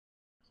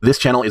This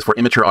channel is for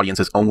immature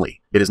audiences only.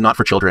 It is not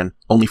for children,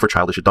 only for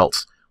childish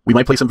adults. We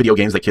might play some video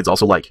games that kids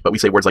also like, but we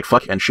say words like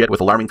fuck and shit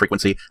with alarming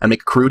frequency and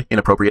make crude,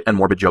 inappropriate, and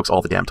morbid jokes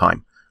all the damn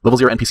time. Level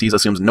 0 NPCs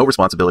assumes no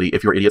responsibility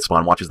if your idiot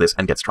spawn watches this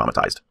and gets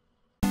traumatized.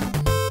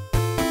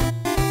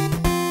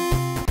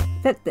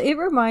 It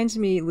reminds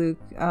me, Luke,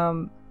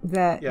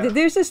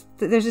 there's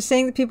this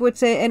saying that people would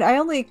say, and I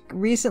only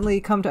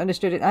recently come to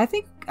understand it. I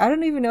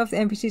don't even know if the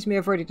NPCs may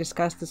have already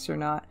discussed this or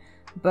not,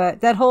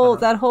 but that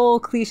whole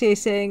cliche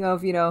saying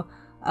of, you know,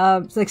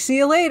 it's like, see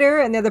you later,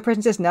 and the other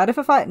person says, not if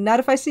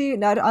I see you,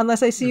 not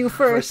unless I see you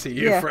first. I see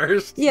you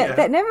first. Yeah,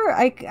 that never.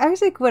 I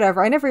was like,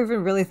 whatever. I never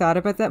even really thought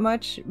about that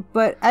much,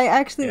 but I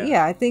actually,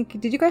 I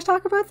think. Did you guys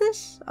talk about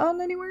this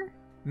on anywhere?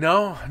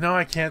 No,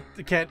 I can't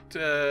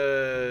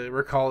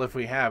recall if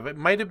we have. It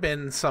might have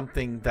been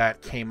something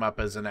that came up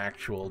as an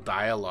actual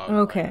dialogue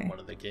in one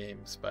of the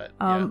games, but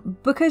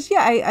because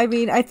I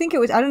mean, I think it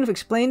was, I don't know if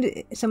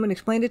someone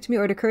explained it to me,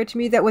 or it occurred to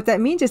me that what that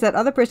means is that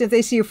other person, if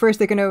they see you first,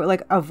 they're gonna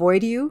like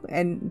avoid you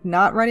and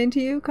not run into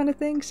you, kind of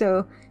thing.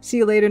 So see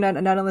you later, not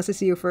unless I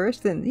see you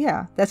first. Then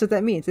that's what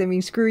that means. I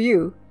mean, screw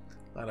you.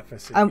 Not if I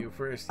see you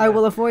first. I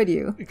will avoid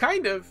you.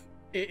 Kind of.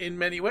 In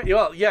many ways,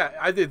 well, yeah,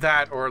 either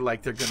that or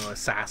like they're going to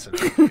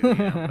assassinate you, you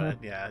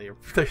know?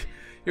 But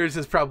yours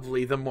is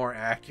probably the more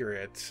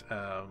accurate,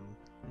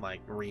 like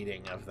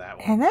reading of that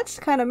one. And that's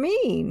kind of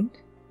mean.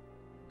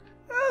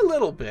 A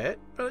little bit,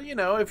 but you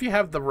know, if you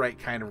have the right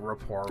kind of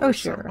rapport with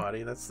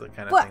somebody, that's the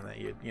kind of thing that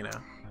you know.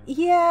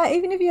 Yeah,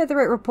 even if you have the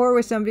right rapport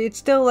with somebody, it's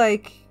still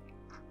like,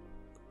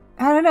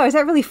 I don't know. Is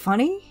that really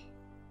funny?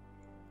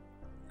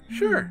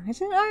 Sure.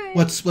 Is it? All right.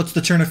 What's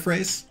the turn of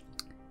phrase?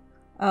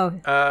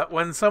 Oh.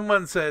 When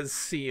someone says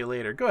 "see you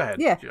later," go ahead.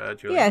 Yeah,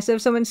 Julie. Yeah. So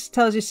if someone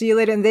tells you "see you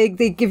later" and they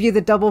give you the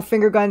double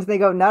finger guns, and they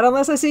go, "Not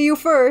unless I see you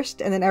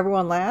first," and then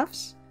everyone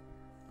laughs.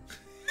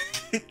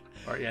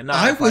 Or,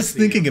 I was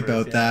thinking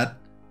about that.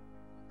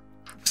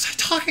 Was I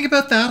talking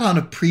about that on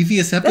a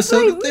previous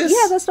episode of this?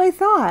 Yeah, that's what I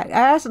thought. I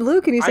asked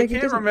Luke, and he's like, "I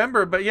can't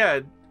remember," but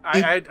yeah.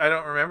 I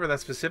don't remember that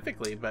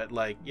specifically, but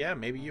like, yeah,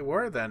 maybe you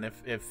were then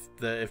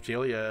if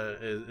Julia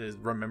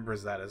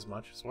remembers that as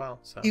much as well.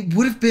 So it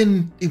would have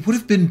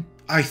been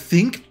I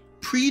think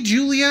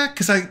pre-Julia,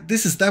 because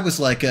that was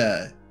like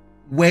a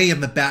way in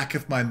the back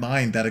of my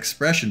mind, that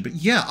expression. But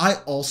yeah, I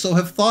also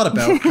have thought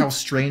about how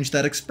strange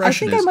that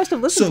expression is. I think I must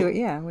have listened to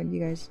it, when you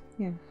guys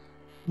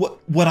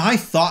What I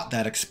thought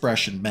that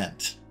expression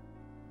meant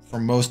for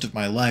most of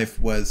my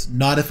life was,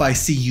 not if I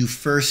see you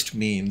first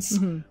means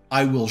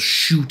I will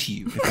shoot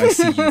you if I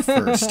see you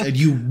first, and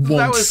you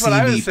won't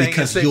see me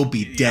because you'll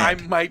be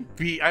dead.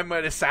 I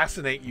might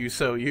assassinate you,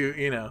 so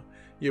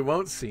you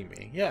won't see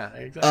me. Yeah,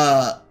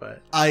 exactly.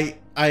 But I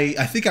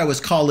think I was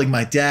calling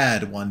my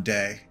dad one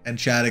day and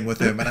chatting with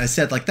him, and I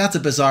said, like, that's a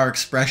bizarre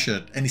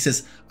expression, and he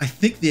says, I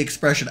think the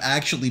expression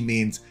actually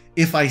means,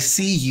 if I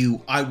see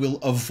you, I will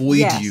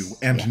avoid you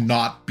and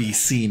not be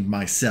seen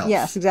myself.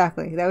 Yes,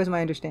 exactly. That was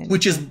my understanding.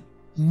 Which is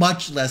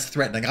much less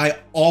threatening. I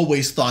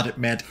always thought it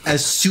meant,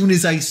 as soon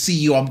as I see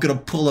you, I'm going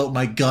to pull out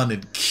my gun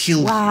and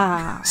kill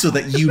you so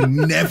that you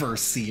never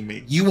see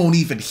me. You won't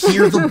even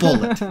hear the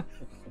bullet.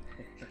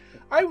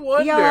 I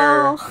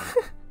wonder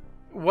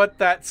what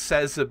that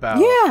says about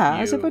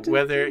you,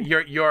 whether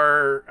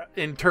your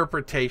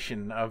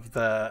interpretation of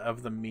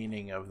the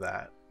meaning of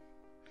that.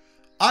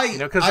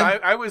 Because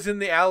I was in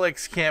the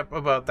Alex camp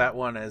about that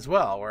one as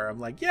well, where I'm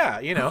like,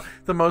 the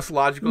most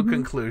logical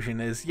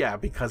conclusion is,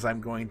 because I'm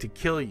going to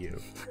kill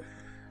you.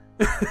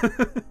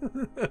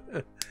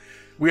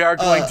 We are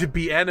going to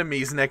be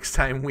enemies next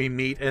time we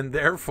meet, and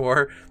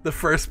therefore the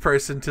first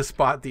person to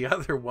spot the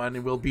other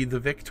one will be the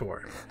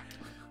victor.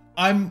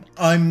 I'm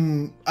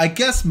I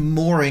guess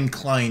more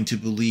inclined to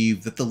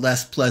believe that the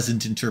less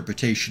pleasant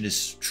interpretation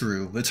is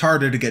true. It's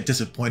harder to get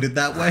disappointed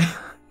that way.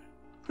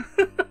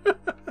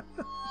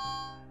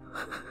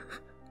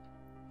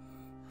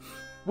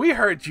 We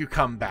heard you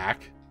come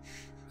back.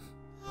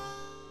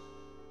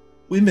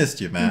 We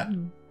missed you, Matt.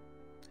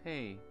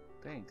 Hey,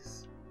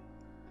 thanks.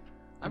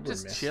 I'm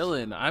just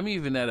chilling. I'm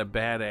even at a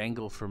bad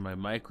angle for my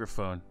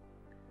microphone.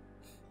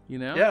 You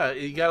know? Yeah,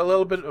 you got a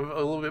little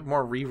bit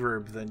more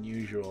reverb than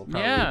usual.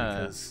 Probably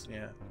because,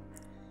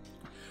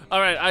 All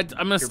right,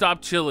 I'm gonna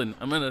stop chilling.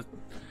 I'm gonna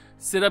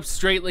sit up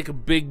straight like a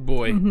big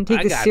boy.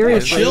 Take this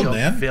seriously. Chill,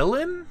 man.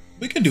 Villain?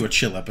 We can do a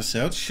chill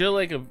episode. Chill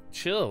like a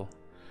chill.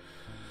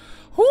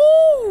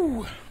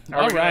 Whoo!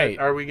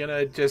 Are we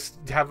gonna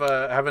just have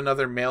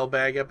another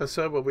mailbag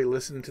episode where we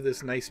listen to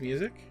this nice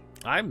music?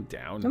 I'm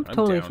down. I'm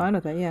totally fine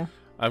with that. Yeah.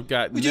 I've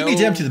got. We did need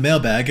to empty the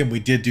mailbag, and we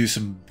did do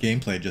some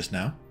gameplay just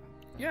now.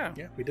 Yeah,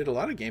 we did a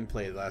lot of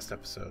gameplay last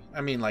episode.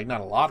 I mean, like,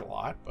 not a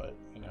lot, but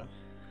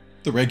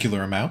the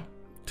regular amount.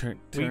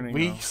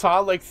 We saw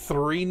like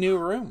 3 new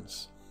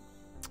rooms.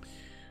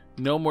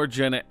 No more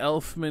Jenna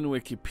Elfman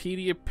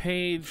Wikipedia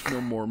page. No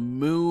more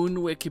Moon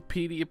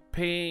Wikipedia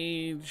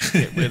page.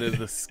 Get rid of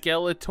the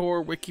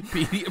Skeletor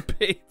Wikipedia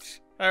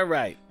page. All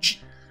right.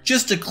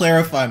 Just to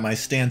clarify my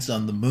stance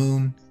on the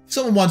moon, if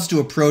someone wants to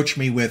approach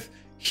me with,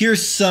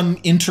 here's some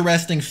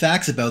interesting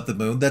facts about the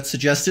moon that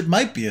suggest it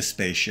might be a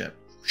spaceship,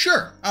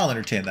 Sure, I'll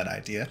entertain that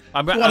idea.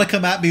 If you want to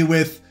come at me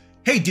with,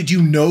 hey, did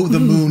you know the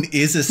moon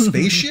is a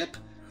spaceship?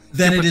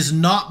 Then it is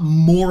not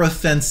more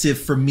offensive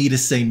for me to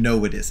say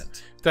no, it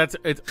isn't. But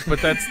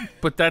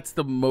that's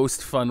the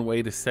most fun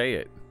way to say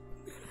it.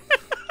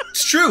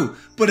 It's true,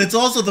 but it's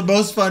also the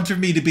most fun for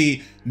me to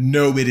be,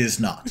 no, it is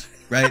not.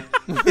 Right?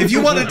 If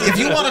you want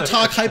to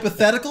talk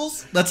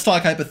hypotheticals, let's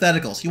talk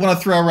hypotheticals. You want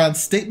to throw around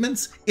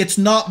statements? It's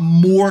not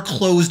more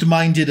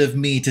closed-minded of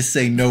me to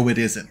say no, it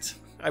isn't.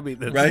 I mean,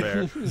 that's right?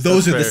 fair.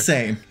 Those are the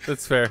same.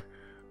 That's fair.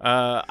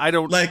 I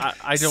don't like.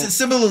 I don't.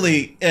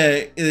 Similarly,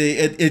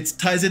 it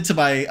ties into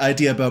my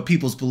idea about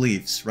people's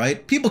beliefs.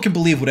 Right? People can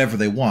believe whatever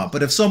they want,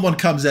 but if someone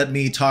comes at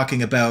me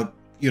talking about,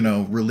 you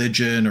know,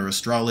 religion or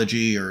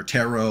astrology or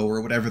tarot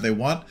or whatever they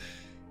want,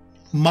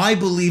 my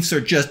beliefs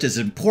are just as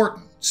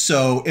important.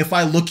 So if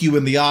I look you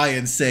in the eye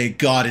and say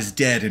God is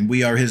dead and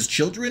we are his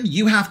children,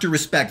 you have to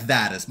respect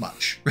that as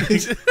much,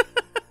 right?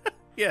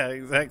 Yeah,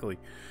 exactly.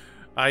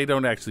 I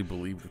don't actually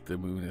believe that the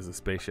moon is a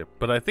spaceship,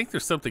 but I think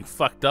there's something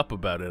fucked up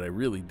about it. I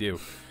really do.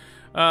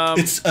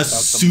 It's a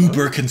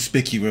super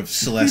conspicuous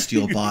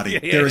celestial body.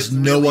 There is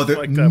no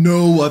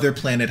other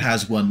planet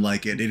has one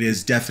like it. It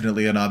is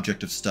definitely an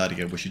object of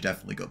study, and we should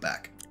definitely go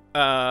back.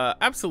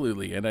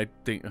 Absolutely, and I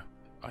think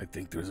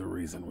there's a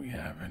reason we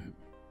haven't.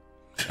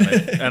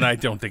 And I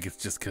don't think it's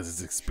just because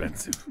it's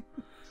expensive.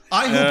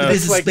 I hope it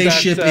is a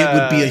spaceship. It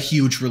would be a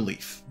huge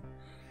relief.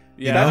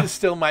 Yeah, that is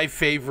still my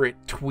favorite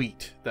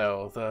tweet,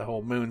 though. The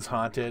whole moon's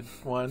haunted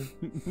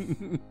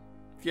one.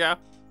 Yeah,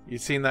 you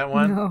seen that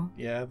one? No.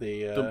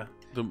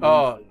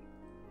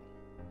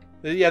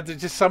 Yeah,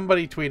 just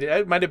somebody tweeted.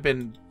 It might have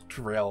been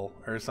Drill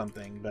or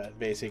something, but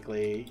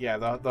basically, yeah,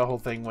 the whole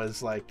thing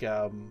was like, shit.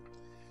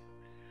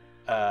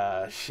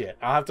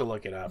 I'll have to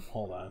look it up.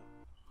 Hold on.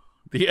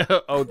 The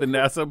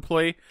NASA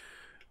employee.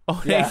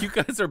 Oh, yeah. Hey, you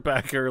guys are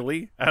back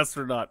early.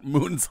 Astronaut,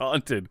 moon's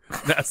haunted.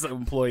 NASA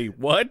employee,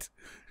 what?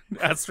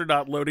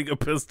 Astronaut loading a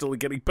pistol and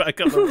getting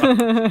back on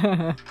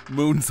the rock.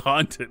 Moon's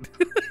haunted.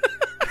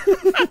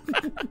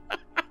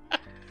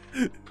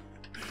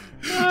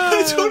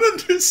 I don't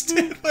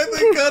understand why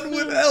the gun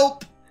would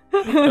help.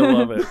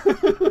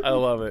 I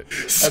love it.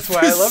 That's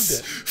why I loved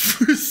it.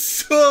 For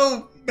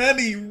so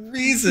many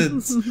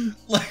reasons.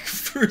 Like,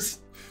 first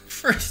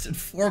and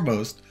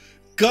foremost,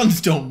 guns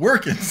don't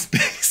work in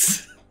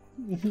space.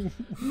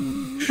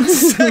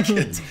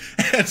 Second,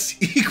 and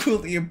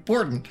equally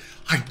important,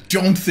 I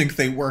don't think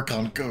they work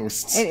on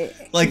ghosts.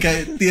 Like,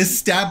 the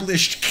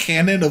established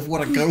canon of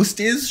what a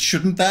ghost is,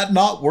 shouldn't that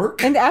not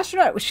work? And the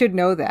astronaut should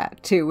know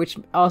that, too, which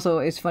also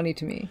is funny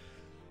to me.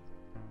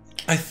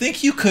 I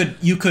think you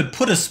could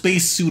put a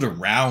spacesuit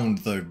around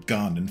the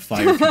gun and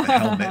fire through the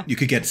helmet. You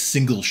could get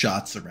single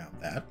shots around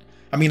that.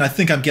 I mean, I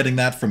think I'm getting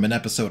that from an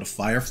episode of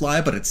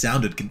Firefly, but it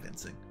sounded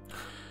convincing.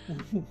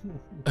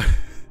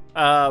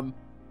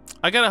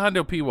 I got a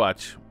Hundo P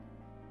watch.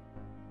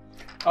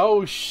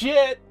 Oh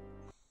shit!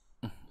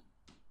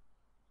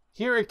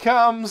 Here it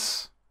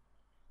comes.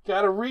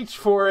 Gotta reach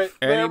for it.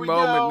 Any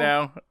moment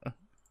now.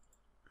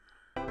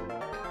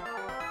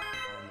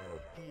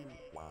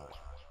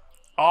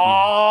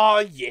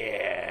 Oh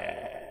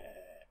yeah.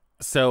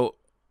 So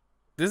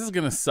this is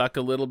gonna suck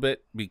a little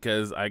bit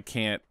because I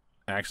can't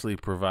actually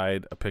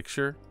provide a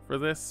picture for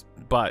this,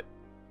 but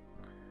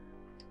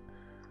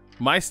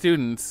my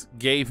students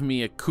gave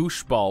me a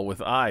koosh ball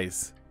with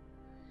eyes.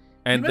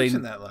 And you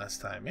mentioned that last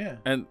time, yeah.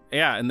 And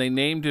they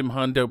named him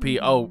Hundo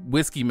P. Oh,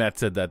 Whiskey Matt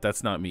said that.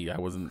 That's not me. I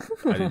didn't.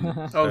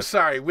 Oh,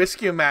 sorry.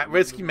 Whiskey Matt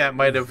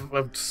might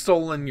have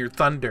stolen your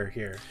thunder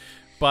here.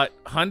 But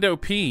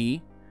Hundo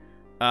P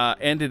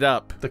ended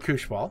up the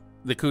koosh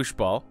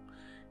ball.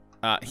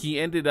 He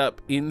ended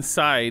up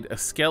inside a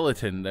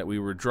skeleton that we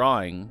were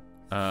drawing,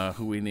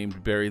 who we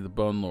named Barry the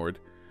Bone Lord.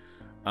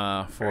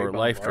 For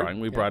life drawing,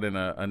 we brought in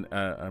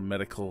a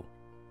medical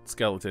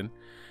skeleton,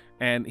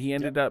 and he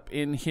ended up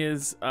in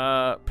his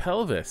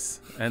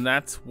pelvis, and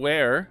that's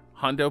where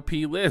Hundo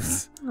P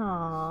lives.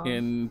 Aww.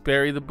 In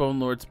Barry the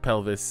Bone Lord's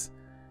pelvis,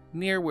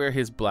 near where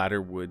his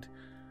bladder would,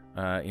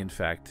 in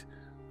fact,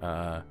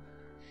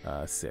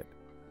 sit.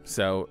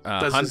 So,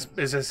 has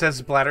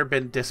his bladder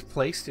been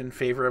displaced in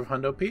favor of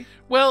Hundo P?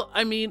 Well,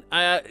 I mean,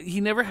 he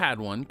never had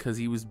one because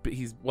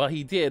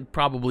he did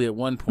probably at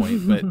one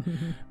point, but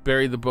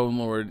Barry the Bone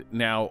Lord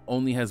now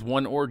only has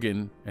one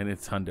organ, and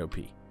it's Hundo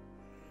P.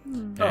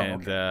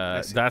 And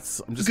that's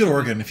I'm just a good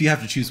organ if you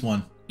have to choose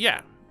one.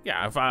 Yeah.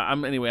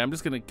 I'm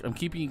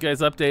keeping you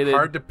guys updated.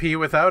 Hard to pee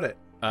without it.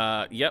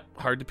 Yep,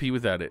 hard to pee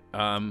without it.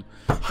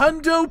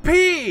 Hundo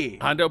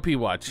P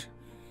watch.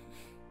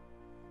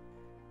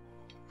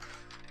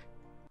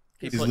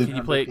 Can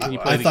you play it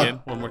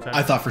again one more time?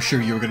 I thought for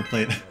sure you were going to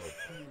play it.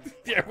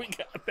 There we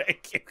go.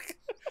 Thank you.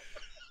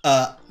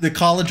 The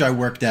college I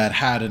worked at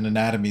had an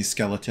anatomy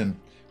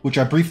skeleton, which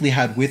I briefly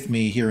had with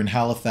me here in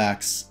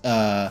Halifax,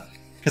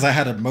 because I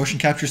had a motion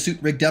capture suit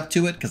rigged up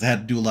to it, because I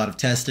had to do a lot of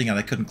testing and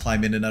I couldn't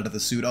climb in and out of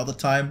the suit all the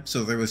time.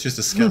 So there was just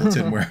a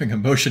skeleton wearing a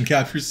motion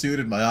capture suit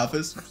in my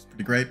office, which was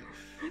pretty great.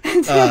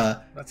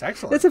 That's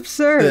excellent. That's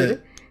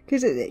absurd.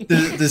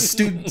 Because the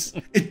students,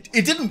 it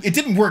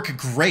didn't work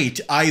great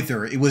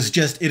either. It was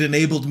just, it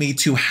enabled me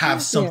to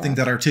have something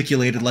that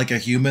articulated like a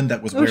human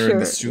that was wearing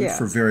the suit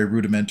for very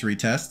rudimentary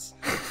tests.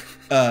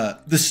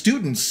 The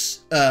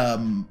students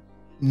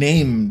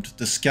named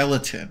the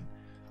skeleton,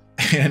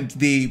 and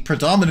the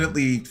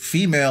predominantly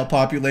female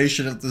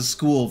population of the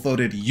school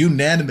voted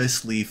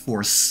unanimously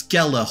for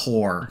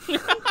Skelehor.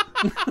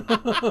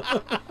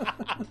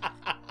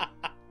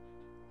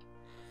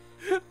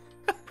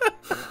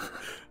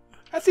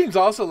 That seems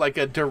also like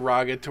a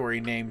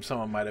derogatory name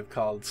someone might have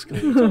called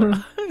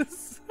Skeletor.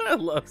 I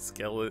love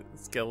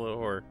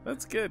Skelehor.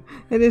 That's good.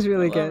 It is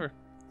really good.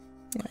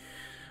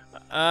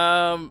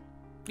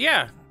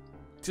 Yeah.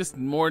 Just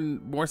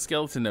more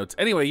skeleton notes.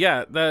 Anyway,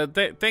 yeah.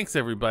 Thanks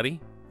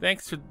everybody.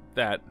 Thanks for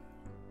that.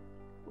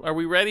 Are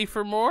we ready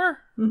for more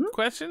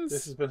questions?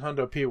 This has been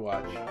Hundo P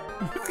Watch.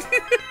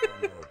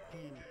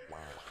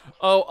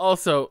 Oh,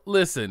 also,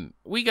 listen.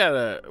 We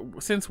gotta,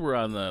 since we're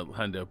on the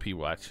Hundo P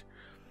Watch,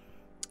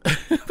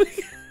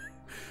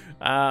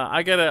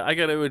 I gotta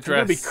address. I'm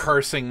gonna be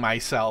cursing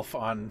myself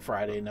on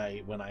Friday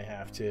night when I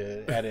have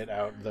to edit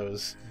out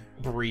those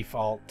brief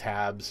alt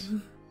tabs.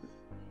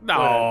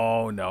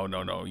 No,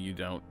 you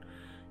don't.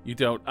 You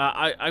don't.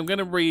 I'm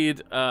gonna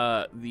read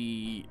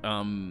the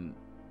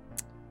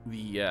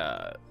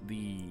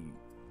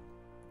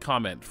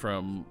comment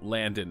from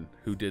Landon,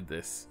 who did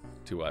this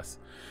to us.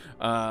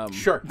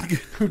 Sure.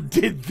 Who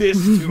did this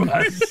to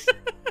us?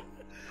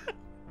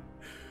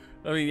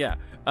 I mean, yeah.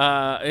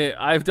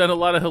 I've done a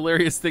lot of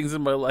hilarious things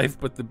in my life,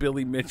 but the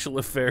Billy Mitchell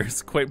affair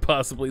is quite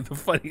possibly the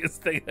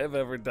funniest thing I've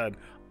ever done.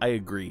 I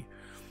agree.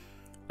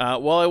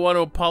 While I want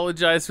to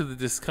apologize for the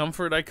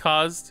discomfort I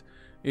caused,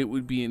 it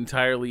would be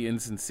entirely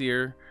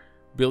insincere.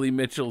 Billy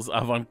Mitchell's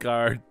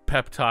avant-garde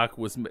pep talk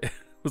was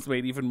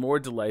made even more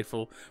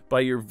delightful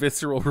by your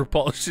visceral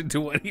repulsion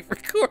to what he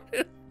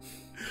recorded.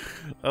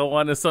 I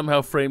want to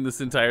somehow frame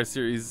this entire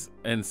series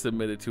and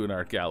submit it to an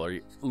art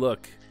gallery.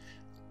 Look,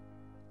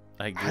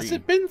 I agree. Has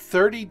it been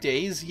 30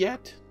 days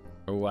yet?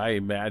 Oh, I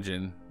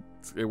imagine.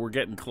 We're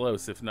getting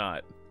close, if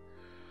not.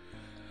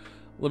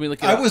 Let me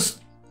look it up.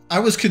 I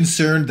was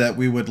concerned that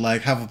we would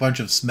like have a bunch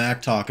of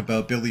smack talk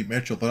about Billy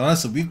Mitchell, but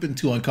honestly, we've been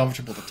too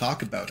uncomfortable to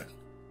talk about it.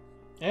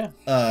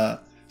 Yeah.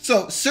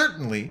 So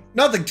certainly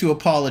nothing to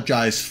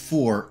apologize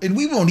for, and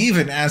we won't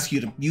even ask you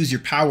to use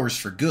your powers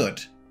for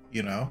good.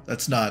 You know,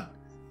 that's not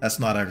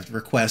a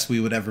request we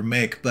would ever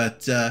make.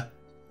 But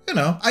you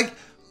know,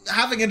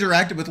 having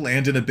interacted with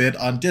Landon a bit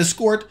on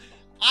Discord,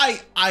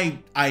 I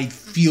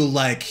feel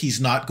like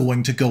he's not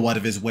going to go out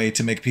of his way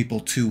to make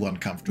people too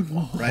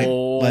uncomfortable, right?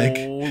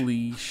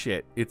 Holy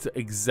shit. It's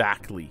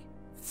exactly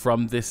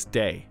from this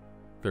day,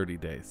 30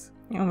 days.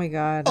 Oh my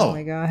god. Oh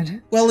my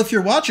god. Well, if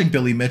you're watching,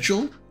 Billy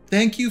Mitchell,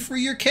 thank you for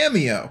your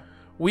cameo.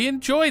 We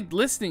enjoyed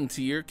listening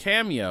to your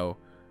cameo.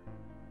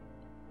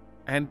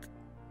 And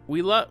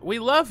we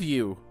love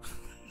you.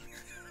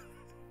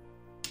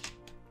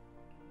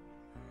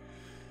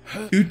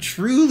 You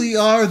truly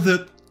are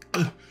the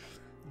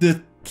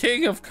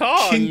King of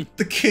Kong.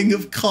 The King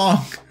of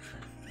Kong.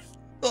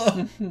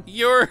 Oh.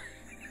 You're...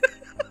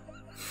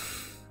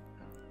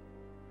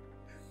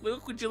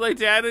 Luke, would you like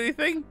to add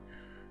anything?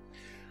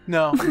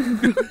 No.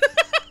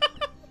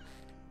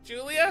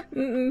 Julia?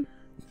 Mm-mm.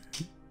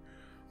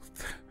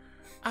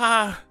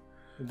 I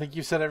think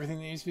you said everything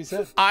that needs to be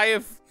said.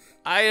 I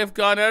have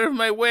gone out of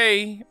my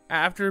way,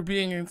 after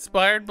being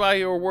inspired by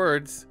your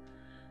words,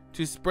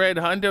 to spread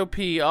Hundo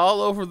P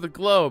all over the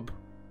globe.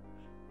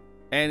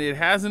 And it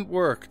hasn't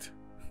worked.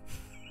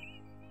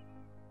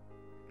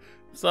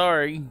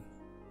 Sorry.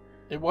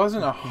 It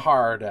wasn't a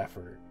hard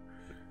effort.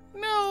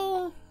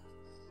 No.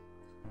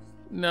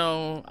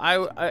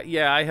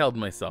 I held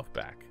myself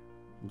back.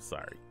 I'm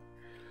sorry.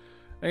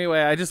 Anyway,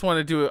 I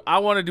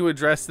wanted to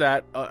address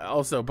that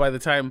also. By the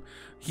time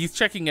he's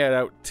checking it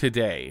out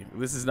today,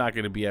 this is not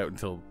going to be out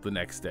until the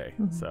next day.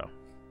 So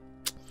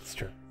it's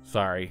true.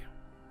 Sorry.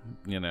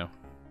 You know,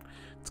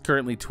 it's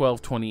currently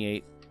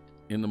 12:28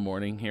 in the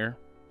morning here,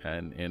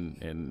 and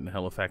in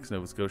Halifax,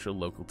 Nova Scotia,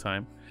 local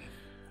time.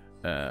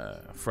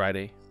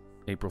 Friday,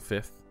 April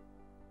 5th,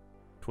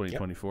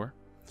 2024.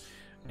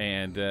 Yep.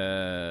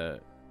 And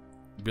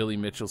Billy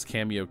Mitchell's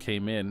cameo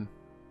came in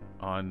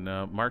on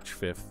March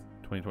 5th,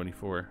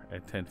 2024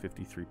 at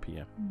 10:53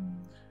 p.m.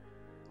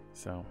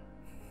 So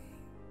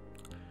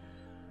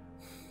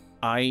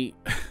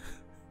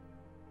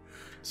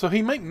So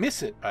he might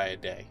miss it by a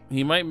day.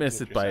 He might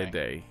miss it by a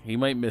day. He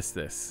might miss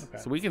this.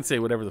 Okay. So we can say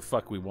whatever the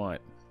fuck we want.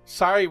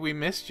 Sorry we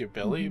missed you,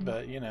 Billy,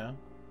 but you know,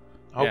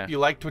 I hope you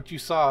liked what you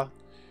saw.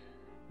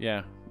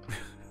 Yeah.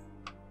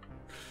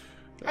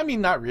 I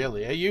mean, not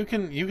really. You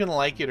can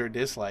like it or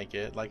dislike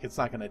it. Like, it's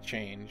not going to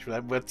change.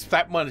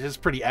 That much is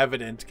pretty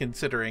evident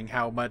considering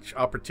how much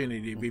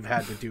opportunity we've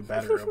had to do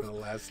better over the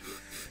last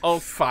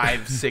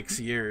 5-6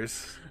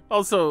 years.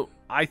 Also,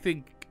 I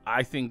think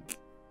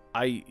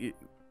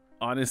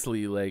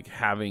honestly, like,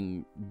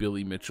 having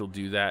Billy Mitchell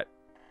do that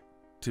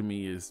to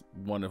me is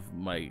one of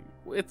my.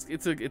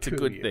 It's a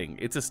good thing.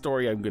 It's a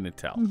story I'm going to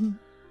tell.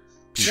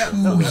 Yeah, for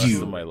the rest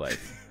of my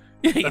life.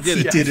 Yeah, he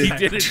did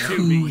it to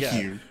me.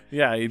 you.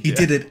 Yeah, he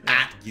did it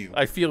at you.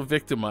 I feel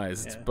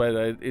victimized, but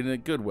in a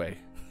good way.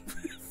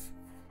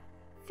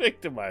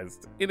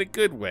 Victimized in a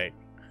good way.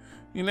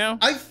 You know?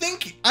 I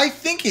think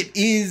it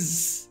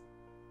is.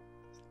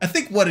 I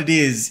think what it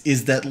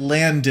is that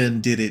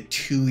Landon did it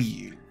to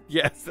you.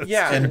 Yes.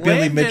 Yeah, and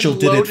Billy Mitchell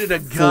did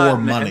it for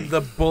money. And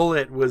the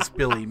bullet was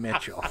Billy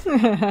Mitchell.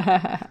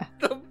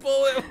 The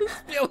bullet was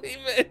Billy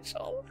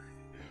Mitchell.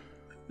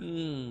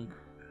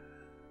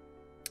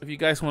 If you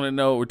guys want to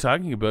know what we're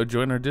talking about,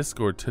 join our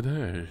Discord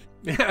today.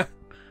 Yeah,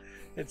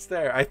 it's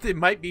there. It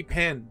might be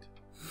pinned.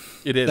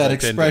 It is. That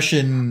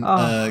expression,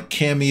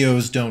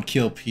 cameos don't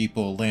kill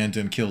people.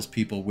 Landon kills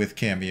people with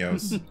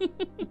cameos.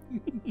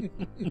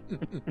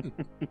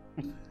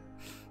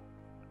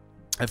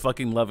 I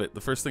fucking love it.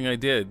 The first thing I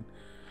did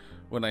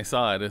when I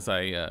saw it is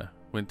I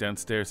went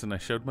downstairs and I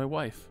showed my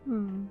wife.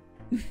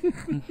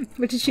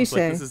 What did she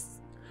say? Like,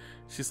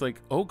 she's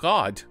like, "Oh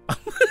God."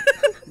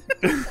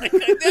 Like,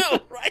 I know,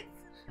 right?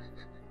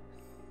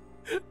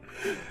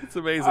 It's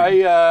amazing.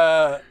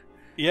 I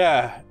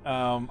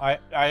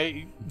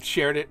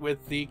shared it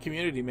with the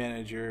community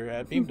manager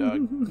at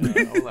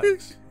Beamdog,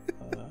 Alex.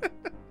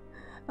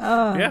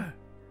 Yeah.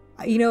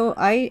 You know,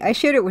 I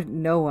shared it with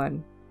no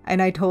one,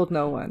 and I told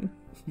no one.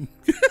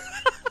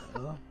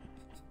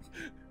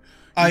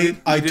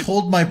 I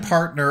told my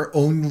partner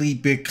only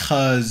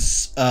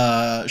because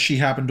she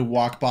happened to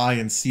walk by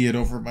and see it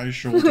over my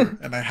shoulder,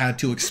 and I had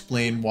to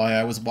explain why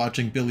I was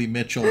watching Billy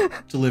Mitchell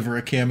deliver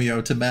a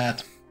cameo to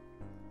Matt.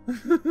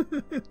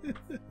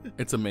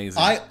 It's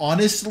amazing. I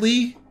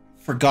honestly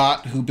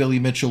forgot who Billy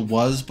Mitchell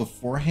was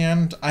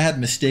beforehand. I had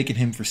mistaken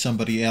him for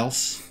somebody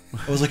else.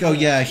 I was like, oh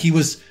yeah, he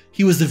was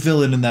the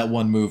villain in that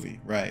one movie,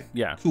 right?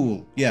 Yeah.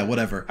 Cool. Yeah,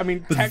 whatever. I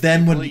mean, but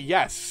then when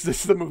yes,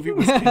 the movie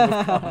was King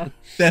of Kong.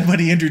 Then when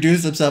he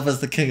introduced himself as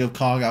the King of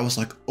Kong, I was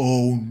like,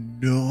 oh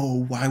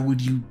no, why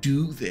would you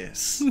do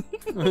this?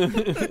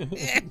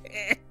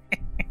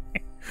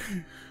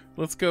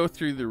 Let's go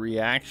through the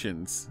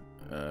reactions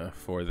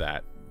for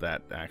that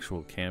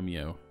actual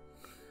cameo.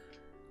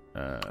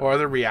 Or are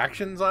the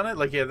reactions on it?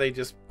 Like, are they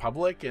just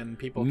public and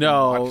people can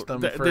watch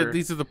them?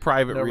 These are the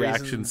private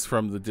reactions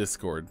from the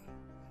Discord.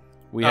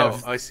 We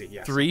have I see.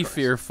 Yes, 3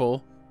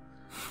 fearful,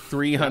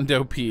 3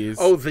 hundo peas.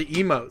 Oh, the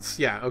emotes.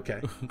 Yeah,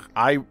 okay.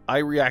 I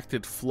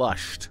reacted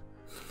flushed.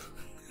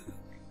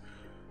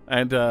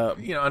 And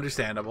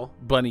understandable.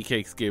 Bunny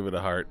Cakes gave it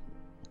a heart.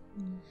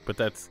 But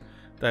that's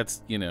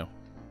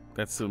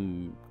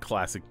some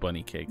classic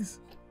Bunny Cakes.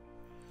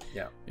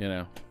 Yeah. You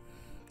know.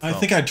 I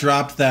think I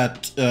dropped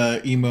that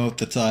emote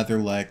that's either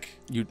like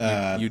you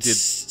did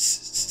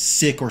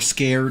sick or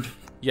scared.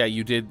 Yeah,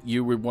 you did.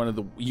 You were one of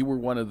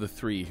the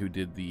 3 who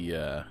did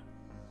the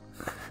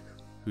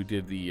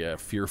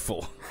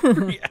fearful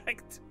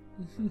react.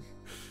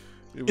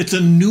 It's a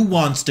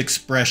nuanced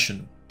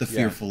expression, the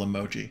fearful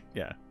emoji.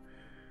 Yeah.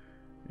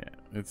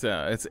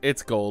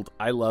 It's gold.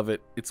 I love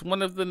it. It's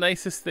one of the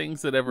nicest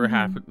things that ever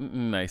happened.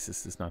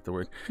 Nicest is not the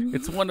word.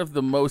 It's one of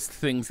the most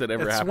things that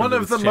ever happened. It's one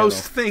of the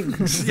most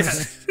things.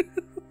 Yes.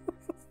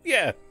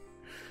 Yeah.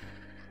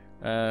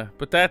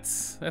 But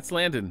that's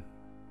Landon.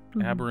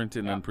 Aberrant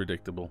and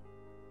unpredictable.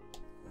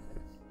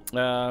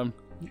 All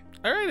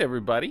right,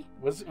 everybody.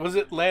 Was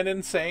it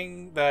Landon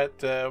saying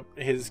that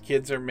his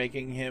kids are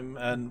making him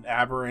an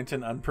aberrant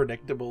and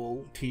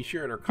unpredictable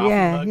T-shirt or coffee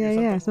mug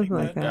or something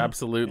like that?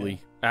 Absolutely.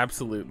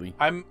 Absolutely.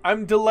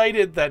 I'm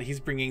delighted that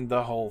he's bringing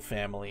the whole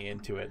family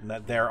into it, and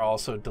that they're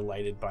also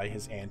delighted by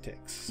his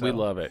antics. So we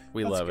love it.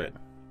 We love it.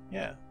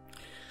 Yeah.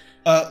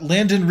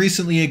 Landon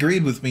recently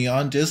agreed with me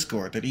on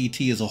Discord that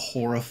E.T. is a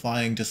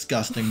horrifying,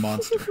 disgusting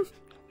monster.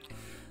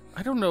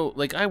 I don't know.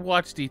 Like, I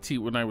watched E.T.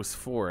 when I was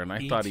 4, and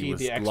I thought he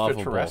was the lovable.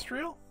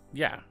 Extraterrestrial?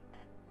 Yeah.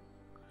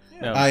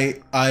 No.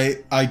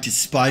 I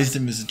despised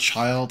him as a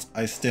child.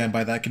 I stand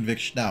by that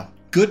conviction now.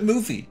 Good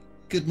movie.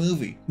 Good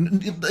movie.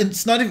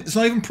 It's not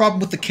even a problem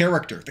with the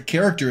character. The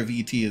character of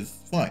E.T. is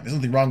fine. There's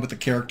nothing wrong with the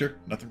character.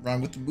 Nothing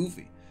wrong with the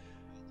movie.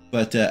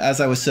 But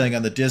as I was saying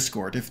on the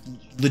Discord, if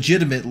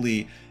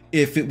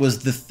it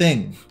was the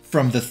Thing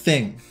from The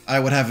Thing,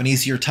 I would have an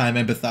easier time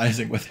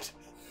empathizing with it.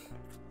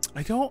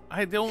 I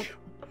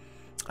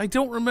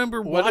don't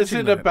remember watching What is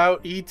it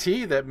about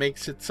E.T. that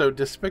makes it so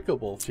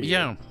despicable to you?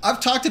 Yeah. I've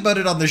talked about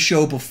it on the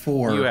show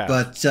before,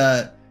 but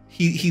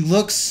he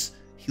looks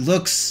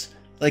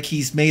like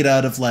he's made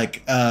out of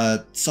like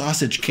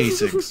sausage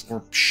casings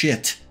or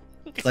shit.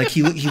 Like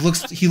he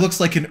looks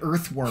like an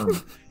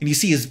earthworm, and you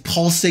see his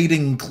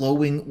pulsating,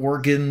 glowing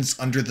organs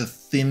under the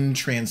thin,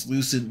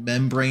 translucent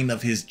membrane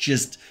of his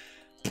just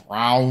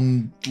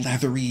brown,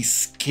 leathery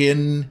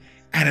skin.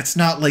 And it's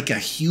not like a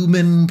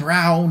human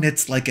brown,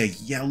 it's like a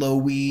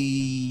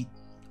yellowy,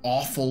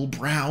 awful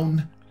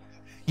brown.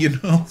 You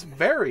know? It's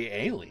very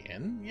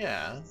alien,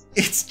 yeah.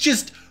 It's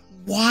just,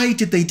 why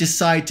did they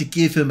decide to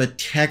give him a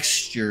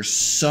texture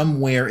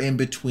somewhere in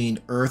between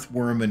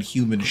earthworm and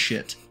human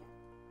shit?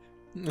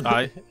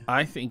 I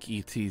think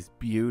E.T.'s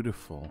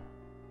beautiful.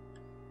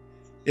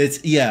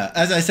 It's, yeah,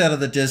 as I said on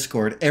the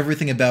Discord,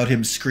 everything about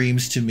him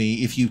screams to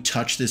me, if you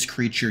touch this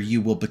creature,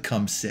 you will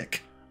become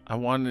sick. I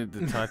wanted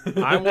to touch...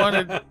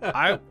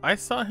 I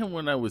saw him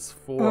when I was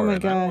 4, oh my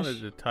and gosh. I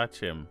wanted to touch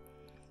him.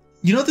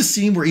 You know the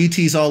scene where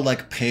E.T.'s all,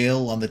 like,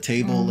 pale on the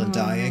table and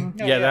dying?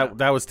 Yeah,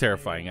 that was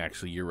terrifying,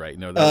 actually. You're right.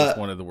 No, that was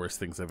one of the worst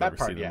things I've ever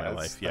seen in my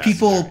life. Yeah.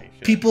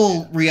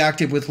 People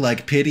reacted with,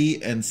 like,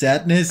 pity and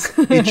sadness.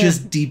 It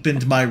just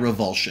deepened my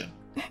revulsion.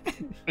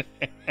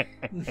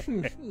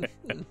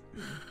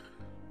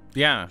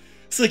 Yeah.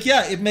 It's like,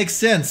 yeah, it makes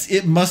sense.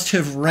 It must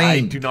have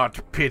rained. I do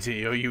not pity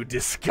you. You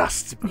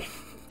disgust me.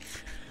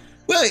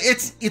 Well,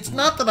 it's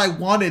not that I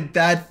wanted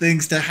bad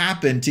things to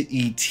happen to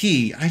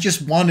E.T. I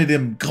just wanted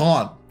him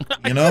gone.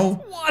 You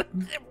know?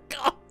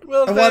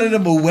 Well, I wanted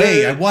him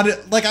away.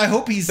 I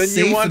hope he's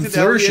safe and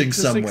flourishing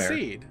somewhere.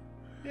 Succeed.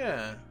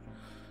 Yeah.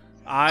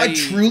 I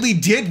truly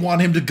did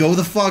want him to go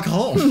the fuck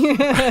home.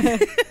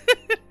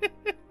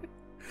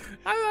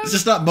 He's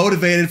just not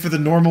motivated for the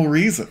normal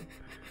reason.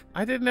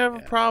 I didn't have a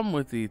problem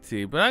with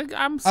E.T., but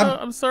I'm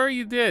sorry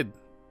you did.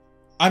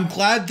 I'm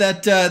glad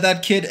that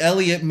that kid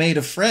Elliot made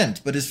a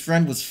friend, but his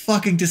friend was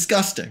fucking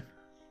disgusting.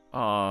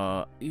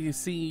 You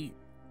see,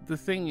 the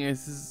thing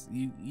is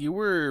you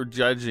were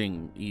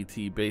judging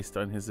E.T. based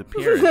on his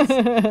appearance.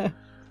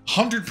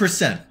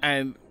 100%.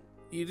 And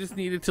you just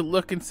needed to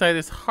look inside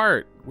his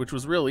heart, which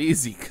was real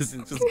easy because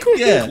it just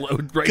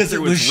glowed right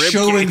through his rib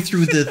showing cage.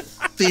 through the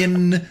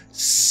thin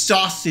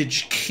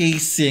sausage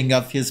casing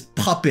of his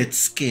puppet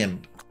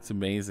skin. It's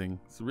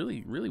amazing. It's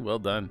really, really well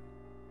done.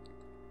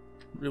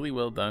 Really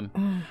well done.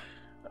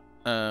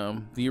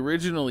 The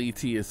original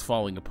E.T. is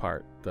falling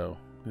apart, though.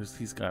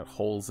 He's got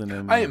holes in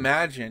him. I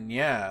imagine,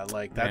 yeah,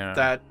 like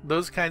that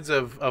those kinds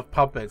of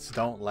puppets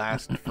don't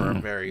last for a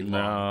very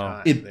long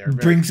time. It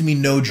brings me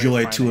no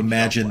joy to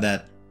imagine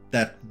that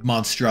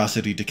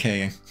monstrosity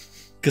decaying,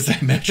 because I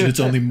imagine it's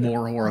only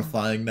more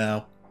horrifying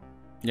now.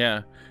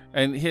 Yeah,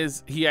 and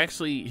his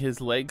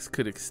legs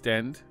could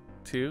extend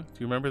too. Do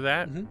you remember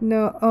that?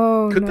 No.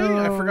 Oh, could no. they?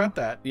 I forgot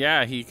that.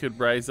 Yeah, he could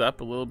rise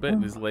up a little bit,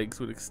 and his legs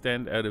would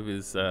extend out of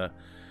his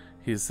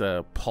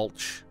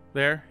pulch.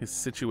 There, his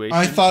situation.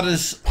 I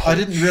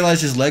didn't realize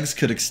his legs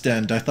could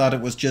extend. I thought it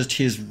was just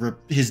his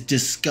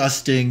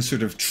disgusting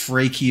sort of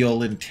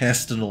tracheal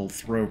intestinal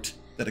throat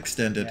that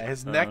extended. Yeah,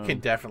 his neck can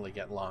definitely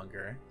get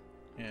longer.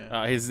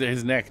 Yeah.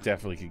 His neck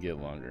definitely could get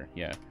longer.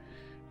 Yeah,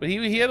 but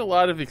he had a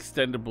lot of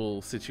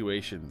extendable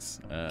situations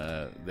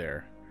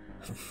there.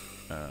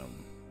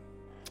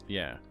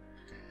 Yeah.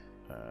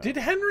 Did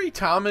Henry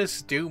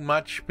Thomas do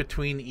much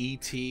between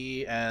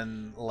E.T.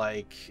 and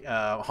like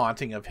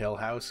Haunting of Hill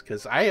House?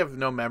 Because I have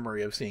no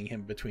memory of seeing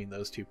him between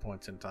those 2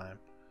 points in time.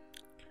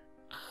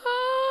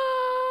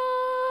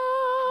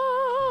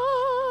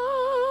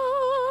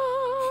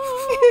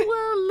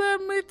 Well,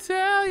 let me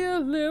tell you a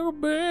little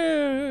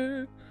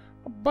bit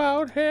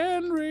about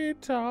Henry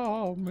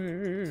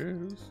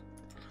Thomas.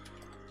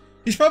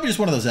 He's probably just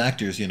one of those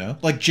actors, you know?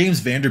 Like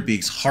James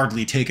Vanderbeek's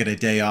hardly taken a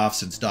day off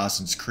since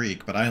Dawson's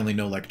Creek, but I only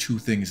know like 2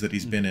 things that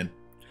he's been in.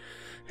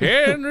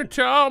 Henry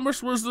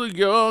Thomas was the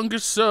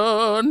youngest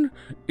son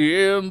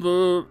in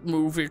the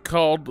movie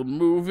called The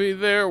Movie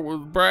there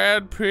with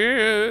Brad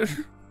Pitt.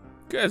 You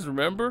guys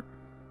remember?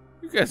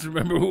 You guys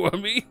remember who I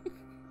mean?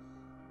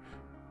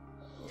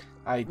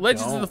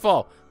 Legends of the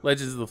Fall.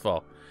 Legends of the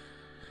Fall.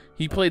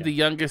 He played the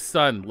youngest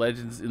son,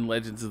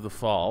 Legends of the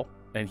Fall.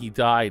 And he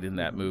died in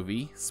that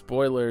movie.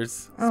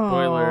 Spoilers.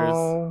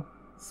 Oh.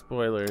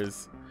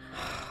 Spoilers.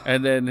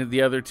 And then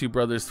the other 2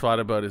 brothers fought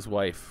about his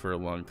wife for a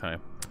long time.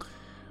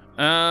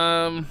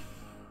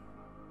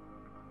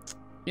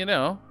 You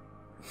know.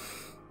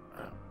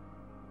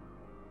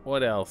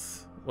 What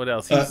else?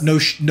 No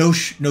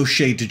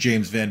shade to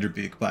James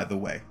Vanderbeek, by the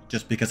way.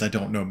 Just because I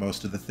don't know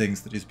most of the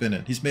things that he's been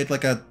in. He's made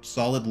like a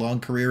solid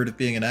long career of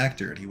being an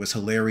actor. And he was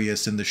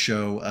hilarious in the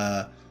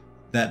show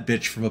That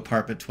Bitch from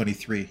Apartment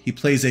 23. He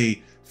plays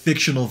a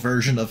fictional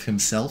version of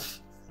himself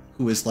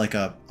who is like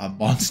a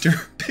monster,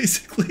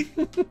 basically.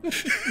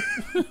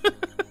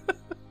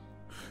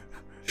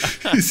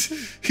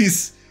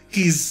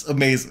 he's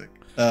amazing.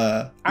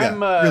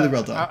 Really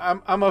well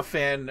done. I'm a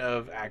fan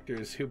of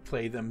actors who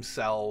play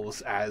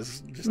themselves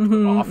as just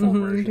awful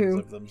versions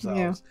of themselves.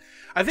 Yeah.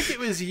 I think it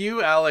was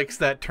you, Alex,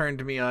 that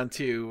turned me on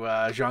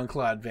to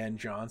Jean-Claude Van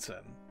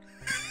Johnson.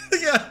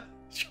 Yeah.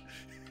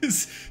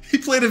 He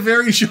played a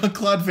very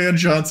Jean-Claude Van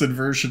Johnson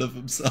version of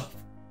himself.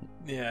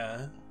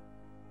 Yeah.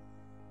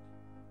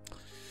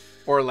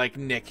 Or like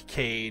Nick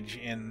Cage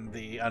in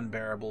The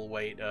Unbearable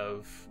Weight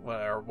of,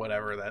 or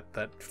whatever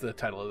that the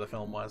title of the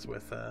film was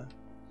with.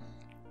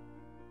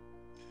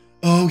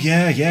 Oh,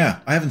 yeah.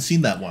 I haven't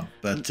seen that one,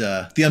 but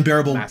The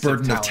Unbearable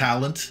Burden of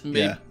Talent.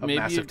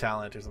 Massive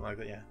Talent or something like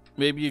that, yeah.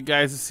 Maybe you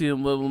guys have seen a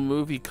little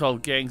movie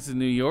called Gangs of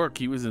New York.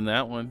 He was in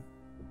that one.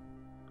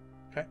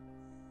 Okay.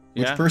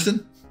 Which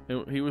person?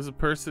 He was a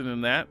person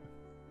in that.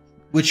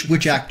 Which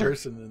actor?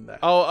 Person in that.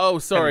 Oh,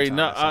 sorry.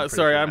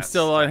 Sorry. I'm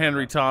still on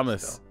Henry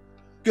Thomas.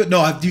 Good.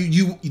 No,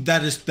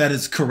 that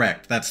is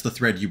correct. That's the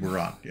thread you were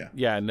on. Yeah.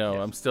 Yeah. No,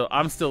 yeah.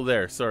 I'm still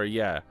there. Sorry.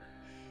 Yeah.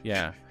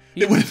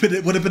 It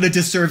would have been a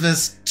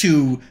disservice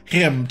to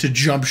him to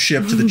jump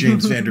ship to the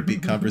James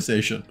Vanderbeek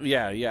conversation.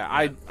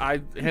 Yeah.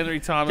 I Henry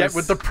Thomas. Get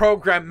with the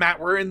program, Matt.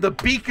 We're in the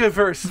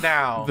Beakiverse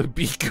now. The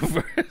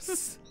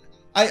Beakiverse.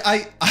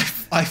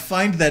 I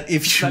find that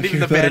if you not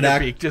even the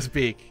Vanderbeek, just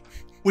Beak.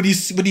 When you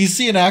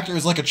see an actor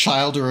as like a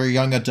child or a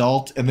young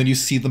adult, and then you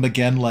see them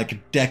again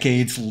like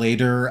decades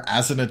later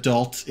as an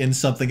adult in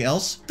something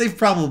else, they've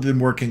probably been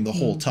working the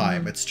whole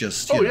time. It's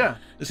just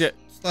there's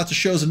lots of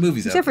shows and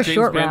movies except out for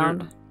Short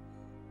Round.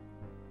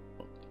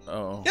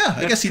 Oh. Yeah,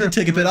 I guess he did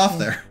take a bit off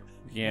there.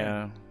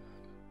 Yeah.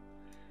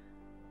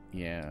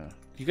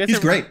 He's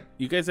great.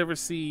 You guys ever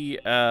see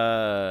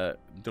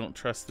Don't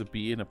Trust the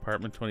Bee in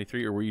Apartment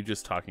 23, or were you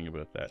just talking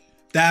about that?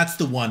 That's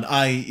the one.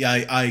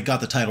 I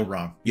got the title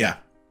wrong. Yeah.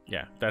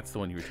 Yeah, that's the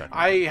one you were talking about.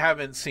 I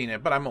haven't seen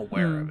it, but I'm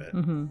aware of it.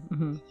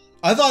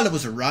 I thought it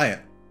was a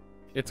riot.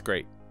 It's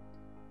great.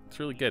 It's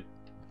really good.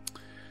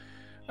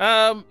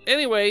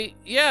 Anyway,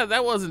 yeah,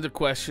 that wasn't a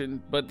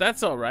question, but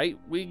that's all right.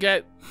 We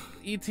got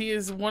E.T.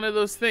 is one of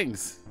those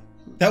things.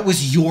 That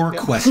was your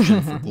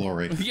question for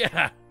glory.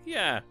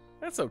 Yeah,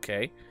 that's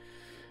okay.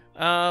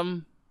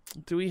 Do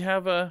we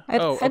have a...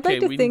 I'd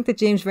like to think that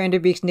James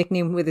Vanderbeek's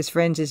nickname with his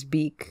friends is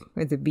Beak,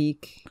 or the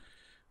Beak.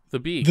 The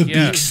Beak, the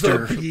yeah.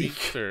 Beakster. The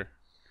Beakster.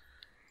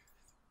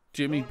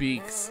 Jimmy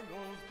Beaks.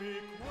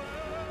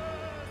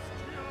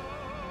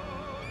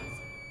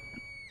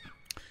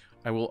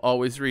 I will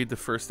always read the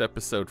first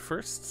episode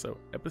first, so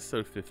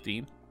episode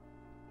 15.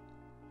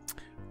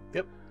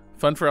 Yep.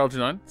 Fun for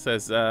Algernon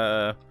says,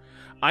 I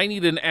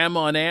need an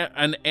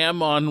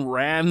Amon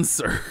Ra,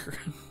 sir.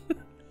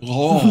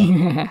 Oh.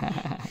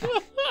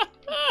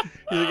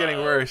 These are getting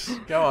worse.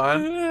 Go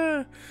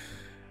on.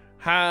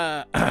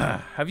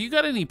 Have you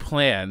got any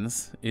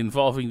plans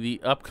involving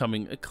the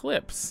upcoming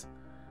eclipse?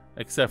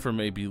 Except for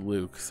maybe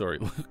Luke. Sorry,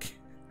 Luke.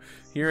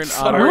 Here in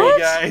Sorry,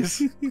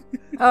 guys.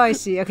 Oh, I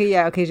see. Okay,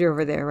 yeah, okay, you're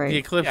over there, right? The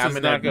eclipse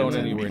is not going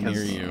anywhere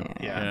near you.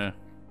 Yeah.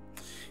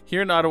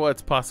 Here in Ottawa,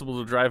 it's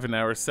possible to drive an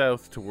hour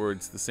south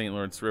towards the St.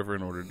 Lawrence River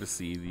in order to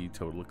see the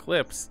total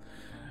eclipse,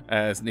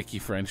 as Nikki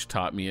French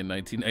taught me in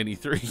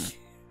 1993.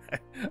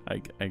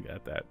 I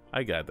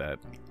got that.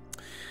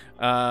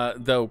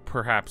 Though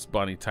perhaps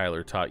Bonnie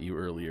Tyler taught you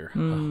earlier.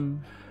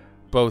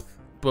 Both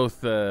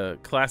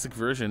classic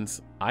versions,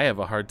 I have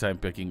a hard time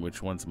picking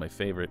which one's my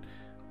favorite.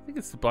 I think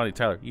it's the Bonnie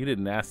Tyler. You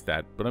didn't ask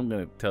that, but I'm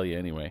going to tell you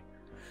anyway.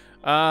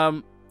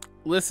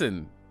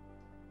 Listen.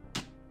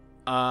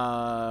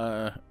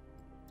 A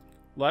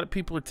lot of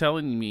people are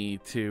telling me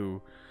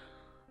to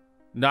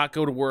not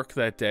go to work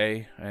that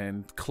day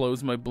and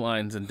close my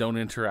blinds and don't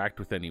interact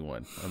with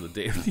anyone on the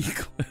day of the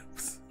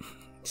eclipse.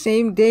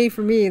 Same day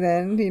for me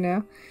then, you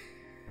know.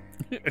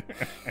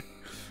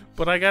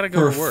 But I gotta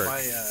go to work.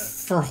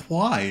 For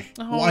why?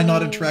 Why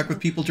not interact with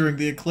people during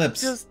the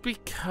eclipse? Just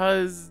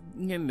because,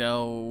 you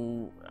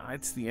know,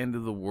 it's the end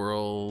of the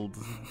world.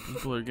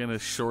 People are gonna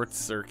short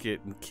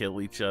circuit and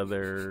kill each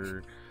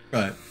other.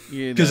 Right.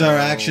 Because our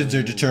actions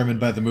are determined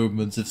by the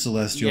movements of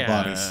celestial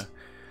bodies.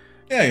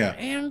 Yeah.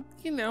 And,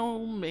 you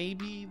know,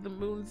 maybe the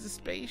moon's a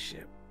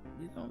spaceship.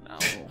 We don't know.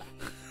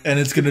 And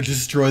it's gonna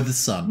destroy the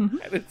sun.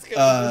 And it's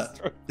gonna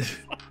destroy the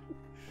sun.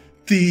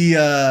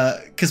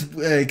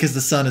 Because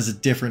the sun is a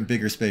different,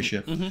 bigger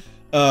spaceship.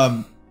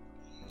 I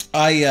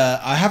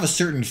have a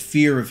certain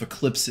fear of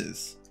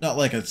eclipses. Not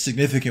like a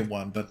significant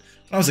one, but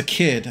when I was a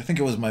kid, I think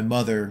it was my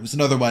mother, who was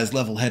an otherwise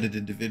level-headed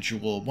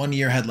individual, one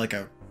year had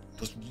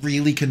was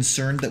really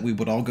concerned that we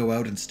would all go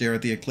out and stare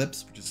at the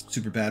eclipse, which is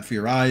super bad for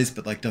your eyes,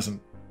 but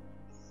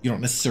you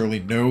don't necessarily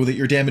know that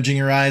you're damaging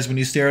your eyes when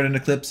you stare at an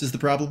eclipse is the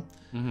problem.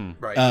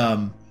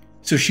 Right.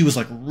 So she was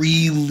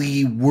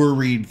really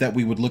worried that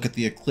we would look at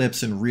the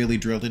eclipse and really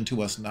drilled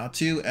into us not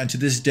to. And to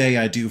this day,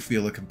 I do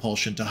feel a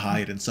compulsion to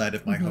hide inside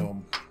of my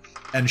home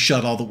and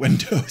shut all the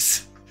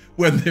windows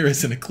when there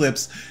is an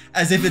eclipse,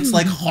 as if it's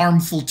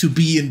harmful to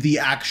be in the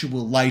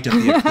actual light of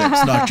the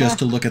eclipse, not just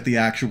to look at the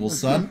actual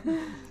sun.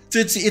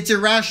 It's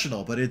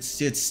irrational, but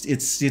it's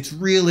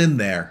real in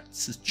there.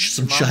 It's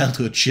some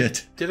childhood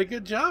shit. Did a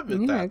good job at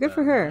that. Yeah, good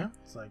for her. Yeah?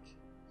 It's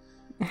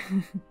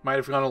might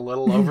have gone a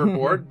little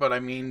overboard, but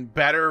I mean,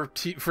 better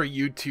for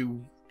you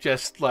to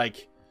just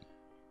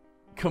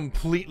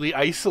completely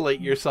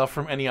isolate yourself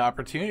from any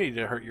opportunity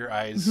to hurt your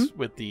eyes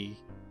with the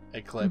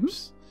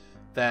eclipse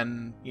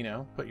than,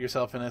 put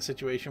yourself in a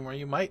situation where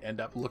you might end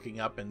up looking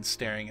up and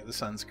staring at the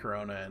sun's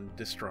corona and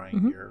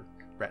destroying your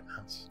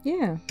retinas.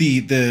 Yeah.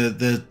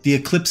 The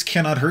eclipse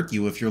cannot hurt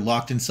you if you're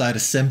locked inside a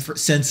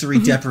sensory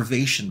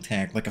deprivation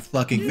tank like a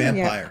fucking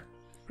vampire.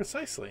 Yeah.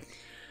 Precisely.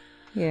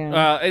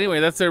 Yeah. Anyway,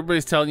 that's what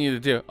everybody's telling you to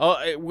do.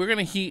 Oh, we're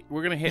gonna hit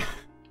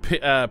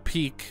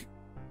peak.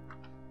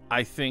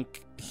 I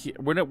think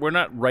we're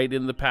not right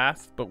in the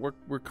path, but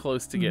we're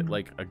close to get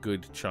a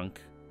good chunk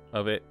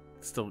of it.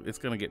 Still, it's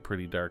gonna get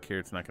pretty dark here.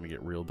 It's not gonna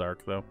get real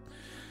dark though.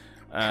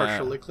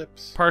 Partial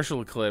eclipse.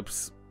 Partial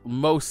eclipse.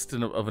 Most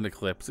of an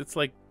eclipse. It's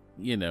 7.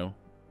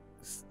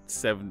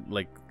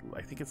 I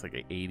think it's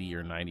 80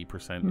 or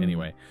 90%.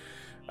 Anyway,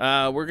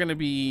 we're gonna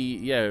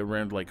be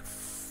around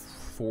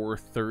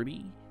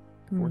 4:30.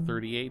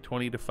 4:38,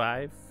 20 to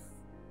 5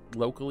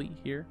 locally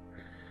here.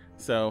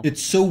 So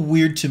it's so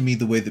weird to me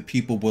the way that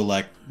people will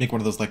like make one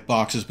of those like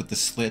boxes with the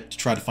slit to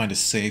try to find a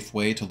safe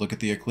way to look at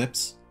the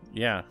eclipse.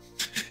 Yeah.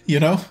 You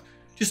know?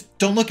 Just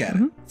don't look at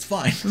it. It's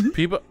fine.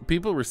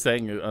 People were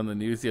saying on the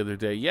news the other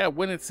day, yeah,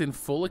 when it's in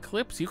full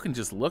eclipse, you can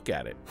just look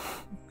at it.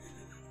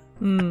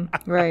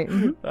 Right.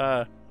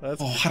 I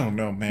don't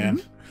know,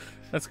 man.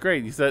 That's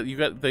great. You said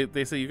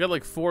they say you got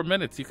like 4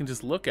 minutes. You can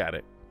just look at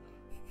it.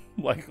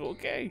 Like,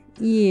 okay.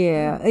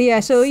 Yeah.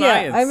 So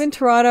Science. I'm in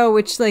Toronto,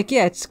 which like,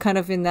 it's kind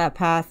of in that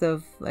path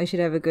of I should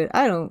have a good.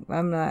 I'm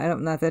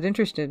not that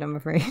interested. I'm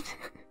afraid.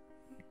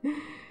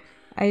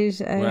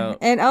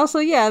 And also,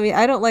 I mean,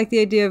 I don't like the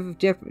idea of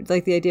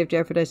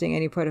jeopardizing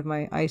any part of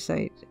my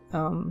eyesight.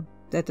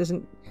 That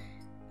doesn't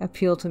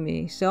appeal to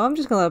me. So I'm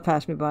just gonna let it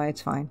pass me by.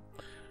 It's fine.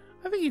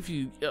 I think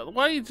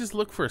why don't you just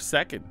look for a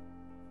second?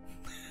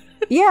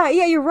 Yeah,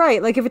 you're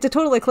right. Like if it's a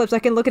total eclipse, I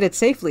can look at it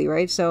safely,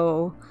 right?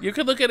 So you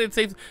can look at it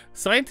safely.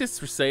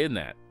 Scientists are saying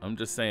that. I'm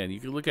just saying you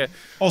can look at.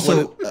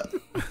 Also,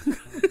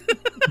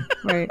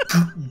 right.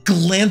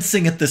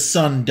 Glancing at the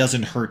sun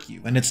doesn't hurt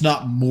you, and it's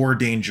not more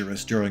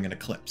dangerous during an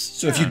eclipse.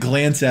 So if you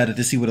glance at it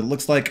to see what it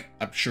looks like,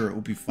 I'm sure it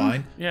will be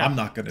fine. Yeah. I'm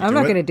not going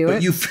to do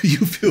it. You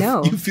feel free.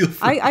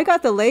 I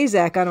got the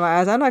LASIK on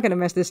my eyes. I'm not going to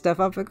mess this stuff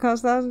up. It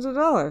costs thousands of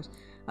dollars.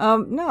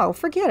 No,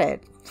 forget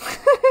it.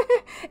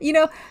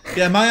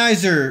 Yeah, my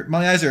eyes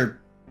are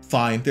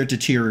fine. They're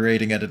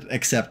deteriorating at an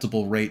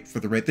acceptable rate for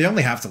the rate. They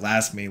only have to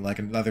last me like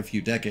another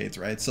few decades,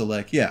 right? So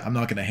like, yeah, I'm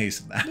not going to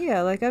hasten that.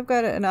 Yeah, like I've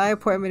got an eye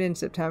appointment in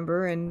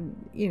September, and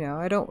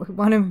I don't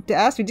want him to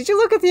ask me, did you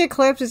look at the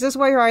eclipse? Is this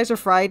why your eyes are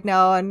fried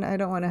now? And I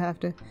don't want to have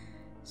to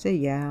say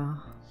yeah.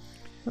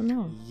 Oh,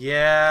 no.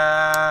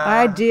 Yeah.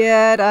 I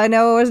did. I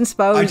know I wasn't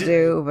supposed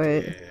to,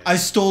 but I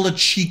stole a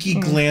cheeky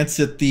glance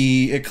at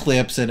the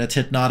eclipse, and its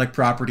hypnotic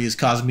properties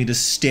caused me to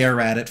stare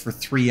at it for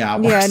 3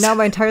 hours. Yeah, now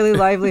my entire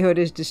livelihood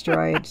is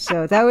destroyed.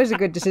 So that was a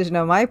good decision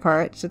on my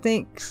part. So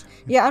thanks.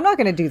 Yeah, I'm not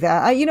going to do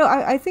that.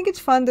 I think it's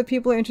fun that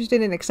people are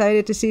interested and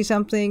excited to see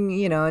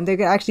something, and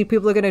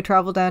people are going to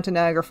travel down to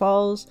Niagara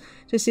Falls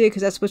to see it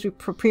because that's supposed to be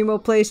a primo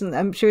place, and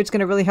I'm sure it's going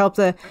to really help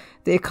the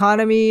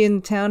economy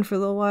in town for a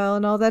little while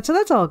and all that. So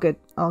that's all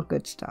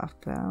good stuff.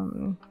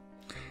 I'm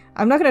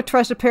not going to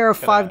trust a pair of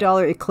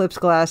 $5 eclipse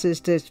glasses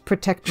to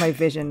protect my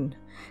vision.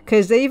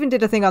 Because they even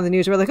did a thing on the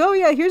news where like, oh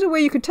yeah, here's a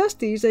way you can test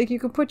these. Like you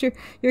can put your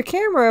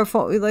camera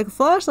like a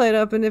flashlight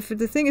up, and if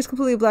the thing is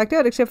completely blacked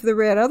out except for the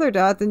red other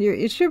dot, then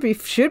it should be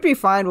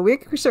fine. But we're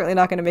certainly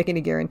not going to make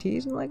any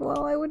guarantees. I'm like,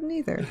 well, I wouldn't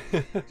either.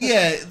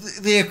 Yeah,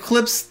 the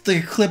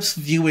eclipse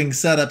viewing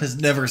setup has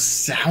never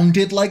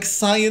sounded like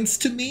science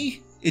to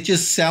me. It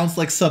just sounds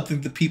like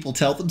something that people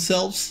tell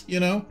themselves,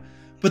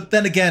 But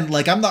then again,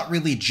 like, I'm not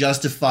really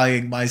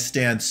justifying my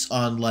stance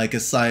on, like, a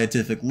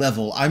scientific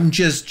level. I'm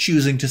just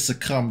choosing to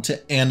succumb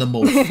to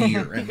animal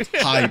fear and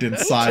hide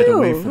inside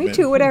away from it. Me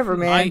too, whatever,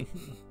 man.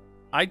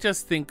 I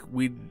just think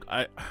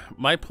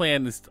my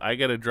plan is I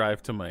got to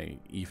drive to my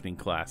evening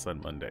class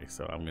on Monday,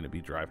 so I'm going to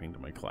be driving to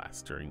my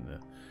class during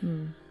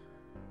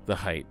the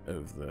height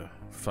of the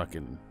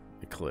fucking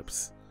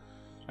eclipse.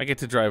 I get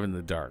to drive in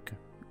the dark.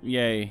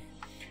 Yay.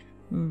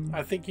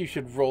 I think you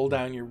should roll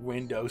down your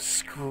window,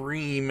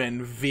 scream,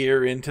 and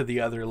veer into the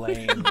other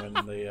lane when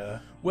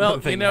the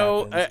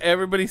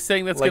everybody's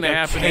saying that's like going to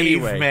happen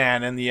anyway. Anyway.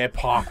 Man in the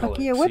apocalypse.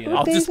 Yeah, what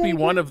I'll just be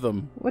one of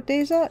them. What day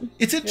is that?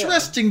 It's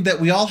interesting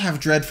that we all have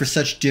dread for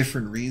such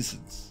different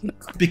reasons.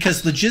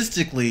 Because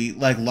logistically,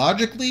 like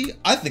logically,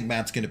 I think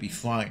Matt's going to be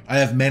fine. I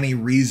have many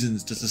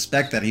reasons to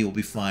suspect that he will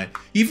be fine.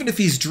 Even if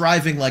he's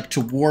driving like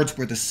towards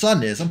where the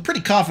sun is, I'm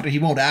pretty confident he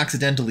won't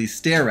accidentally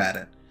stare at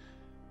it.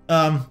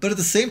 But at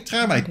the same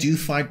time, I do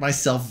find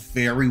myself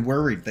very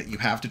worried that you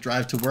have to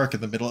drive to work in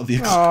the middle of the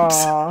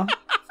eclipse.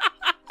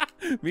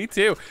 Me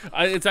too.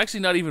 It's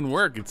actually not even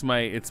work. It's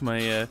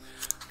my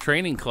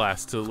training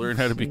class to learn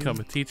how to become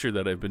a teacher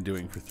that I've been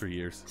doing for 3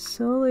 years.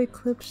 Solar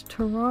eclipse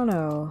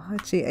Toronto.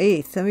 Let's see,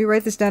 8th. Let me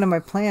write this down in my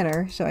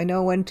planner so I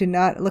know when to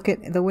not look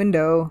at the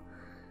window.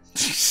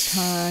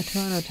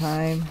 Toronto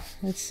time.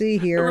 Let's see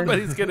here.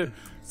 Everybody's gonna.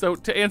 So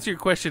to answer your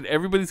question,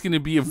 everybody's going to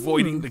be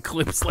avoiding the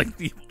clips like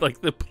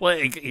the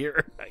plague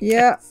here.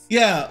 Yeah.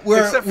 Yeah.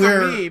 Except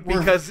for me,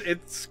 because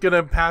it's going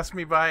to pass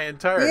me by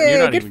entirely. Yeah,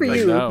 you're not good for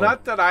you. No.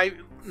 Not that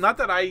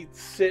I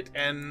sit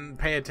and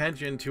pay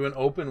attention to an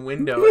open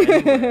window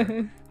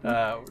anywhere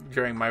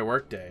during my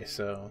workday.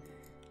 So.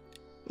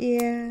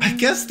 Yeah. I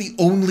guess the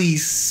only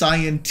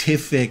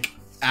scientific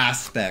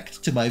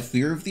aspect to my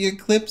fear of the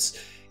eclipse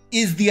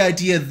is the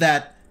idea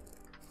that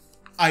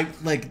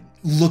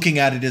looking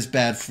at it is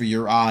bad for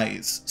your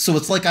eyes. So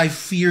it's like I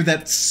fear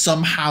that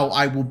somehow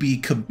I will be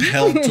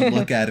compelled to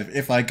look at it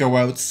if I go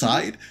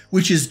outside,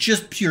 which is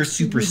just pure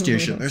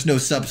superstition. There's no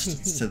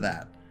substance to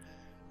that.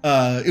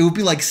 It would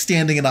be like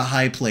standing in a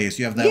high place.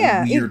 You have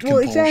that weird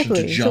compulsion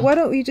to jump. So why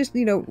don't we just,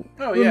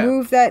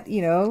 remove that,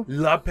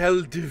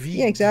 L'appel de vie.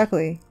 Yeah,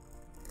 exactly.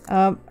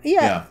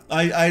 Yeah.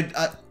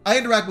 I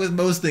interact with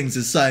most things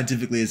as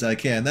scientifically as I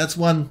can. That's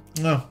one,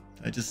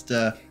 I just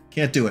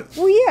can't do it.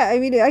 Well, yeah, I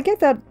mean, I get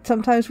that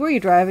sometimes where you're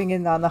driving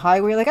in on the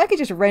highway, like I could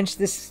just wrench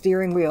this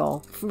steering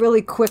wheel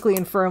really quickly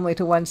and firmly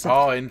to one side.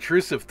 Oh,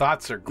 intrusive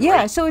thoughts are great.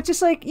 Yeah, so it's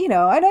just like, I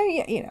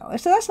know,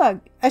 so it's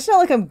not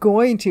like I'm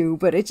going to,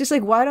 but it's just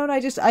like, why don't I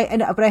just,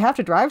 but I have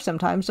to drive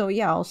sometimes, so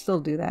yeah, I'll still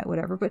do that,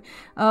 whatever. But,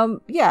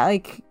 yeah,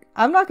 like,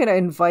 I'm not going to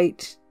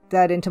invite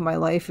that into my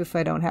life if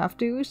I don't have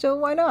to, so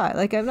why not?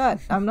 Like, I'm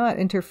not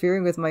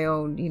interfering with my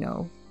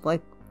own,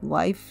 like,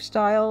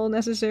 lifestyle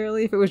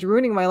necessarily. If it was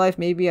ruining my life,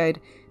 maybe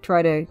I'd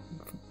try to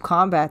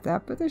combat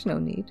that, but there's no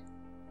need.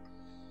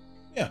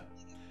 Yeah.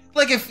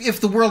 Like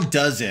if the world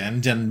does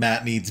end and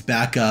Matt needs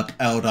backup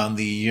out on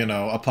the,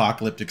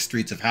 apocalyptic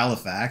streets of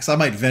Halifax, I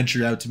might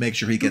venture out to make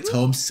sure he gets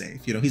home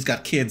safe. He's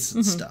got kids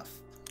and stuff.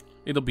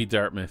 It'll be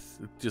Dartmouth.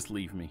 Just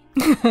leave me.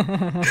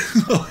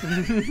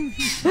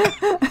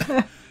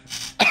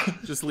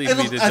 Just leave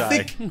me to die.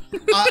 I think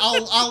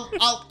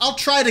I'll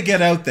try to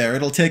get out there.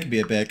 It'll take me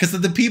a bit because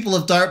the people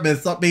of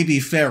Dartmouth may be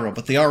feral,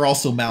 but they are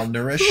also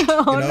malnourished.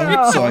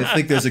 No. So I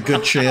think there's a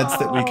good chance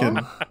that we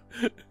can.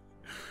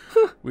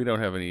 We don't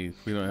have any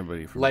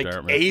from like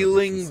Dartmouth.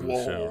 ailing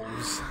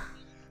wolves.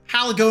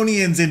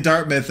 Haligonians in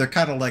Dartmouth are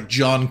kind of like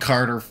John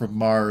Carter from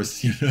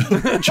Mars.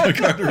 John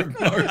Carter from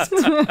Mars.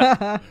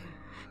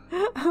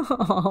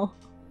 Oh.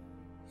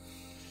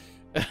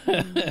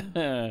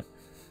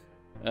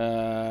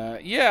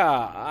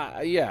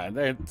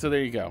 So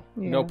there you go.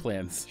 Yeah. No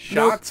plans.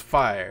 Shots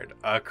fired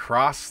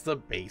across the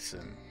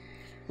basin.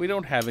 We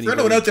don't have any. For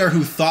anyone out there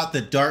who thought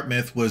that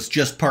Dartmouth was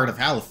just part of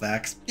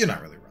Halifax, you're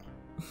not really wrong.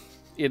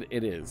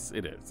 It is.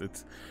 It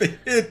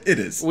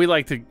is. We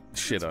like to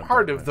shit on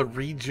part Dartmouth. Of the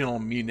regional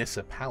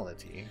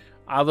municipality.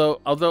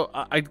 Although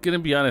I'm gonna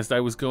be honest, I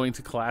was going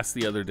to class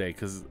the other day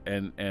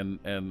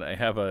and I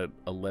have a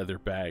leather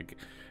bag,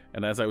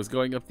 and as I was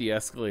going up the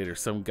escalator,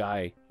 some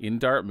guy in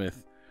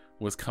Dartmouth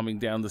was coming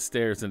down the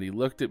stairs, and he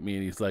looked at me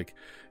and he's like,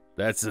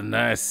 "That's a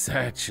nice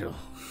satchel."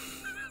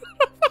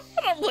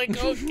 I'm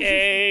like,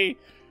 okay,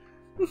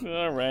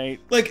 all right.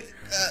 Like,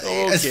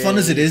 as fun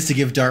as it is to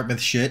give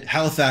Dartmouth shit,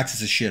 Halifax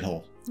is a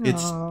shithole.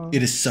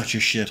 It is such a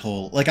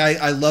shithole. Like,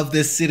 I love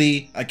this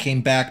city. I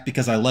came back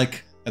because I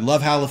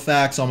love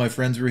Halifax. All my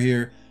friends were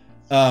here.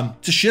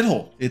 It's a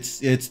shithole.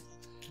 It's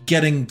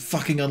getting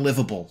fucking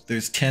unlivable.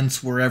 There's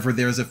tents wherever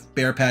there's a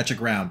bare patch of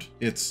ground.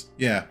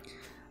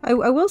 I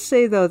will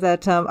say, though,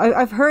 that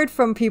I've heard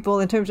from people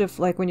in terms of,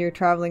 like, when you're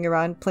traveling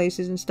around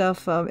places and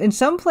stuff, in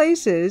some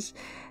places,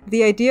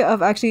 the idea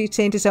of actually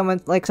saying to someone,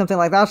 like, something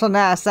like, "That's a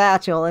nice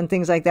satchel," and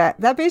things like that,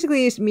 that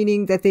basically is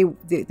meaning that they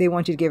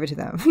want you to give it to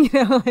them.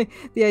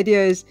 The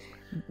idea is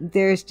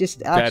there's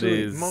just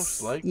absolutely... That is,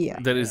 most likely. Yeah.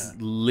 That is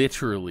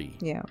literally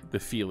the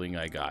feeling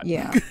I got.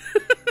 Yeah.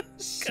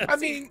 I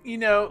mean,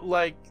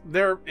 like,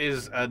 there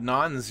is a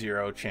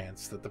non-zero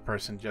chance that the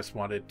person just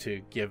wanted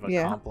to give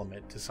a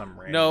compliment to some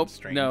random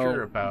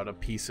stranger about a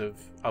piece of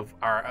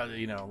our,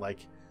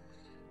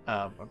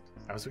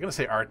 I was going to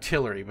say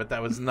artillery, but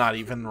that was not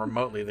even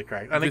remotely the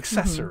correct, an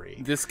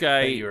accessory. This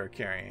guy, that you were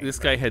carrying. This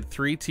guy had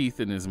 3 teeth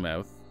in his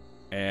mouth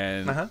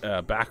and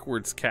a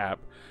backwards cap,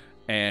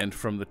 and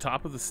from the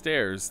top of the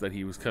stairs that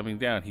he was coming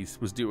down, he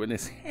was doing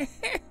this.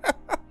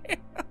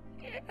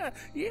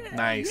 Yeah,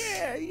 nice.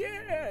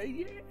 Yeah.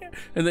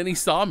 And then he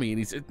saw me and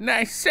he said,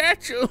 "Nice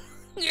satchel."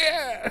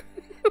 Yeah.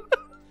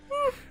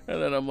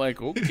 And then I'm like,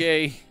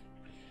 okay.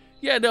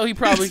 Yeah, no, he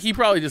probably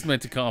just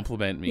meant to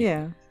compliment me.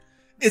 Yeah.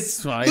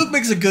 It's fine. Luke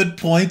makes a good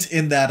point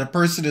in that a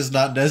person is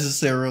not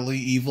necessarily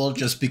evil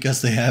just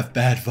because they have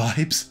bad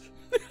vibes.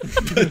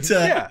 But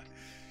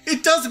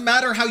it doesn't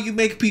matter how you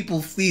make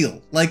people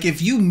feel. Like,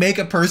 if you make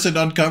a person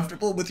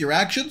uncomfortable with your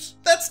actions,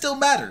 that still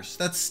matters.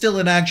 That's still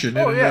an action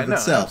in and of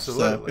itself.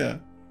 Absolutely. So, yeah.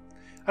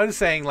 I'm just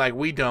saying, like,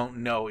 we don't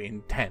know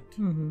intent.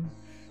 Mm-hmm.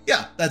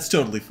 Yeah, that's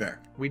totally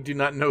fair. We do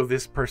not know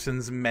this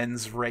person's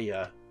mens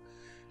rea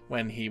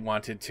when he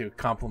wanted to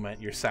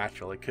compliment your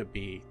satchel. It could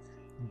be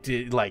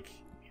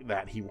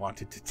that he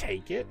wanted to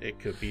take it. It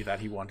could be that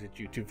he wanted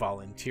you to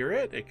volunteer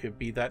it. It could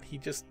be that he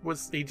just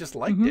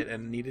liked it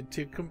and needed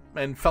to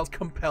and felt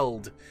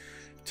compelled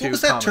to. What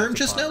was that term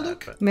just now,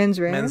 Luke? Mens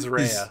rea. Mens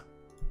rea.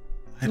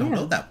 I don't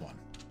know that one.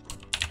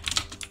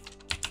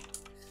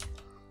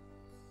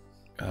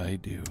 I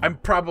do. I'm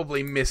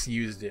probably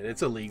misused it.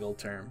 It's a legal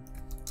term.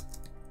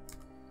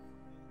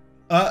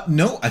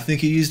 No, I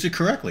think you used it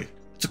correctly.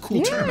 It's a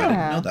cool term. I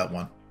didn't know that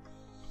one.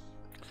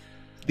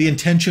 The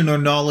intention or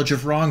knowledge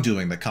of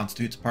wrongdoing that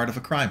constitutes part of a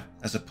crime,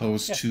 as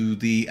opposed to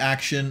the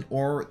action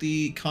or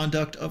the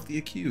conduct of the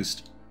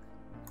accused.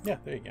 Yeah,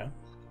 there you go.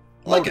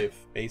 Motive,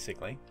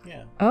 basically.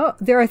 Yeah. Oh,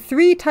 there are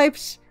 3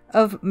 types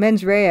of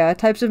mens rea,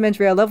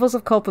 levels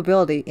of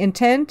culpability: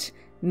 intent,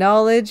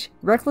 knowledge,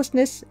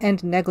 recklessness,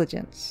 and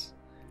negligence.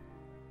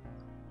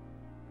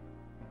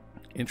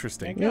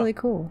 Interesting. Really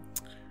cool.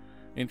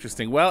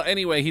 Interesting. Well,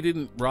 anyway, he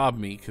didn't rob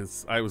me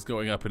because I was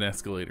going up an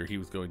escalator. He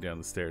was going down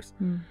the stairs.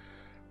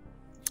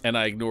 And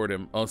I ignored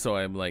him. Also,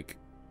 I'm like,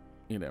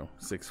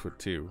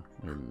 6'2".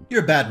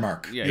 You're a bad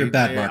mark. Yeah, you're a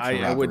bad mark for I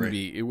robbery. wouldn't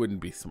be. It wouldn't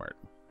be smart.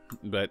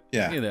 But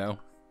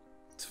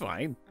it's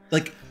fine.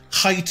 Like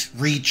height,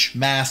 reach,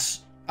 mass.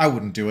 I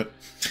wouldn't do it.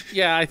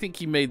 Yeah, I think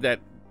he made that.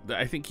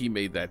 I think he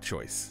made that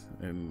choice,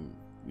 and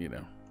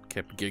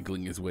kept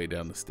giggling his way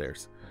down the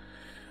stairs.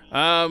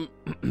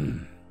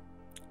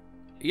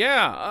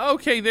 Yeah.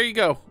 Okay. There you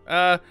go.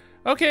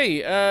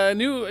 Okay.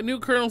 New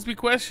Colonel's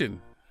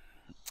question.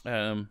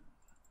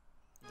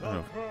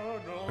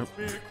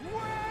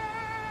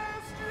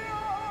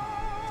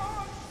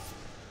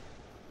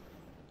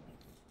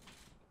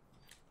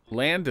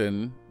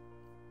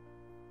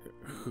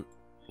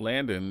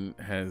 Landon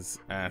has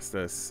asked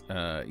us,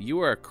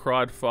 you are a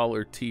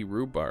Crodfaller T.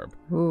 Rhubarb.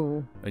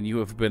 Ooh. And you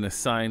have been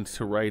assigned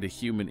to write a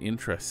human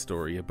interest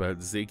story about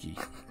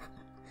Ziggy.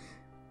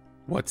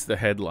 What's the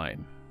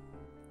headline?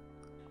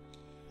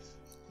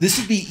 This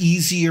would be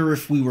easier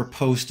if we were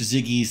post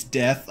Ziggy's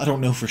death. I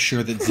don't know for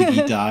sure that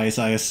Ziggy dies.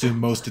 I assume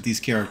most of these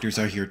characters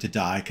are here to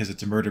die because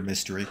it's a murder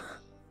mystery.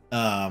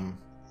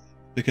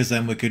 Because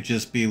then we could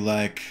just be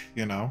like,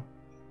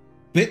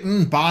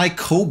 bitten by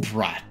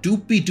cobra.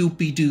 Doopy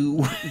doopy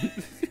doo.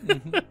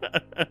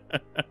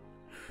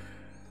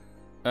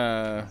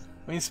 I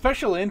mean,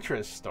 special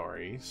interest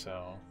story,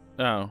 so.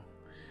 Oh.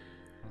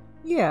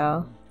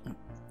 Yeah.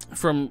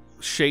 From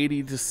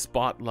shady to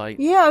spotlight.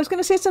 Yeah, I was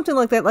gonna say something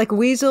like that, like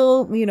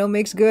Weasel,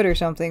 makes good or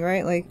something,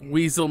 right? Like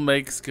Weasel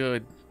makes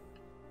good.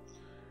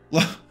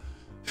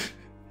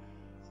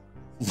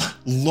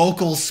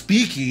 Local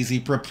speakeasy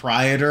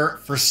proprietor,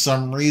 for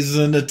some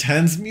reason,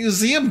 attends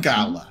museum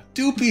gala.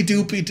 Doopy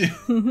doopy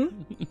doo.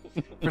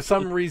 For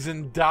some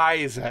reason,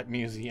 dies at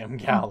museum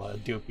gala.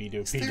 Doopy doopy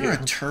doo. Is there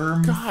a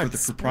term for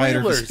the proprietor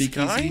of a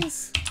speakeasy?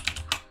 Guys?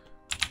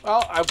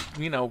 Well,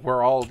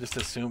 we're all just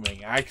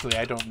assuming. Actually,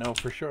 I don't know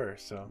for sure,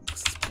 so.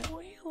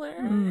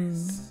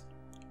 Spoilers.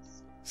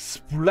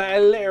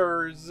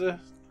 Spoilers.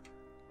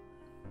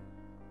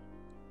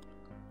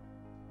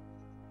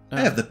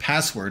 I have the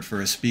password for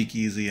a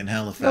speakeasy in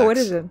Halifax. Oh, what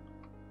is it?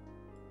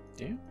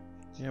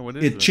 Yeah, what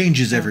is it? It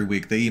changes every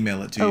week. They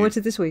email it to you. Oh, what's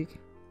it this week?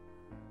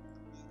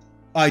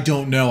 I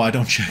don't know. I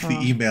don't check the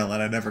email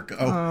and I never go.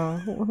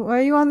 Oh, why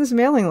are you on this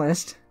mailing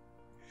list?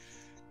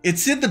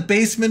 It's in the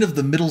basement of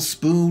the Middle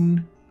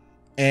Spoon.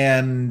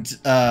 And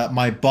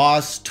my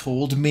boss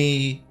told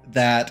me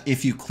that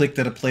if you clicked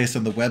at a place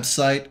on the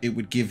website, it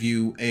would give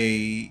you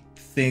a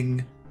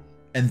thing.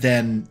 And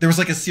then there was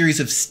like a series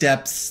of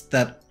steps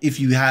that if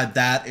you had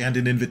that and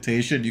an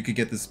invitation, you could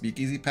get the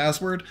speakeasy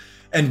password.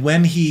 And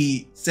when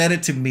he said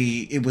it to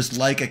me, it was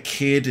like a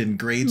kid in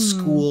grade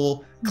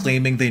school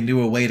claiming they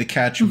knew a way to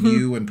catch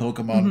Mew in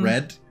Pokemon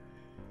Red.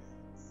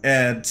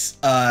 And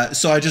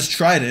so I just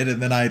tried it, and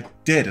then I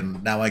did,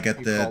 and now I get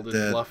you the called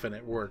it bluff, and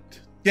it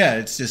worked. Yeah,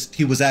 it's just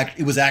it was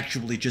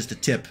actually just a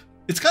tip.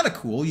 It's kind of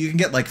cool. You can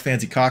get like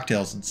fancy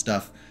cocktails and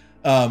stuff.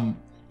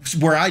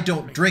 Where I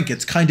don't drink,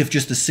 it's kind of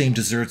just the same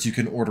desserts you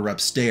can order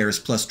upstairs,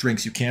 plus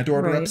drinks you can't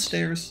order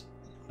upstairs.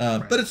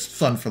 But it's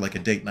fun for like a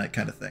date night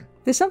kind of thing.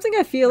 There's something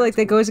I feel like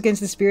that goes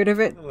against the spirit of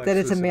it, that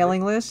it's a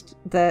mailing list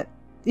that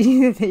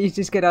that you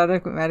just get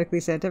automatically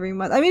sent every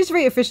month. I mean, it's a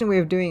very efficient way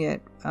of doing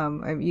it.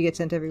 You get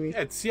sent every week.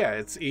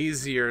 It's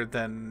easier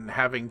than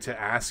having to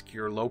ask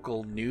your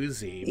local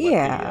newsie.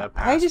 Yeah,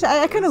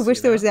 I kind of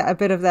wish there was a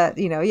bit of that.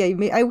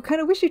 I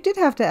kind of wish you did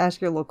have to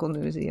ask your local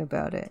newsie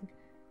about it.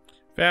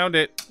 Found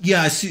it.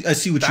 Yeah, I see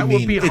what you mean. That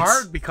would be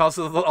hard because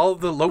all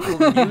the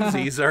local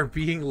newsies are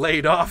being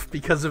laid off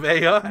because of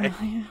AI.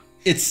 Oh, yeah.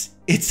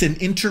 It's an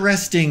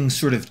interesting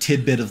sort of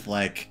tidbit of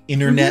like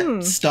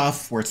internet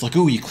stuff where it's like,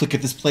 oh, you click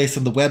at this place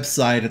on the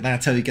website and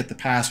that's how you get the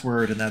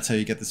password and that's how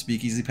you get the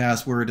speakeasy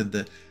password, and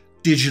the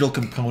digital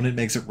component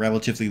makes it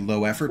relatively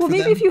low effort for them. Well,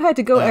 maybe if you had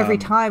to go every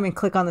time and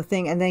click on the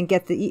thing and then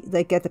get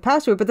the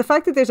password, but the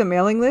fact that there's a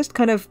mailing list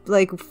kind of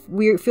like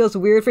feels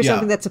weird for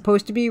something that's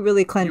supposed to be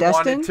really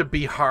clandestine. You want it to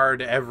be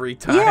hard every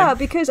time. Yeah,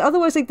 because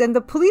otherwise, then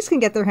the police can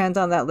get their hands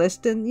on that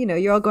list, and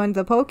you're all going to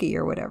the pokey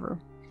or whatever.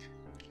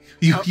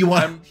 You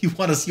want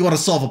to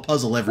solve a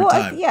puzzle every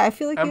time. I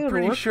feel like I'm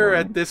pretty sure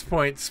at this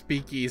point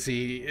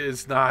speakeasy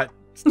is not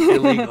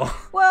illegal.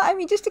 Well, I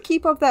mean, just to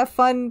keep up that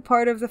fun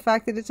part of the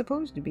fact that it's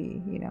supposed to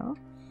be,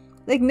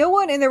 like no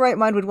one in their right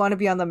mind would want to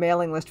be on the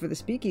mailing list for the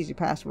speakeasy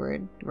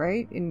password,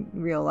 right? In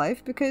real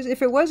life, because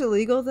if it was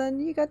illegal, then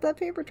you got that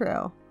paper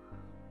trail.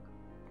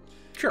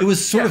 Sure. It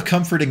was sort of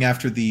comforting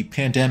after the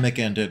pandemic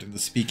ended and the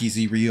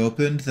speakeasy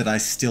reopened that I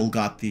still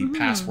got the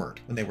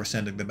password when they were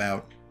sending them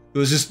out. It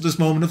was just this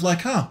moment of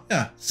like,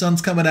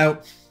 sun's coming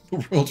out,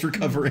 the world's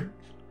recovering.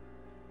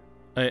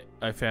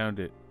 I found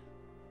it.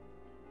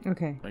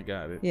 Okay. I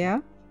got it.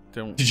 Yeah?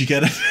 Did you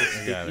get it?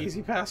 I got it.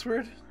 Easy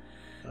password?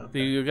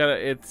 Okay. You gotta.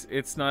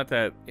 It's not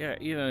that. Yeah,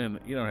 you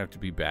don't have to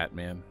be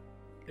Batman.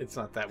 It's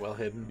not that well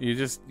hidden.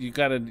 You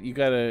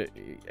gotta.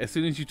 As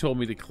soon as you told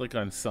me to click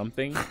on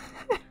something,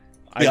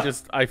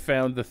 I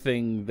found the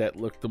thing that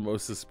looked the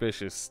most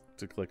suspicious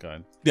to click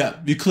on. Yeah,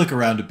 you click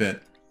around a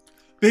bit.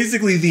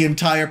 Basically, the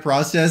entire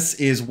process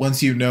is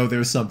once you know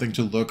there's something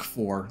to look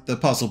for, the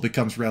puzzle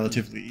becomes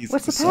relatively easy.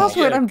 What's the solve.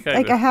 password?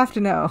 I have to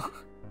know.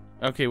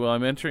 Okay, well,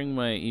 I'm entering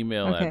my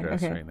email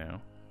address right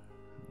now.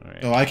 All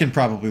right. Oh, I can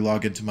probably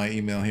log into my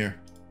email here.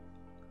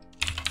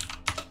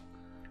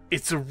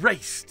 It's a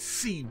race to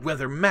see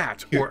whether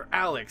Matt or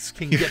Alex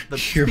can get the my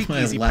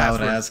speakeasy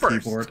loud ass password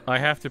first. keyboard. I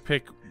have to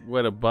pick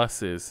what a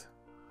bus is.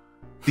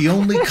 The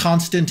only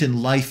constant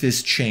in life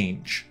is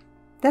change.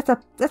 That's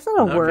not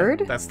a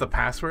word. That's the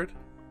password?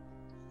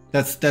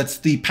 That's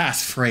the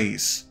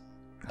passphrase.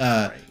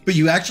 But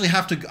you actually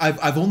have to...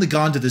 I've only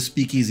gone to the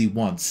speakeasy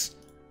once.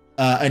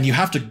 And you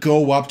have to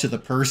go up to the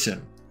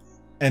person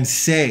and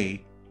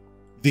say,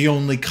 the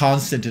only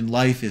constant in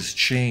life is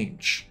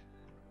change.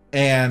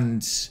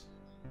 And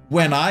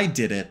when I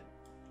did it,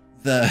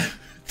 the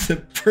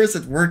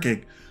person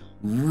working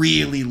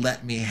really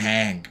let me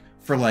hang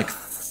for like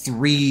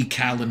 3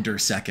 calendar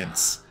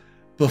seconds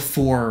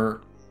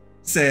before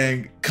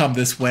saying, come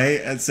this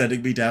way, and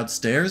sending me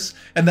downstairs.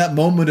 And that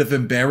moment of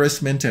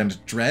embarrassment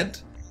and dread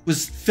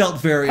felt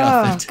very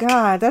authentic. Oh,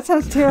 God, that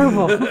sounds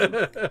terrible.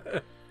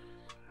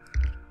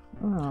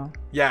 Oh.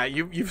 Yeah,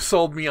 you've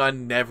sold me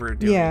on never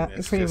doing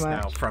this just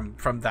much. now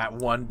from that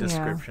one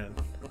description.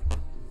 Yeah.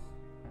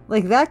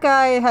 Like, that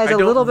guy has a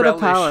little bit of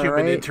power,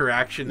 human right?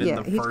 interaction in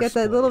the he's first got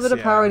that little bit of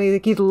power,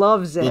 and he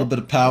loves it. A little bit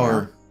of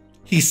power. Yeah.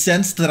 He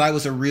sensed that I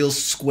was a real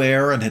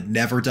square and had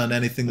never done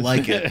anything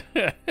like it.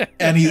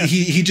 And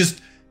he just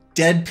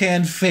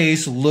deadpan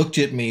face looked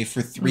at me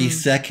for 3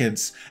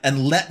 seconds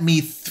and let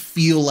me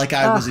feel like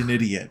I was an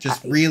idiot.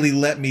 Just really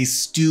let me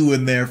stew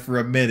in there for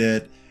a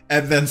minute.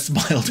 And then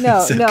smiled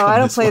and said, No, I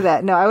don't play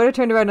that. No, I would have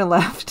turned around and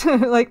left.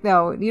 Like,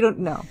 no, you don't.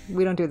 No,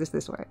 we don't do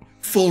this way.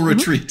 Full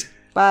retreat.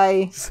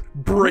 Bye.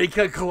 Break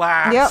a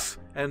glass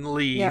and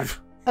leave. Yep.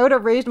 I would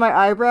have raised my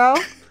eyebrow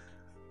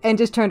and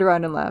just turned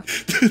around and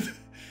left.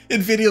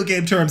 In video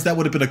game terms, that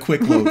would have been a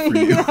quick load for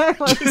you.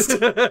 Just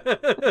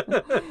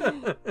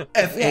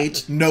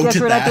F8, no to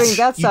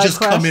that. You just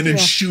come in and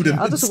shoot him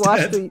I'll just instead.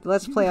 watch the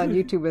Let's Play on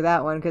YouTube with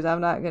that one, because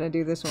I'm not going to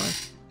do this one.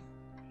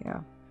 Yeah.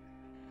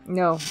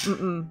 No.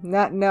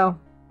 No.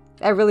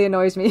 That really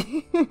annoys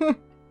me.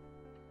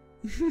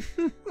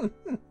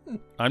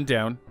 I'm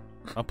down.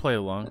 I'll play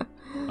along.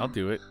 I'll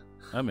do it.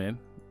 I'm in.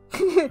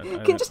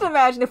 Can you just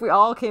imagine if we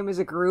all came as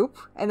a group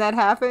and that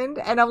happened,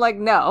 and I'm like,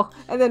 no,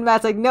 and then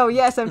Matt's like, no,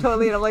 yes, I'm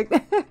totally, and I'm like,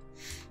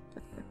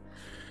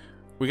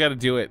 we got to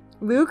do it.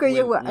 Luke, are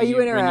you in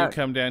or out? When you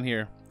come down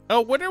here. Oh,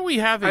 when are we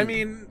having? I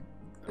mean,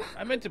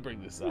 I meant to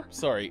bring this up.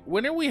 Sorry.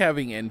 When are we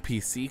having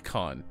NPC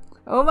Con?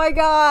 Oh my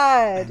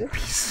God!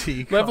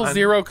 NPC Con. Level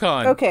 0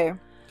 Con. Okay,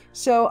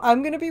 so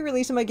I'm gonna be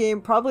releasing my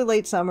game probably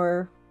late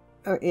summer.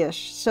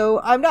 Ish. So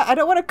I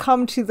don't want to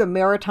come to the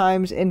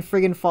Maritimes in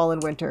friggin' fall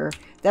and winter.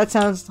 That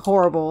sounds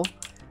horrible.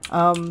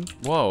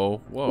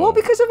 Whoa. Well,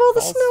 because of all the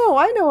snow.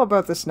 I know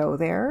about the snow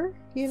there,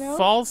 you know?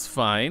 Fall's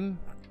fine.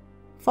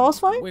 Fall's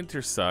fine?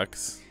 Winter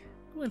sucks.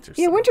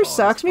 Winter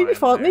sucks. Maybe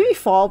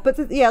fall, but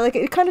like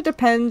it kind of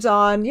depends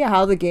on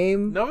how the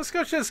game. Nova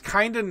Scotia is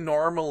kind of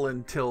normal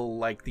until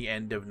like the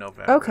end of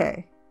November.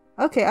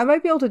 Okay, I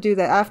might be able to do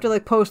that after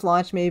like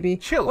post-launch maybe.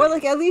 Chilly, or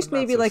like at least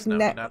maybe like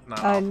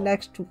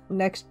next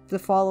the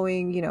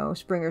following,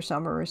 spring or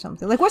summer or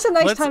something. Like what's a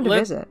nice time to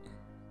visit?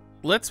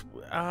 Let's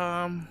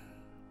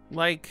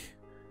like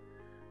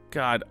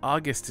God,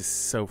 August is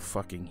so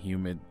fucking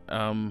humid.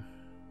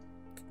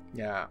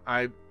 Yeah,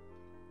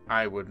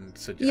 I wouldn't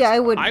suggest. Yeah, I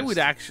would. I would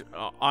actually,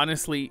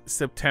 honestly,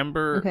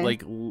 September,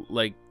 like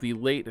the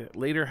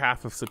later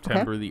half of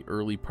September, the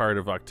early part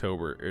of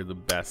October are the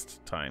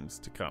best times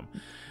to come.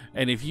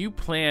 And if you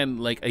plan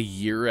like a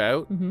year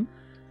out,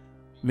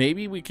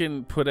 maybe we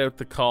can put out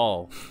the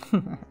call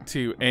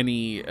to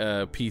any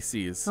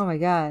PCs. Oh my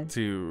God!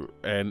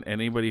 And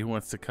anybody who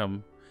wants to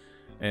come,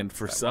 and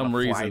for some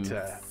reason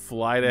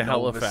fly to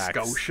Halifax,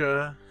 Nova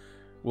Scotia.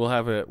 We'll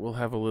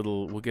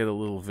get a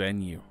little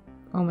venue.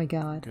 Oh my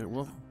God! Okay,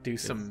 we'll do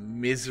some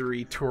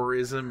misery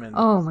tourism in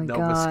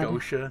Nova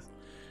Scotia.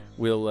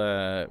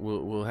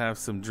 We'll have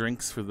some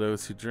drinks for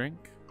those who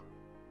drink,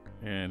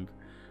 and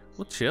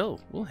we'll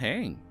chill. We'll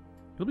hang.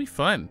 It'll be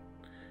fun.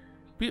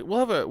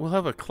 We'll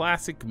have a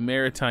classic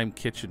maritime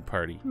kitchen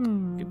party.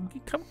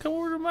 Come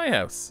over to my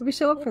house. We'll be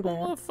so up for that.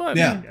 We'll have fun.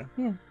 Yeah.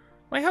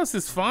 My house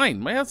is fine.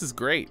 My house is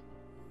great.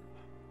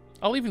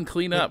 I'll even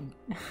clean up.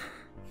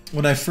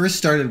 When I first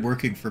started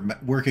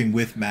working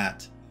with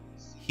Matt,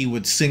 he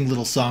would sing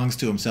little songs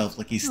to himself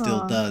like he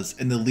still does,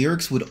 and the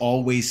lyrics would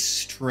always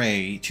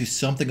stray to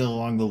something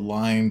along the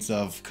lines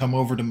of "Come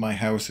over to my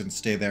house and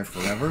stay there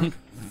forever."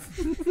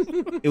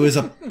 It was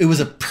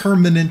a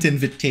permanent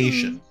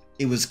invitation.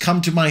 It was "Come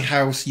to my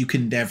house, you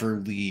can never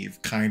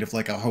leave," kind of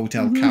like a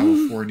Hotel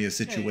California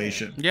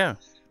situation. Yeah.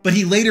 But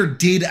he later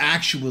did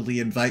actually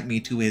invite me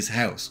to his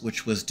house,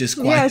 which was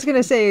disquieting. Yeah, I was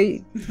gonna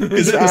say,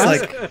 because it was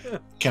like,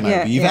 can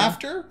I leave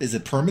after? Is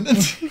it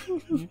permanent?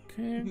 You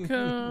can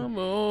come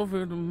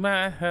over to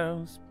my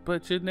house,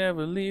 but you're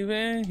never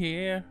leaving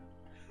here.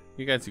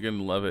 You guys are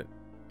gonna love it.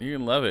 You're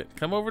gonna love it.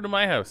 Come over to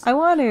my house. I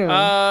want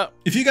to.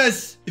 If you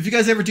guys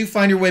ever do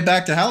find your way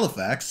back to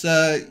Halifax,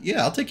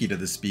 I'll take you to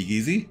the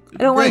speakeasy. I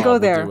don't want to go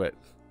there. We'll do it.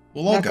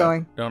 We'll all Not go.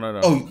 Going.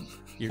 No. Oh.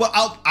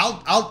 Well,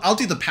 I'll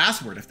do the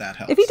password if that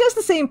helps. If he does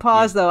the same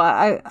pause though,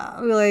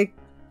 I'll be like,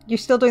 "You're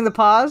still doing the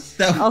pause?"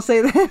 I'll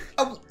say that.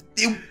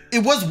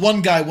 It was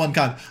one guy, one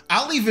kind.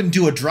 I'll even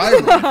do a dry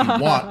run if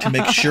you want to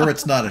make sure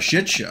it's not a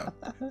shit show,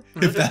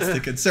 if that's the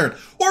concern.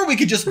 Or we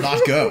could just not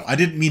go. I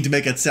didn't mean to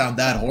make it sound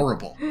that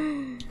horrible.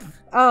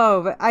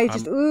 Oh, but I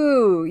just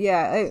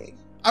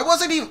I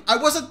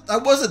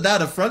wasn't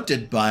that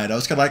affronted by it. I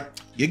was kind of like,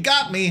 you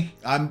got me.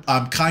 I'm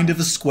kind of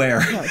a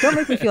square. No, don't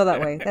make me feel that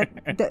way.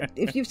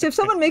 If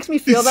someone makes me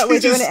feel that way,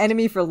 they're an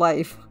enemy for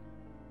life.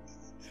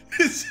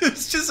 I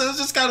was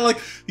just kind of like,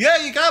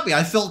 yeah, you got me.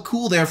 I felt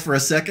cool there for a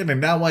second, and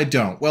now I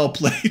don't. Well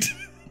played.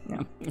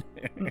 No.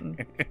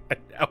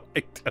 Now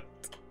I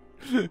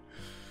don't.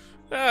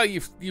 Oh,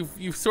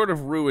 you've sort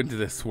of ruined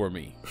this for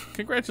me.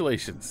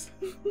 Congratulations.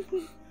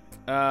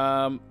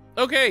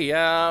 Okay.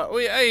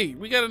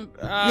 We got an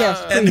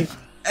yes,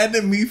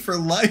 enemy for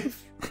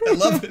life. I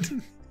love it.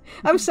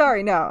 I'm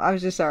sorry. No, I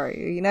was just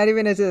sorry. Not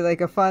even as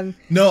a fun.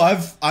 No,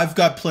 I've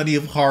got plenty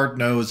of hard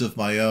no's of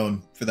my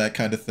own for that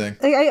kind of thing.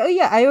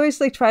 I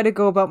always try to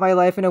go about my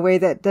life in a way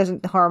that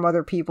doesn't harm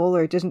other people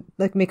or doesn't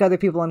make other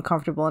people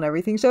uncomfortable and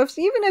everything. So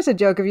even as a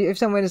joke, if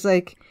someone is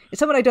it's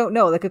someone I don't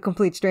know, like a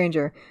complete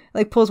stranger,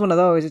 pulls one of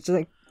those, it's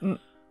like,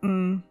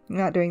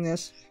 not doing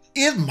this.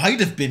 It might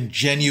have been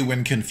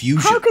genuine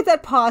confusion. How could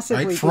that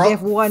possibly be? They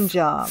have one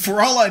job. For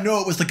all I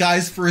know, it was the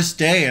guy's first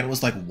day, and it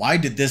was like, why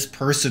did this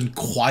person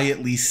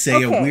quietly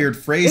say a weird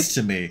phrase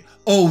to me?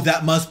 Oh,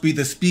 that must be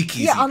the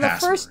speakeasy Yeah, on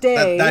password. The first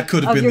day that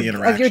could have been the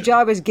interaction. Of your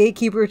job as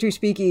gatekeeper to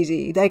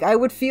speakeasy. I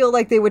would feel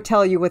like they would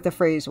tell you what the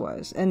phrase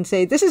was and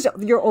say, this is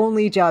your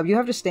only job. You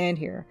have to stand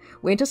here.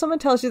 Wait until someone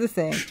tells you the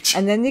thing,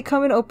 and then they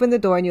come and open the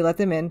door and you let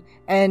them in,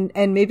 and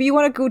maybe you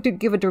want to go to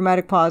give a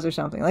dramatic pause or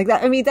something like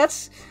that. I mean,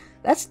 that's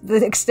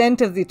the extent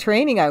of the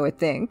training, I would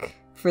think,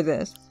 for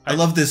this. I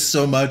love this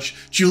so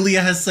much. Julia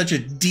has such a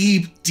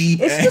deep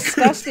anger. It's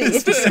disgusting.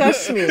 It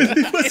disgusts me.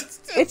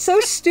 It's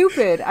so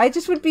stupid. I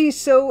just would be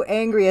so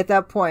angry at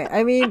that point.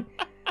 I mean...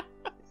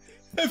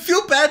 I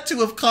feel bad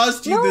to have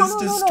caused you this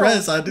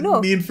distress. I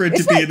didn't mean for it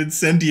to be an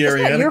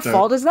incendiary anecdote. It's not your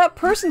fault. It's that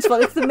person's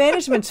fault. It's the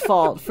management's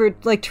fault for,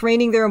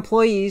 training their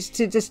employees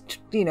to just,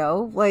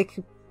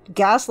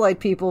 gaslight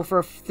people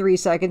for 3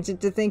 seconds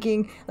into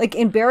thinking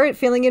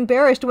feeling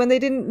embarrassed when they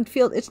didn't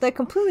feel it's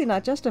completely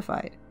not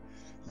justified.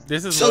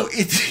 This is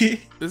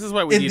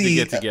why we need to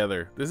get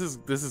together. This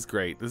is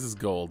great. This is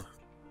gold.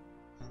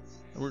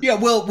 Yeah,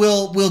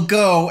 we'll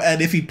go,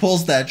 and if he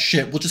pulls that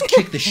shit, we'll just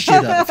kick the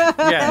shit out of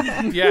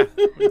him. Yeah,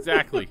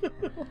 exactly.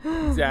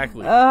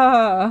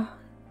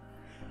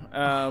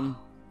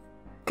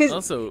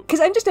 Because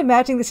I'm just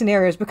imagining the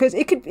scenarios, because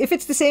it could, if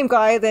it's the same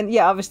guy, then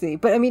yeah, obviously.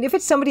 But I mean, if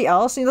it's somebody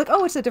else, and you're like,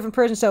 oh, it's a different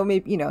person, so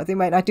maybe, they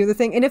might not do the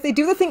thing. And if they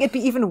do the thing, it'd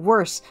be even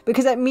worse,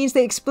 because that means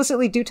they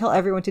explicitly do tell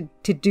everyone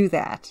to do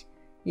that,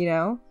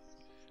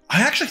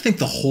 I actually think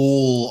the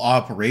whole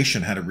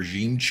operation had a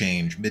regime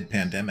change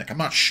mid-pandemic. I'm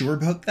not sure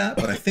about that,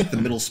 but I think the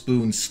Middle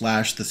Spoon /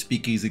 the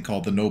speakeasy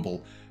called The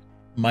Noble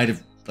might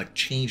have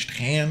changed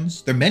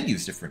hands. Their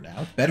menu's different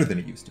now. It's better than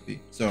it used to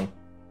be. So,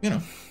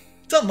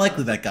 it's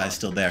unlikely that guy's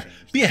still there.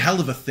 Be a hell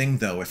of a thing,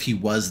 though, if he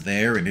was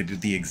there and it did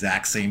the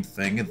exact same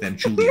thing and then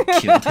Julia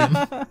killed him.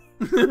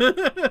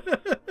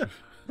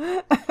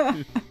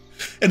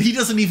 And he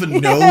doesn't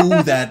even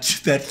know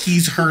that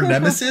he's her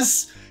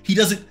nemesis. He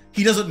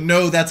doesn't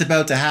know that's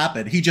about to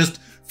happen. He just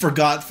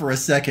forgot for a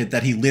second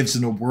that he lives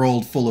in a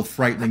world full of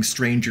frightening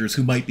strangers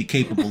who might be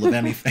capable of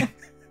anything.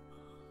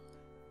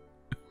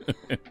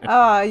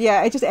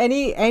 Yeah, it just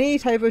any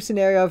type of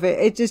scenario of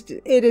it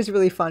is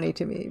really funny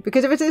to me,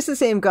 because if it's the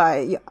same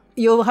guy,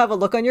 you'll have a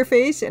look on your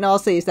face and I'll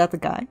say, is that the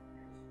guy?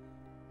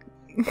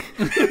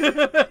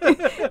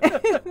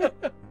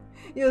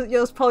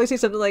 You'll probably say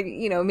something like,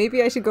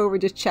 maybe I should go over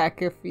and just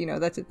check if,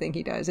 that's a thing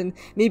he does. And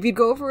maybe you'd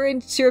go over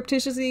and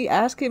surreptitiously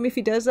ask him if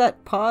he does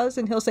that pause,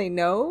 and he'll say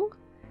no.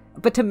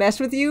 But to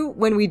mess with you,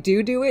 when we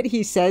do it,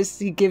 he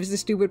gives the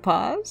stupid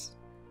pause.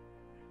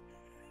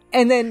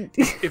 And then...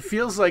 It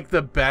feels like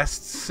the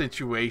best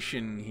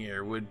situation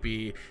here would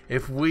be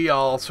if we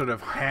all sort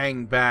of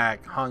hung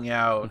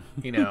out,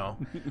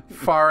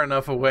 far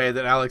enough away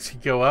that Alex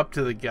could go up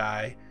to the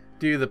guy,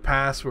 do the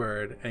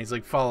password, and he's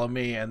like, follow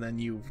me, and then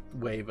you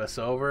wave us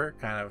over,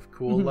 kind of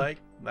cool,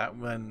 that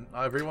when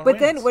everyone wins.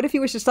 Then what if he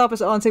was to stop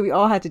us all and say we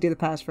all had to do the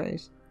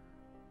passphrase?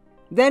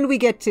 Then we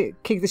get to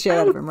kick the shit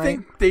out of him, right? I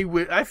think they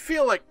would. I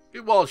feel like,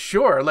 well,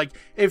 sure,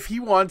 if he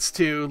wants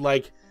to,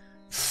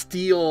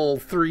 steal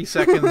 3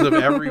 seconds of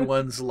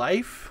everyone's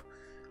life,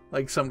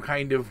 like some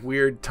kind of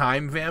weird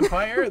time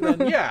vampire,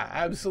 then yeah,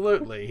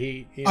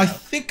 absolutely. I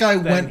think I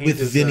went with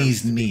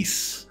Vinny's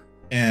niece.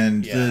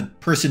 And the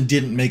person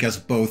didn't make us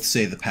both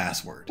say the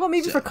password. Well,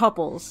 maybe for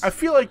couples. I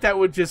feel like that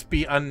would just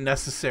be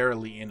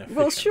unnecessarily inefficient.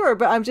 Well, sure,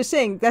 but I'm just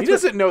saying he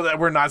doesn't know that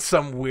we're not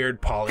some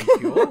weird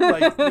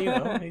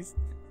polycule. He's...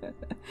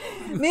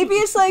 Maybe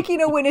it's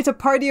when it's a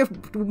party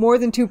of more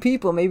than 2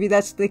 people. Maybe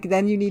that's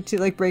then you need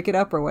to break it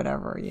up or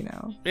whatever.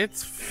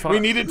 It's fun. We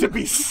need it to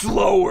be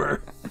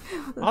slower.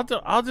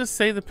 I'll just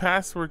say the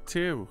password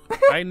too.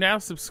 I now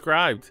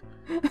subscribed.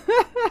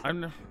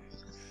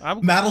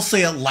 Matt will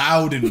say it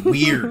loud and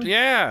weird.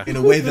 Yeah. In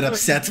a way that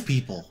upsets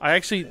people.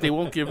 They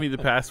won't give me the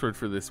password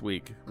for this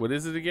week. What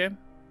is it again?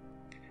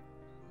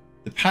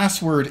 The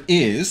password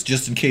is,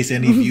 just in case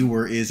any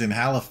viewer is in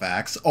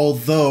Halifax,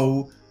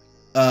 although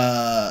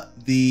the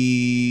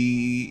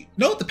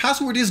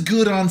password is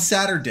good on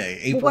Saturday,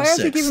 April 6th. Why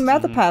aren't you giving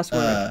Matt the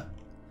password?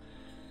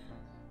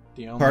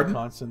 The only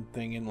constant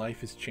thing in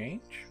life is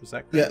change? Was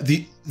that correct?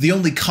 Yeah, the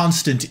only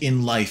constant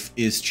in life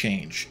is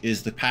change,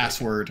 is the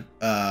password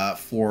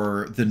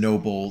for the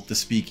Noble, the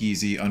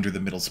Speakeasy under the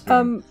Middle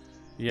Spoon.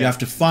 You have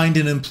to find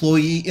an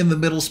employee in the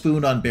Middle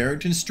Spoon on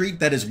Barrington Street.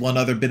 That is one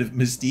other bit of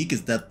mystique,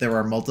 is that there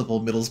are multiple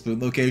Middle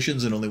Spoon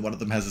locations and only one of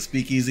them has a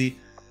Speakeasy.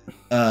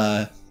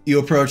 You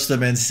approach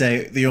them and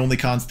say, the only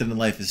constant in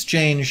life is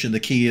change, and the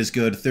key is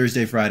good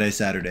Thursday, Friday,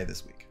 Saturday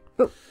this week.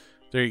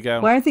 There you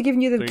go. Why aren't they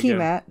giving you the key,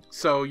 Matt?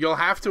 So you'll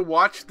have to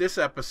watch this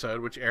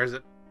episode, which airs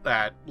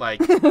at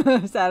like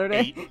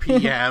Saturday 8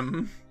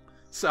 p.m.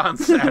 on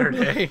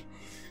Saturday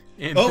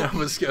in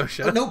Nova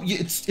Scotia. Oh, no,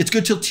 it's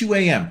good till 2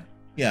 a.m.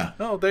 Yeah.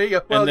 Oh, there you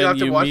go. Well, you'll have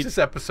to watch this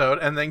episode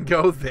and then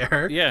go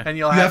there. Yeah. And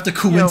you have to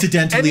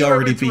coincidentally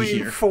already be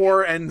here.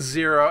 4 and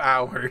 0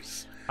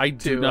 hours. I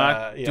do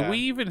not. Do we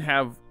even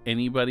have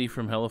anybody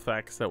from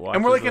Halifax that watches?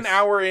 And we're like an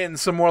hour in,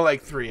 so more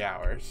like 3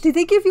 hours. Did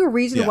they give you a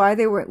reason why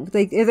they were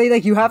like? Are they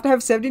like, you have to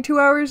have 72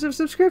 hours of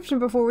subscription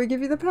before we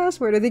give you the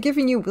password? Are they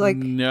giving you like?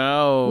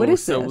 No. What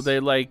is so this? they're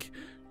like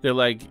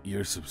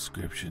your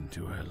subscription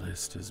to our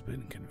list has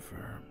been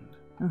confirmed.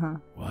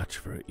 Watch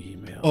for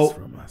emails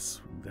from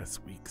us from this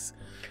week's.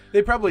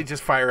 They probably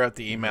just fire out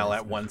the email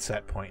at one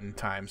set point in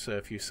time. So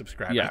if you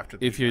subscribe after,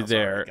 if you're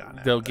there,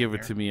 they'll give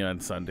it to me on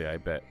Sunday. I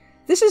bet.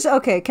 This is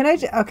okay.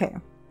 Okay.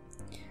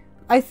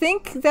 I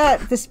think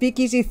that the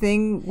Speakeasy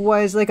thing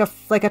was like a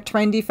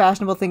trendy,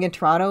 fashionable thing in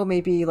Toronto,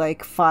 maybe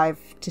like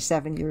 5 to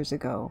 7 years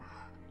ago.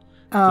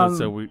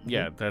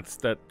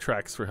 That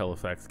tracks for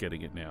Halifax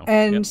getting it now,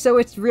 and so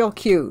it's real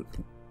cute,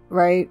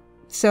 right?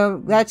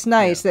 So that's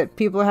nice that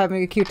people are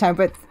having a cute time,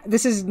 but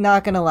this is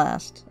not going to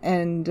last,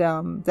 and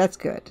that's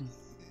good.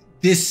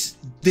 This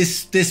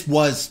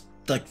was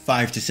like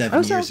 5 to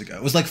 7 years ago.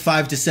 It was like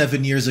 5 to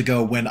 7 years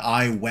ago when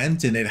I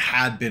went, and it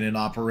had been in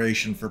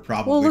operation for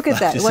probably. Well, look at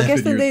that. Well, I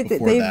guess they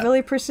that.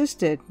 really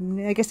persisted.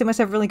 I guess they must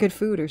have really good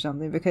food or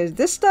something, because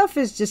this stuff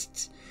is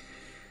just.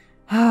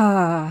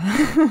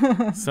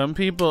 Some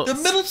people.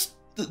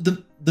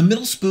 The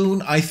Middle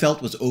Spoon I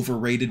felt was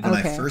overrated when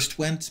I first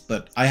went,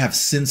 but I have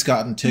since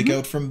gotten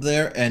takeout from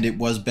there, and it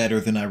was better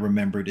than I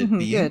remembered it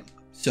being. Good.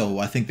 So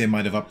I think they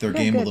might have upped their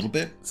game a little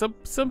bit.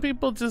 Some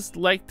people just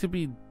like to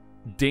be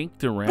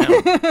dinked around.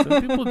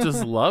 Some people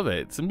just love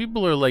it. Some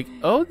people are like,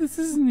 oh, this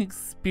is an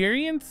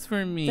experience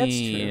for me. That's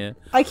true.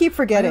 I keep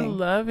forgetting. I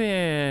love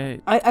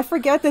it. I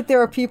forget that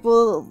there are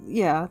people,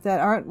 that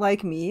aren't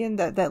like me and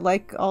that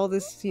like all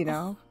this,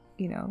 so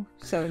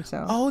and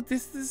so. Oh,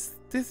 this is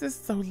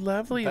so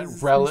lovely. That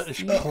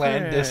relish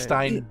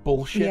clandestine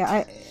bullshit.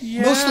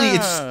 Mostly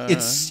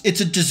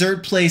it's a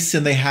dessert place,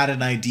 and they had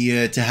an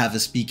idea to have a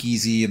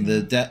speakeasy in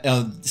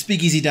the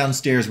speakeasy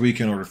downstairs where you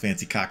can order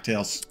fancy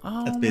cocktails.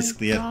 That's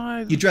basically it.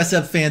 You dress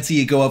up fancy,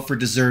 you go out for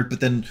dessert, but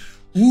then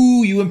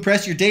you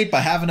impress your date by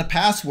having a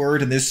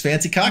password, and there's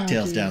fancy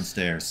cocktails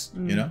downstairs.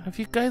 Have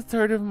you guys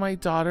heard of my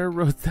daughter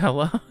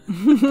Rosella?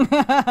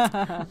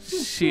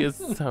 She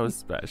is so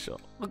special.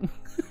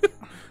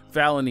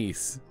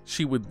 Valenice,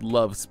 she would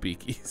love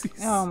speakeasies.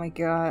 Oh my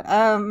god.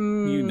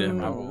 You know,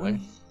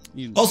 probably.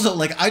 Also,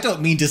 I don't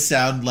mean to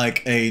sound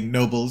like a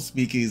Noble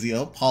Speakeasy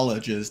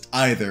apologist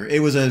either. It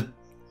was a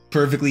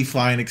perfectly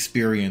fine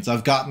experience.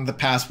 I've gotten the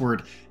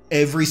password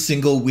every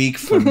single week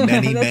for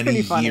many,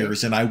 many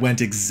years, and I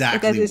went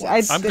exactly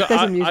once. That does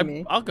amuse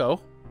me. I'll go.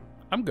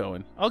 I'm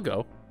going. I'll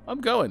go. I'll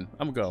go.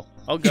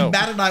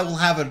 Matt and I will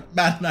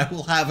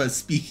have a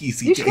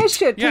speakeasy. You guys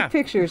should take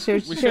pictures. Share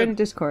it in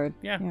Discord.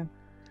 Yeah.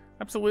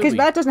 Absolutely. Because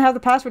Matt doesn't have the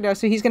password now,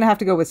 so he's going to have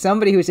to go with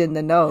somebody who's in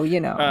the know,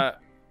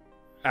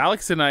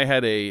 Alex and I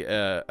had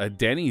a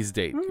Denny's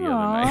date the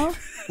other night.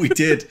 We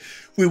did.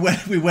 We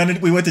went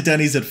to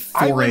Denny's at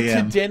 4 a.m. I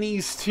went to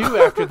Denny's too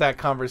after that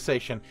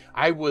conversation.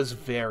 I was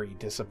very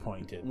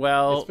disappointed.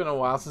 Well, it's been a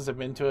while since I've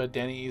been to a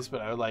Denny's,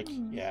 but I was like,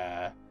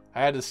 I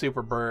had a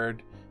Super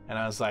Bird, and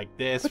I was like,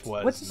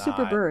 what's a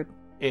Super Bird?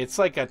 It's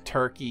like a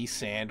turkey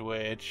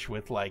sandwich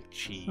with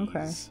cheese.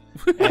 Okay.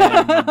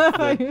 And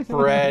the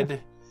bread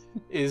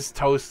is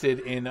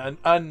toasted in an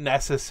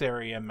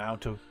unnecessary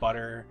amount of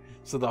butter,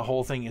 so the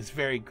whole thing is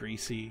very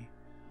greasy.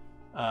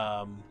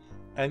 We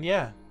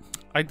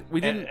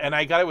didn't, and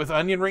I got it with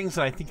onion rings,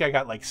 and I think I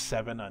got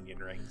 7 onion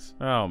rings.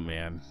 Oh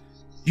man!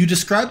 You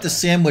described the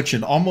sandwich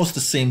in almost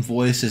the same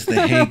voice as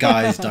the "Hey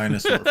guys"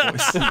 dinosaur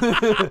voice.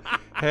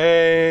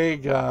 Hey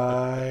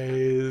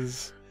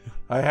guys,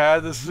 I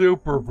had the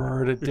Super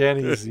Bird at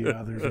Denny's the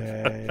other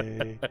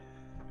day.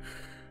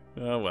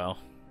 Oh well.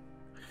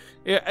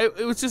 Yeah,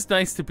 it was just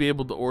nice to be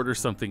able to order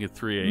something at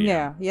 3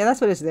 a.m. Yeah,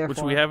 that's what it's there for.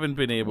 Which we haven't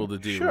been able to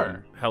do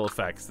in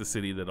Halifax, the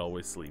city that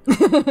always sleeps.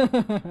 City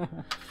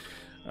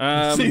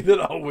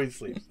that always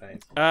sleeps.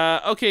 Nice.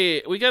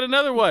 Okay, we got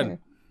another one.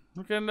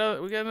 We got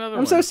another one.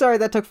 I'm so sorry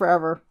that took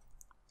forever.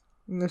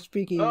 The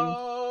speakeasy.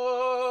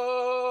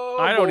 Oh,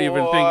 I don't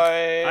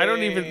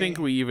even think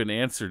we even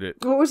answered it.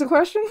 What was the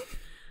question?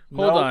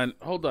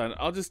 Hold on.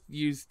 I'll just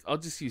use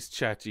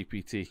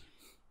ChatGPT.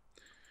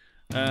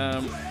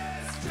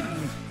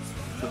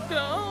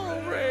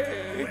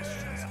 Glory.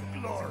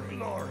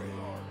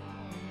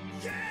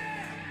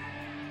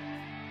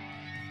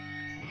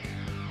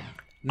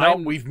 No,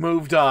 we've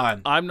moved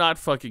on. I'm not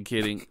fucking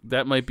kidding.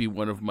 That might be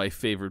one of my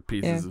favorite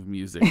pieces of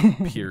music.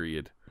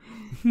 Period.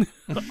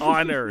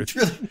 On Earth.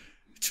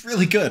 It's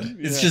really good.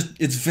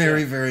 It's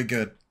very, very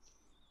good.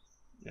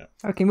 Yeah.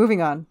 Okay,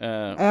 moving on.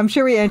 I'm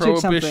sure we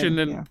answered Prohibition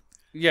something.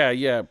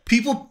 Yeah.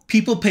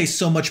 People pay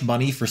so much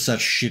money for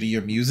such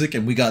shittier music,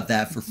 and we got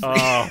that for free.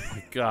 Oh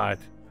my god.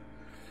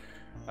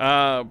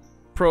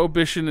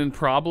 Prohibition and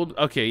problem.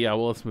 Okay, yeah.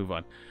 Well, let's move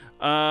on.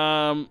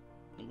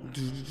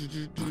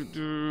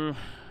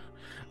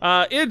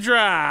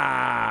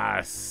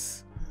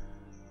 Idris.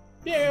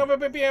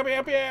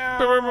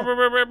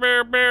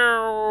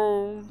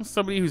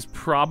 Somebody who's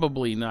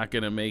probably not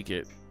gonna make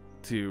it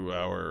to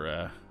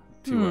our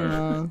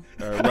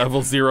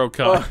level 0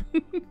 con.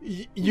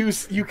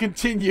 You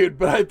continued,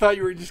 but I thought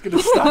you were just gonna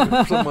stop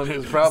at someone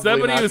who's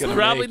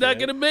probably not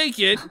gonna make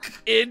it.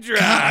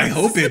 Idris. God, I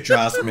hope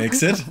Idris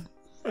makes it.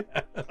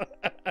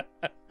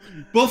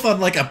 Both on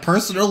like a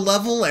personal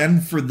level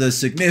and for the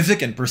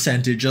significant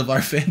percentage of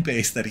our fan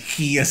base that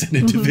he as an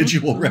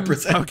individual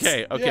represents.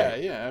 Okay.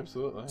 Yeah,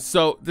 absolutely.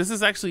 So this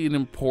is actually an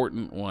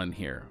important one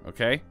here,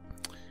 okay?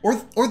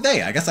 Or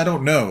they. I guess I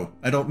don't know.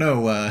 I don't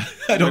know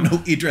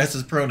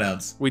Idris's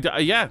pronouns.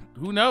 Yeah,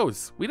 who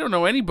knows? We don't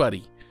know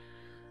anybody.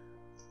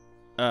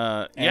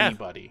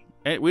 Anybody.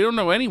 Yeah. We don't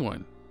know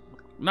anyone.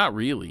 Not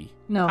really.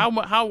 No.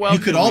 How well you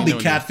could all be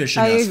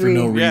catfishing us for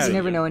no reason. You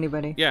never know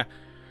anybody. Yeah.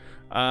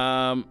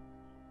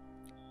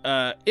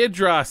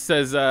 Idris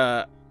says,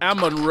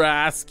 Amon Ra,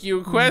 ask you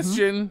a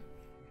question.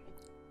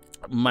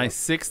 My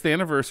 6th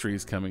anniversary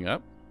is coming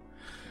up,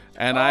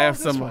 and I have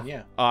some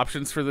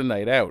options for the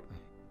night out.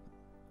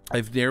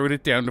 I've narrowed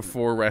it down to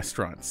 4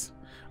 restaurants.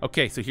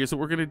 Okay, so here's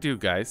what we're going to do,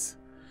 guys.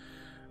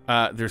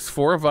 There's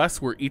 4 of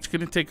us. We're each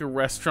going to take a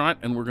restaurant,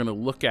 and we're going to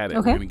look at it.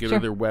 Okay, we're going to go to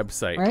their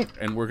website,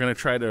 and we're going to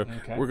try to.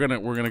 Okay. We're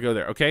gonna go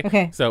there. Okay.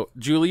 Okay. So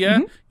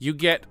Julia, you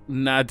get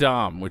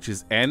Naadam, which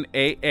is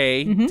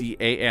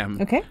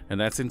Naadam. Okay. And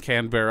that's in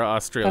Canberra,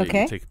 Australia.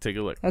 Okay. You take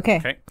a look. Okay.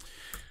 Okay.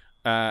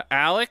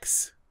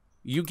 Alex,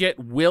 you get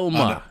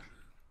Wilma.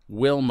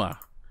 Wilma,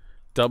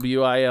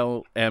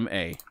 Wilma.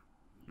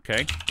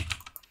 Okay.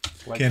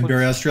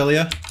 Canberra,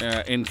 Australia.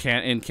 In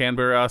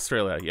Canberra,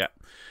 Australia. Yeah.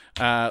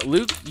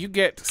 Luke, you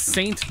get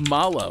Saint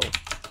Malo.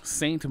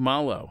 Saint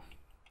Malo.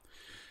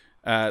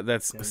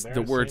 That's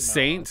the word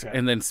Saint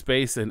and then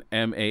space and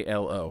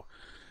Malo.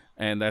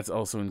 And that's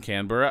also in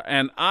Canberra.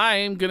 And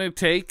I'm going to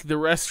take the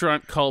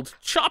restaurant called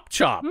Chop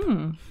Chop.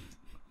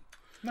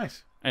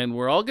 Nice. And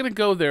we're all going to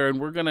go there and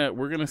we're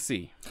going to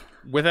see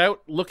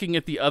without looking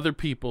at the other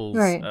people's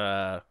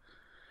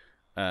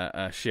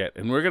shit,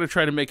 and we're gonna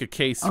try to make a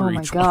case for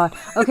each one. Oh my god!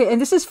 Okay, and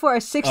this is for our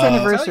 6th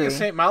anniversary.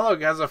 St. Malo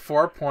has a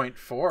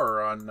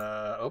 4.4 on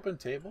Open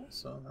Table,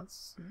 so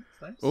that's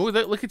nice. Oh,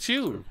 look at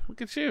you!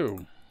 Looking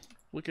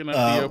at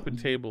the Open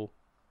Table.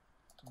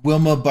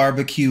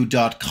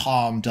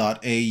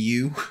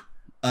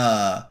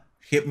 WilmaBarbecue.com.au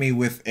hit me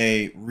with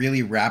a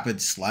really rapid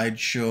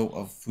slideshow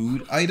of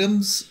food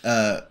items.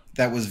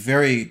 That was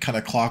very kind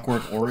of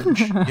Clockwork Orange,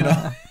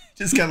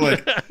 just kind of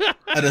like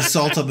an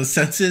assault on the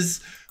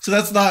senses. So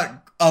that's not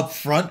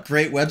upfront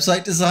great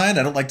website design.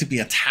 I don't like to be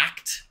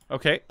attacked.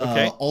 Okay.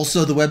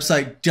 Also, the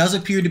website does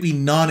appear to be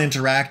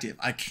non-interactive.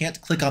 I can't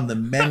click on the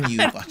menu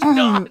button.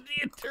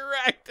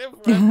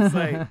 Non-interactive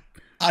website.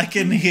 I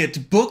can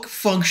hit book,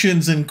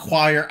 functions,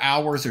 inquire,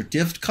 hours, or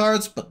gift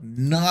cards, but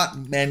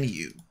not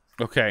menu.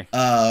 Okay.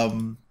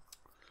 I'm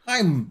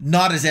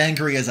not as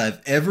angry as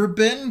I've ever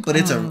been, but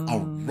it's a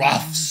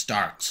rough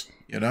start,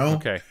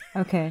 Okay.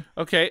 All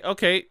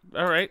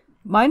right.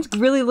 Mine's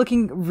really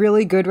looking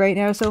really good right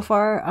now so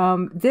far.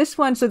 This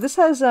one, so this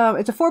has,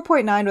 it's a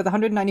 4.9 with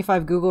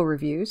 195 Google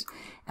reviews.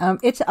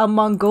 It's a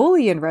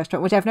Mongolian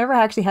restaurant, which I've never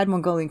actually had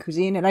Mongolian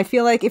cuisine. And I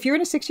feel like if you're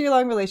in a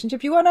 6-year-long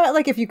relationship, you want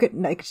to, if you could,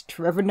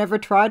 never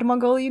tried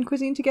Mongolian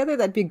cuisine together,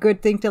 that'd be a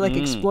good thing to,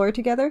 explore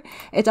together.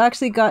 It's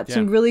actually got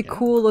some really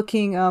cool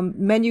looking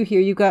menu here.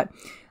 You got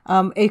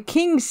a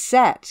king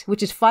set,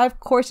 which is 5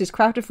 courses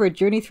crafted for a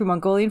journey through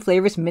Mongolian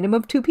flavors,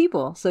 minimum of 2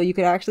 people. So you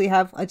could actually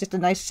have just a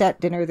nice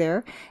set dinner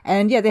there.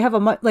 And yeah, they have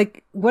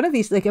one of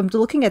these, I'm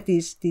looking at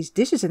these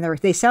dishes in there.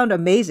 They sound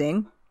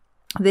amazing.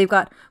 They've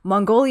got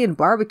Mongolian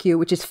barbecue,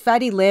 which is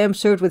fatty lamb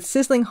served with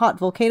sizzling hot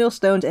volcano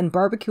stones and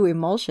barbecue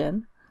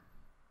emulsion.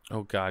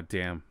 Oh, god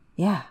damn.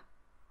 Yeah.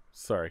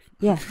 Sorry.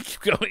 Yeah.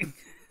 Keep going.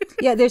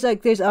 Yeah, there's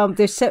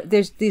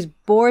these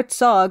boar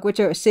tsog,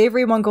 which are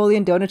savory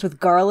Mongolian donuts with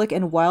garlic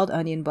and wild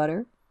onion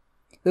butter.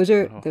 Those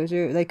are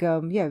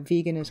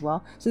vegan as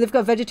well. So they've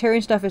got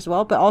vegetarian stuff as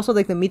well, but also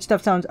the meat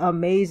stuff sounds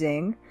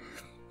amazing.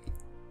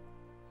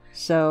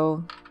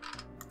 So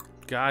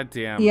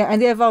Goddamn. Yeah,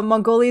 and they have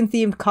Mongolian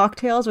themed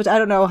cocktails, which I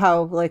don't know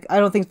how, like, I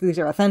don't think these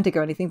are authentic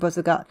or anything, but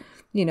they've got,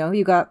 you know,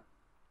 you got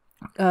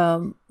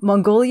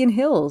Mongolian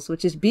Hills,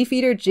 which is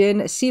beefeater,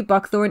 gin, sea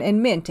buckthorn,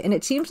 and mint. And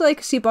it seems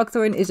like sea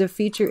buckthorn is a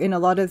feature in a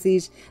lot of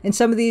these, in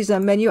some of these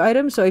menu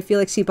items. So I feel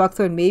like sea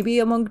buckthorn may be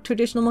among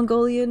traditional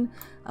Mongolian,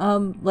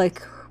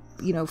 like,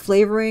 you know,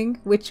 flavoring,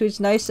 which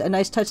was nice, a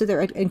nice touch that they're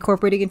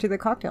incorporating into their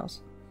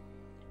cocktails.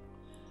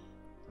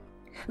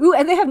 Ooh,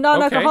 and they have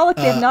non-alcoholic.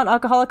 They have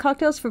non-alcoholic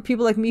cocktails for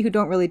people like me who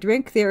don't really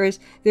drink.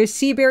 There's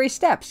sea berry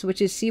steps, which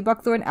is sea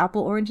buckthorn,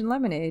 apple, orange, and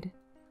lemonade,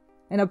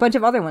 and a bunch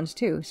of other ones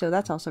too. So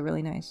that's also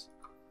really nice.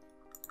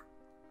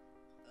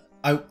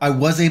 I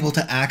was able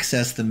to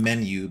access the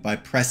menu by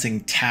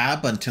pressing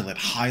tab until it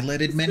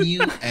highlighted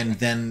menu and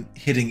then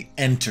hitting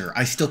enter.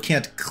 I still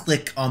can't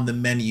click on the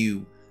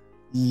menu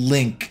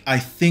link. I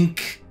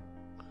think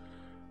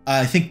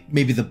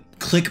maybe the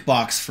click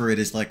box for it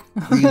is like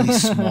really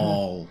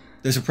small.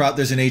 There's an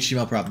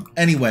HTML problem.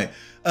 Anyway,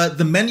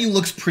 the menu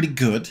looks pretty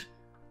good.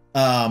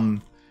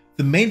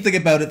 The main thing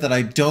about it that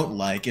I don't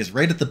like is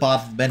right at the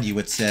bottom of the menu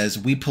it says,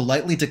 "We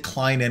politely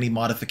decline any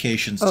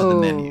modifications to the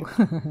menu."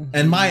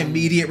 And my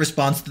immediate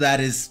response to that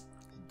is,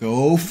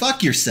 go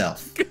fuck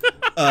yourself.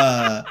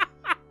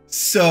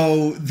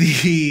 So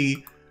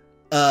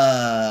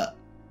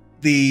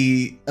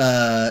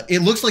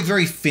it looks like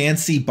very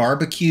fancy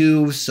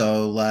barbecue,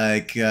 so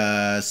like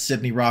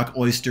Sydney Rock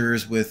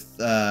oysters with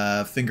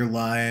finger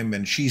lime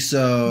and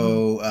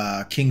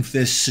shiso,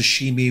 kingfish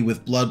sashimi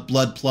with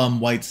blood plum,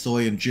 white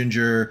soy, and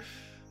ginger.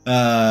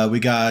 We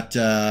got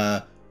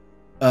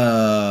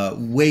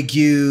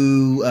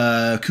Wagyu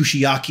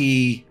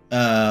kushiyaki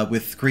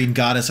with green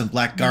goddess and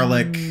black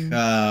garlic,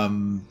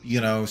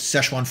 you know,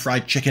 Szechuan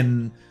fried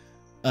chicken,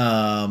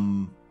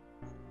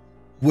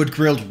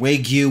 wood-grilled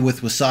Wagyu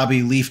with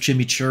wasabi leaf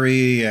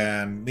chimichurri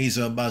and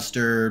miso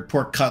mustard,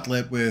 pork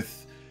cutlet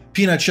with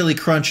peanut chili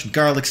crunch and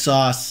garlic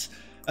sauce.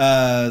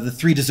 The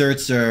three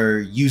desserts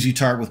are yuzu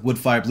tart with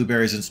wood-fired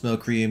blueberries and snow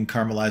cream,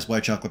 caramelized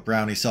white chocolate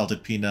brownie,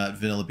 salted peanut,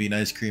 vanilla bean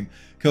ice cream,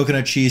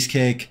 coconut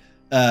cheesecake,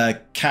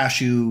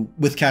 cashew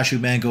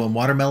mango and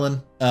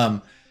watermelon.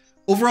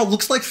 Overall,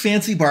 looks like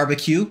fancy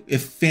barbecue,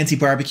 if fancy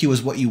barbecue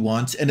is what you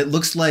want, and it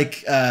looks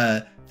like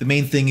the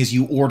main thing is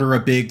you order a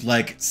big,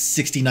 like,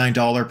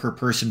 $69 per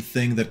person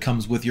thing that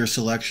comes with your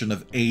selection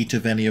of 8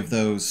 of any of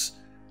those,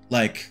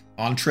 like,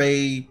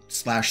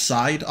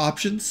 entree/side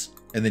options,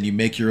 and then you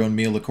make your own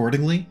meal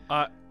accordingly.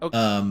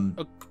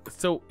 Okay.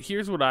 So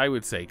here's what I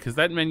would say, because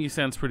that menu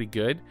sounds pretty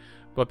good,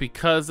 but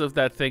because of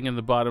that thing in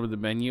the bottom of the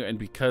menu and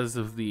because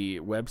of the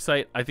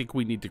website, I think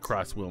we need to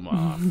cross Wilma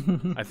off.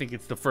 I think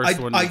it's the first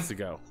one needs to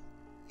go.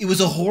 It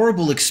was a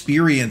horrible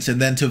experience,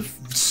 and then to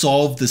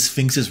solve the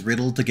Sphinx's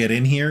riddle to get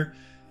in here.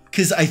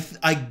 Because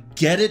I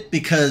get it,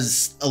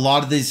 because a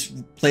lot of these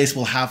places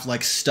will have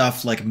like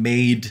stuff like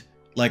made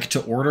like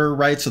to order,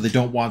 right? So they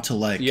don't want to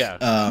like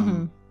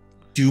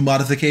do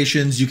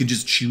modifications. You can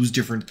just choose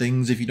different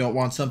things if you don't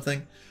want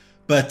something.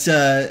 But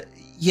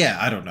yeah,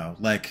 I don't know.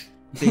 Like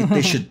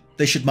they should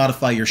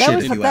modify your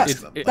shit if you ask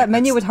them. That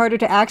menu was harder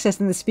to access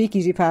than the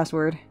speakeasy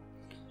password.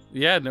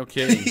 Yeah, no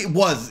kidding. It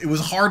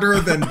was harder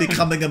than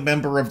becoming a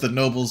member of the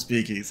Noble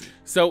Speakeasy.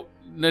 So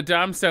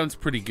Nadam sounds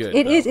pretty good.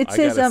 It is. It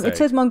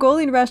says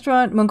Mongolian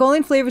restaurant,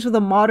 Mongolian flavors with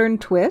a modern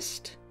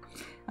twist.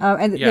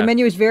 And the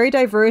menu is very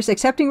diverse,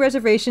 accepting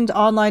reservations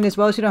online as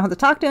well, so you don't have to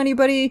talk to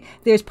anybody.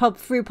 There's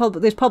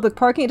there's public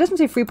parking. It doesn't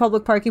say free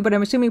public parking, but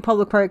I'm assuming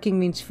public parking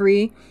means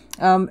free.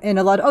 And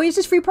it's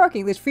just free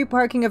parking. There's free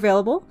parking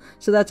available,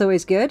 so that's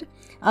always good.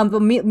 The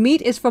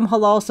meat is from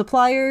halal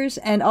suppliers,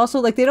 and also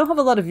like they don't have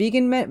a lot of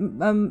vegan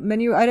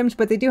menu items,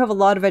 but they do have a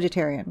lot of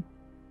vegetarian.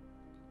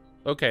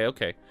 Okay.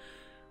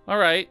 All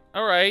right.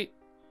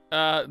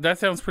 That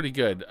sounds pretty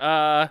good.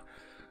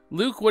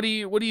 Luke, what are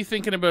you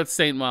thinking about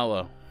St.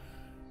 Malo?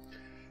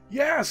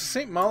 Yeah, so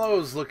St.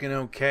 Malo is looking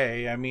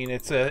okay. I mean,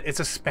 it's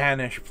a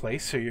Spanish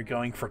place, so you're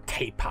going for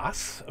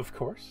tapas, of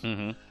course.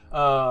 Mm-hmm.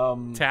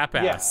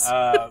 Tapas.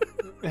 Yeah,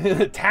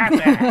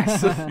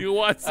 tapas. You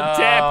want some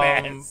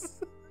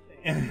tapas?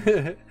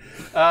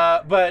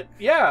 But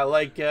yeah,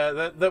 like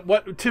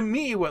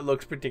what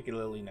looks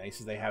particularly nice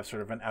is they have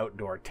sort of an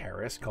outdoor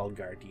terrace called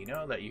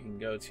Gardino that you can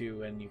go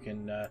to, and you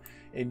can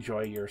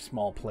enjoy your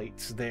small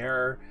plates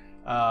there.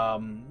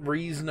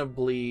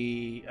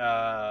 Reasonably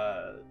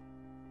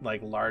like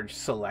large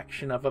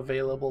selection of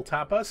available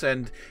tapas,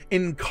 and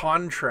in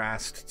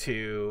contrast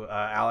to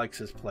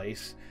Alex's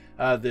place,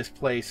 this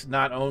place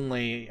not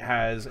only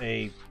has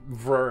a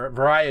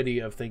variety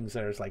of things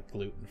that are like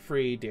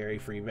gluten-free,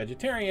 dairy-free,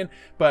 vegetarian,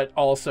 but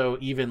also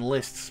even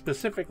lists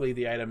specifically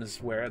the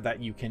items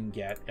that you can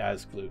get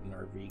as gluten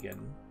or vegan,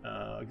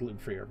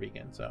 gluten-free or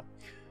vegan. So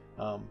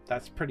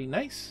that's pretty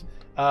nice.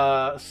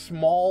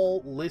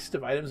 Small list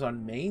of items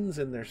on mains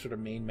in their sort of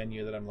main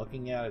menu that I'm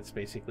looking at. It's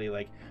basically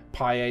like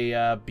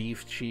paella,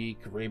 beef cheek,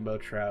 rainbow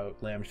trout,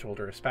 lamb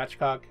shoulder,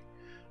 spatchcock.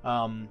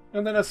 And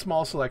then a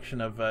small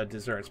selection of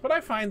desserts. But I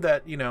find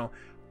that,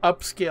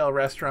 upscale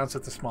restaurants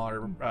at the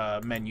smaller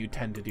menu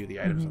tend to do the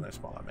items on their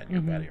smaller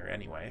menu better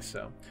anyway.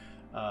 So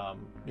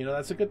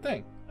that's a good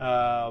thing.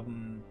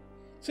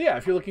 So yeah,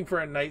 if you're looking for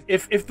a nice,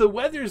 if the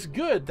weather's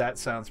good, that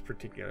sounds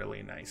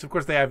particularly nice. Of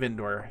course, they have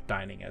indoor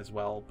dining as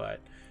well,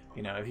 but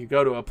if you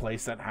go to a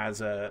place that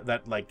has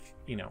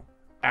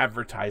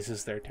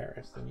advertises their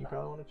terrace, then you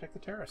probably want to check the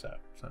terrace out.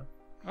 So,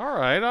 all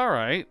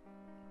right,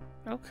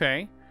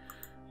 okay.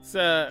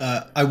 So,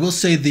 I will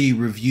say the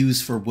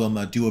reviews for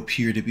Wilma do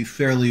appear to be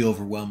fairly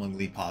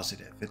overwhelmingly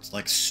positive. It's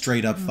like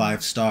straight up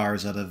 5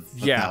 stars out of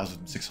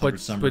 1,600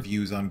 some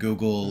reviews on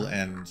Google,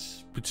 and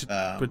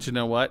but you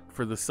know what?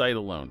 For the site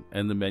alone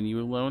and the menu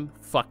alone,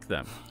 fuck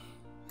them.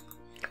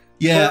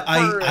 Yeah,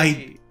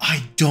 I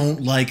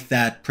don't like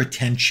that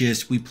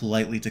pretentious, we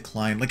politely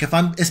decline. Like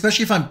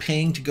especially if I'm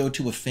paying to go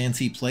to a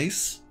fancy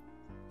place,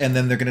 and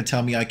then they're gonna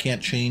tell me I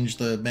can't change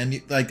the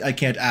menu, like I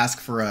can't ask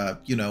for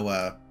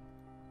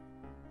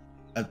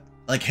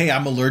like, hey,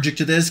 I'm allergic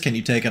to this, can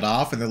you take it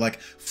off? And they're like,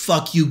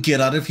 fuck you, get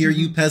out of here,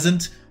 you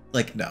peasant.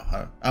 Like, no,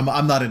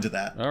 I'm not into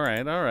that. All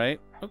right,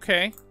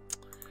 okay.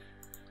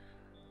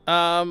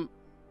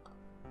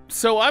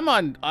 So I'm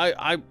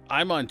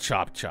on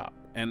Chop Chop,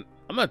 and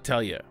I'm gonna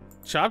tell you,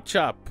 Chop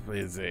Chop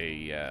is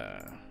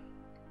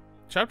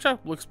Chop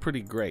Chop looks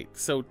pretty great.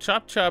 So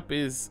Chop Chop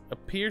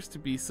appears to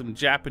be some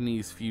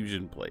Japanese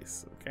fusion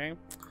place. Okay.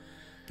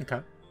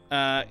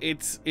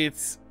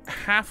 It's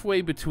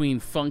halfway between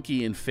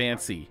funky and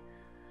fancy,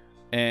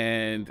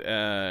 and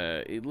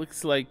it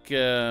looks like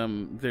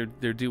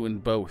they're doing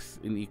both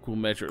in equal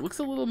measure. It looks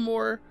a little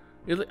more.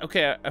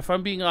 Okay, if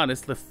I'm being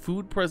honest, the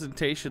food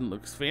presentation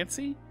looks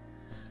fancy,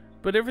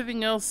 but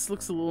everything else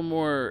looks a little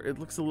more. It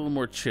looks a little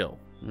more chill,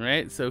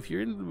 right? So if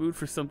you're in the mood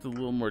for something a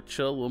little more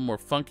chill, a little more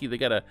funky, they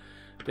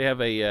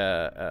have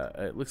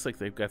it looks like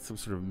they've got some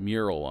sort of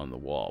mural on the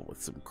wall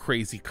with some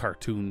crazy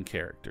cartoon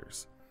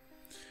characters.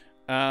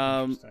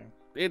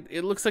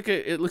 It looks like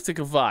a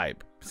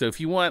vibe. So if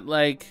you want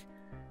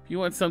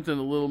something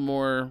a little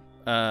more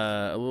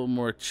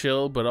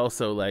chill, but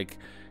also like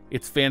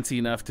it's fancy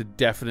enough to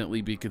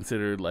definitely be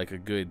considered like a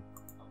good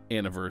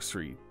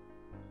anniversary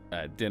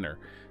dinner,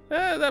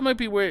 that might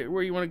be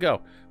where you want to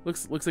go.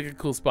 Looks like a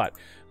cool spot.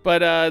 But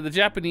the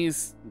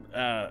Japanese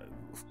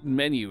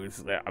menu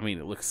is,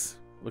 it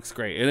looks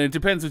great, and it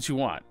depends what you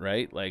want,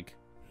 right? Like,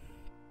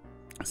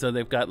 so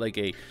they've got like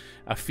a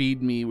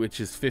feed me, which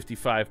is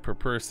 $55 per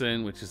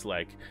person, which is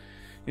like,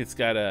 it's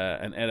got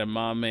an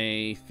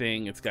edamame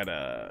thing, it's got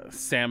a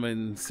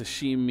salmon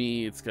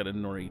sashimi, it's got a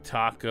nori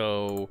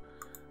taco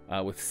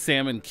with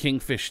salmon,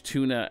 kingfish,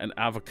 tuna, and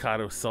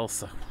avocado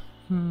salsa.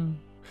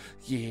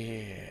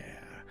 Yeah.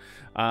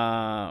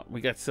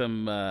 We got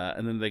some,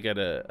 and then they got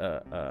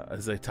a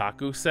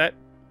zaitaku set,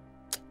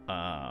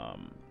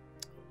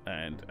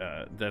 and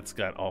that's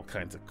got all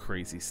kinds of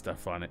crazy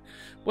stuff on it.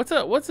 What's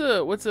a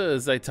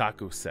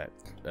zaitaku set,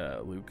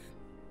 Luke?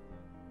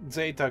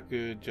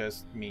 Zaitaku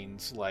just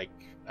means like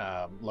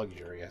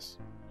luxurious.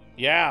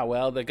 Yeah,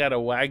 well, they got a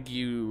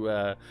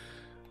wagyu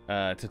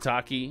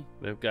tataki.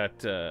 They've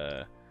got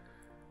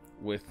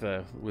with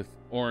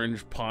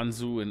orange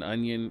ponzu and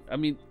onion. I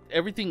mean,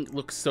 everything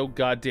looks so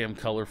goddamn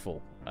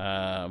colorful.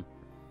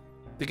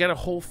 They got a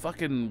whole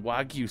fucking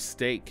wagyu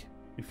steak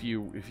if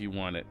you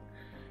want it,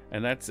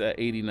 and that's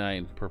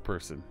 $89 per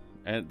person.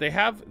 And they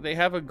have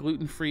a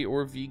gluten-free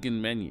or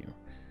vegan menu.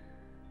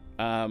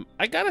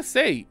 I gotta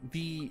say,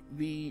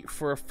 the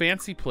for a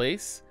fancy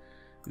place,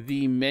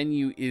 the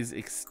menu is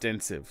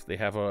extensive. They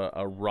have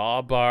a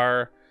raw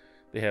bar,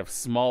 they have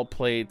small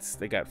plates,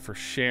 they got for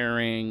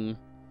sharing,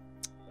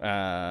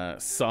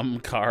 some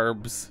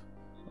carbs.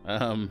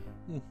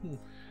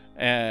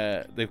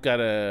 They've got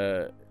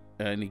a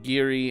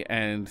nigiri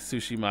and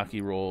sushi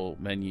maki roll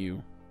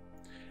menu,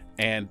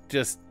 and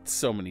just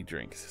so many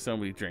drinks.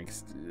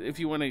 If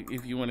you want to get,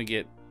 if you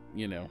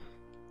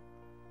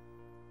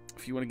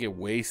want to get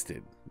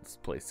wasted, this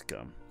place to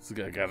come. It's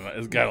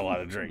got a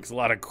lot of drinks, a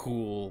lot of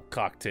cool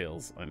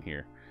cocktails on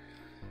here.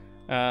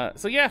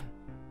 So yeah,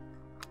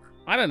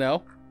 I don't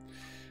know.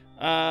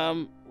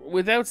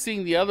 Without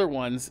seeing the other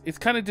ones, it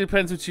kind of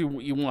depends what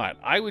you want.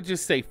 I would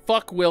just say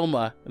fuck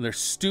Wilma and their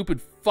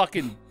stupid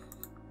fucking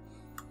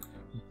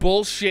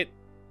bullshit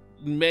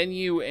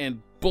menu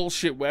and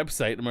bullshit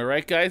website. Am I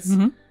right, guys?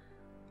 Mm-hmm.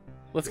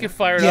 Let's get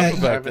fired up about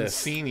this. I haven't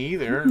seen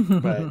either,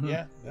 but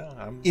I'm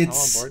on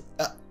board.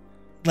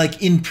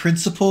 Like, in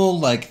principle,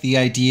 like the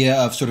idea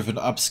of sort of an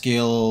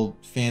upscale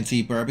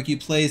fancy barbecue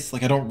place,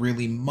 like I don't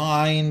really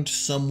mind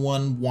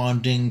someone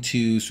wanting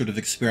to sort of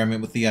experiment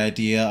with the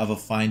idea of a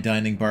fine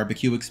dining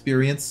barbecue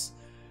experience,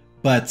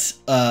 but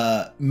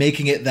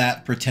making it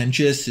that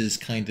pretentious is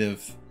kind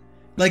of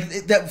like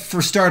that.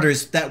 For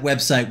starters, that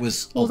website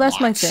was that's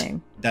my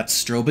thing. That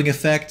strobing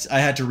effect, I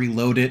had to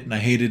reload it and I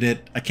hated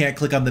it. I can't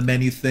click on the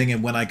menu thing,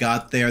 and when I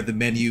got there, the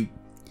menu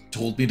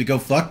told me to go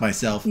fuck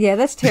myself. Yeah,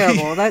 that's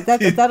terrible.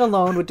 that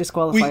alone would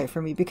disqualify it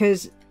for me,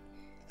 because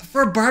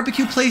for a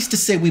barbecue place to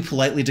say we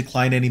politely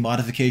decline any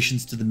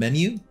modifications to the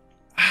menu,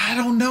 I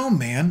don't know,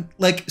 man.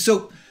 Like,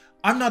 so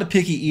I'm not a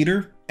picky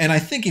eater, and I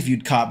think if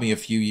you'd caught me a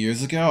few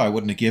years ago, I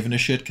wouldn't have given a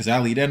shit, because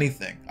I'll eat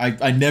anything.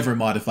 I never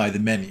modify the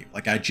menu.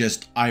 Like,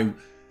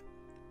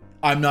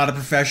 I'm not a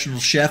professional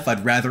chef.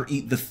 I'd rather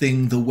eat the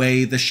thing the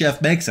way the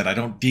chef makes it. I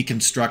don't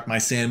deconstruct my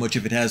sandwich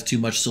if it has too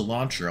much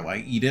cilantro.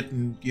 I eat it,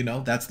 and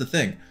that's the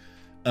thing.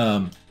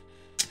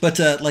 But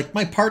like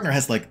my partner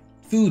has like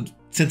food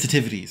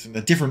sensitivities and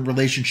a different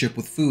relationship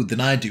with food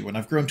than I do, and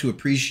I've grown to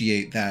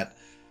appreciate that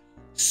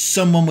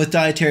someone with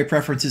dietary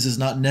preferences is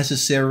not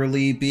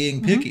necessarily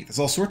being picky. There's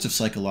all sorts of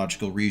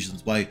psychological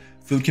reasons why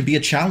food can be a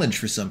challenge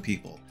for some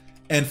people.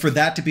 And for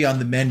that to be on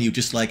the menu,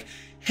 just like,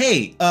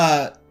 hey,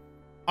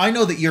 I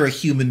know that you're a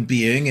human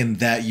being and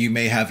that you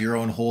may have your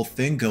own whole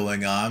thing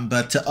going on,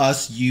 but to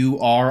us, you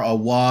are a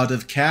wad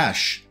of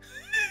cash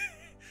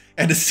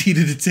and a seat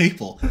at a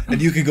table,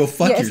 and you can go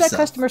fuck yourself. Yeah, it's that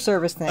customer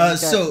service thing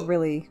that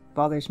really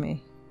bothers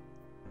me.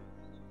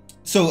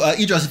 So,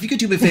 Idris, if you could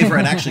do me a favor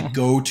and actually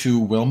go to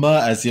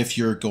Wilma as if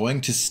you're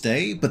going to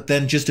stay, but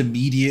then just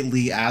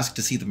immediately ask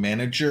to see the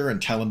manager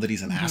and tell him that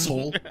he's an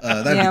asshole,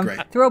 that'd be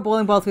great. Throw a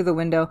bowling ball through the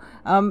window.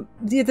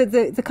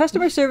 The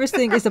customer service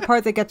thing is the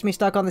part that gets me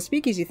stuck on the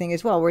speakeasy thing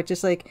as well, where it's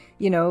just like,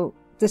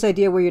 this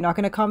idea where you're not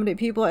going to accommodate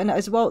people, and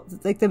as well,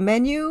 like the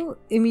menu.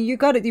 I mean, you've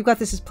got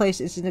this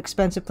place. It's an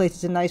expensive place.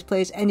 It's a nice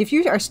place, and if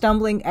you are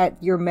stumbling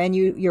at your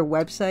menu, your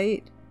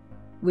website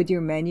with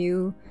your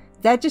menu,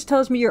 that just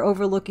tells me you're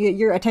overlooking it.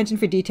 Your attention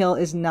for detail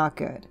is not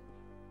good.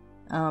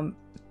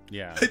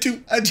 Yeah.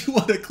 I do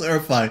want to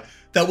clarify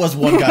that was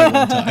one guy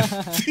one time.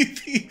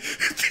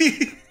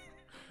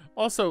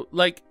 Also,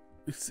 like,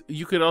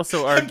 you could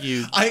also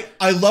argue.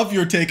 I love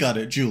your take on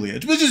it, Julia.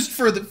 It was just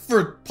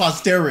for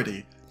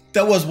posterity.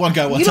 That was one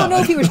guy one time. You don't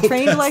know if he was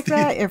trained like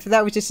that, or if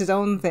that was just his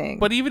own thing.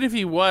 But even if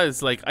he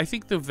was, like, I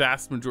think the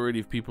vast majority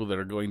of people that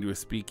are going to a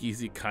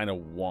speakeasy kind of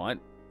want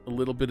a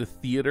little bit of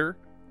theater.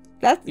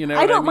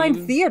 I don't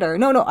mind theater.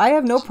 No, I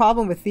have no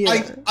problem with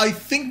theater. I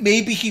think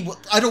maybe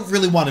I don't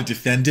really want to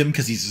defend him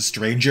because he's a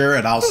stranger,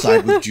 and I'll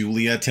side with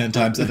Julia 10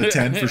 times out of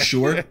 10 for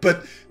sure.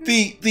 But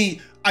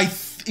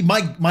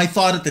my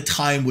thought at the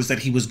time was that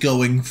he was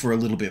going for a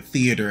little bit of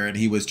theater and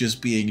he was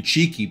just being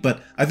cheeky.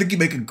 But I think you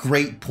make a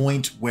great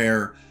point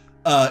where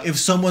if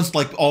someone's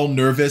like all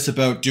nervous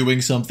about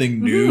doing something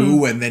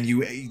new and then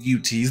you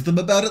tease them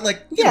about it,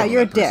 like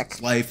you're a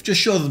dick. Life, just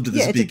show them to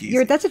the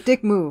speakeasy. That's a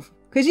dick move.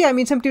 Because,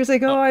 some people's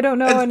like, I don't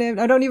know, and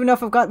I don't even know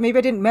if maybe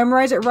I didn't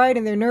memorize it right,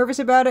 and they're nervous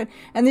about it,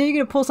 and then you're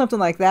going to pull something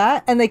like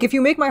that, and, like, if you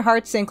make my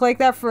heart sink like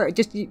that for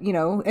just,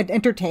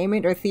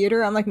 entertainment or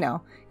theater, I'm like,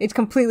 no, it's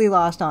completely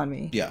lost on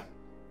me. Yeah.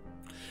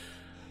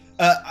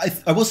 I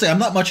will say I'm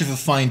not much of a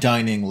fine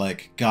dining,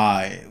 like,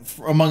 guy,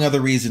 among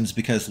other reasons,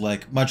 because,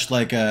 like, much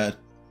like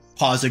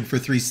pausing for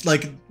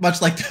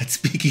much like that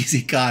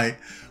speakeasy guy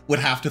would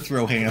have to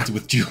throw hands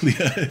with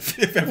Julia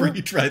if ever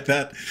he tried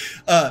that.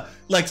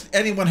 Like,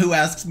 anyone who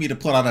asks me to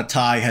put on a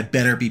tie had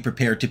better be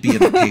prepared to be in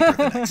the paper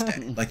the next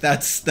day. Like,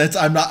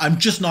 I'm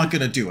just not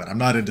gonna do it. I'm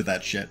not into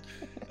that shit.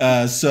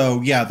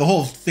 So yeah, the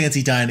whole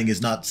fancy dining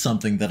is not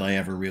something that I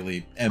ever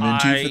really am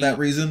into for that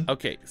reason.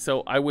 Okay,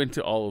 so I went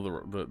to all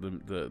of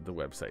the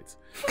websites,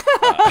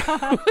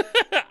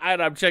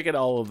 and I'm checking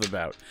all of them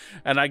out.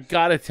 And I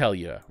gotta tell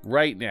you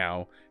right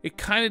now, it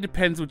kind of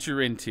depends what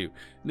you're into.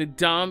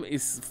 Nadam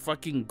is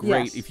fucking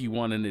great if you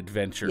want an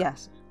adventure.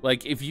 Yes.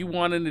 Like, if you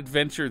want an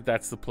adventure,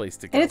 that's the place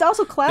to go. And it's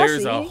also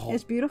classy.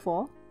 It's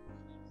beautiful.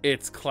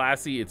 It's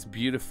classy. It's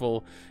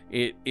beautiful.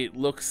 It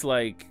looks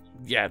like,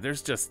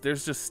 there's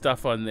just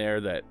stuff on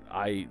there that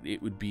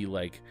it would be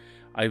like,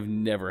 I've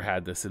never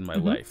had this in my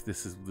life.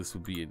 This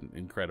would be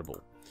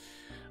incredible.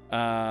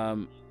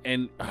 And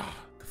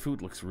the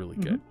food looks really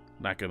good.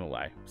 Not gonna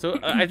lie. So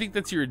I think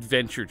that's your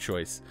adventure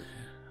choice.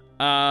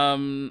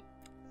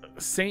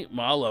 St.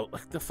 Malo,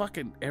 like, the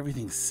fucking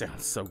everything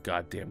sounds so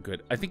goddamn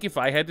good. I think if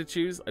I had to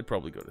choose, I'd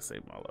probably go to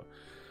St. Malo.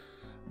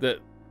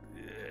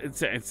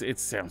 It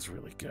sounds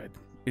really good.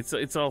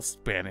 It's all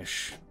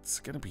Spanish. It's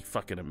gonna be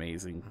fucking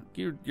amazing.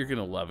 You're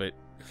gonna love it.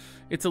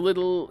 It's a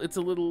little it's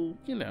a little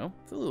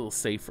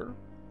safer,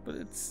 but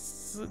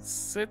it's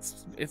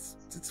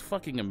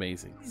fucking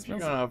amazing. You're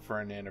going up for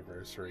an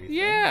anniversary.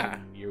 Yeah.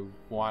 Thing, you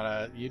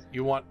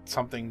want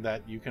something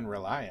that you can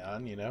rely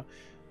on,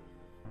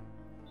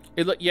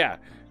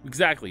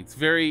 Exactly. It's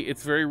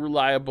very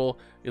reliable.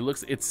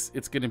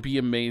 It's going to be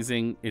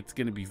amazing. It's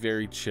going to be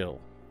very chill.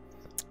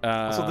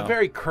 So the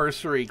very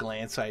cursory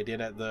glance I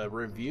did at the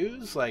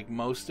reviews, like,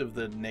 most of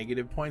the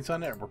negative points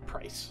on it were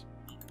price.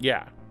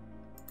 Yeah.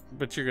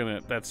 But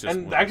that's just...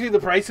 And actually the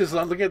prices,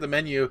 I'm looking at the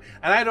menu,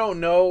 and I don't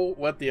know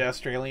what the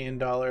Australian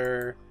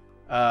dollar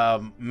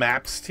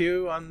maps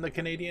to on the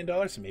Canadian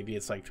dollar, so maybe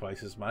it's like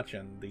twice as much,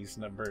 and these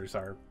numbers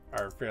are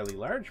fairly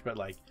large, but,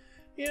 like,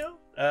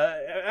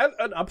 at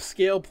an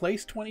upscale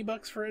place,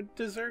 $20 for a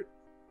dessert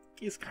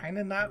is kind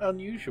of not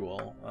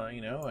unusual,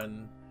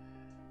 and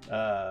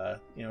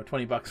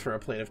 $20 for a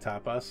plate of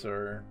tapas,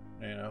 or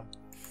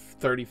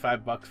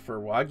 $35 for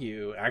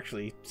Wagyu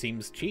actually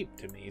seems cheap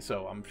to me.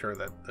 So I'm sure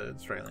that the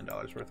Australian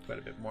dollar is worth quite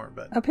a bit more.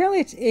 But apparently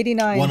it's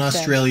 89 One cents.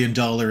 Australian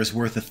dollar is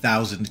worth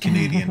 1,000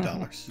 Canadian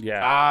dollars.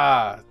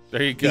 Yeah.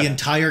 There you go. The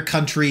entire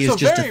country is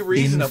just a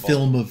thin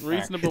film of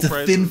reasonable it's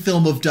a thin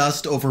film of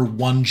dust over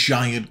one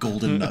giant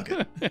golden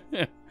nugget.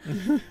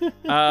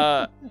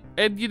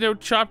 And you know,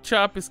 Chop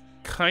Chop is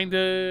kind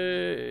of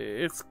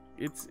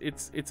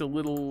it's a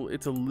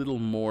little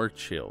more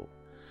chill.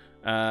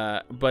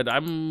 But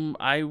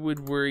I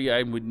would worry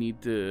I would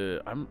need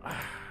to.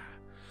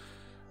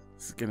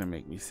 This is gonna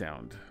make me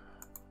sound.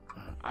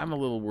 I'm a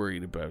little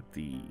worried about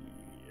the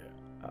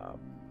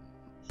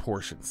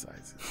portion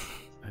sizes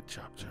at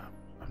Chop Chop.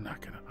 I'm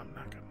not gonna lie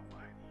to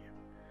you.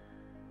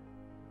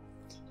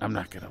 I'm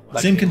not gonna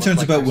lie. Same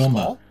concerns about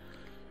Wilma.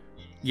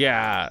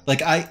 Yeah.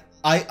 Like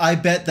I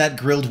bet that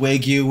grilled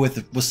Wagyu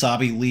with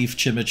wasabi leaf,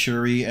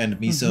 chimichurri, and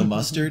miso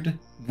mustard,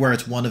 where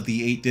it's one of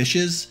the 8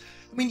 dishes.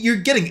 I mean, you're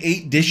getting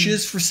 8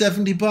 dishes for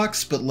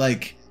 $70, but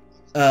like,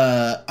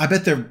 I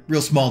bet they're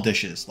real small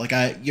dishes. Like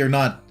you're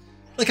not,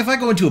 like if I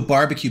go into a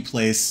barbecue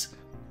place,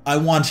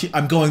 I'm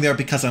going there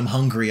because I'm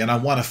hungry and I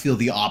want to feel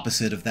the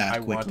opposite of that. I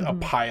want a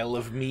pile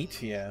of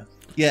meat. Yeah.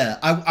 Yeah,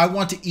 I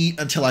want to eat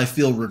until I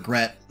feel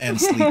regret and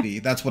sleepy.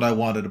 That's what I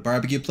want at a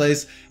barbecue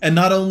place. And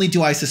not only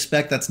do I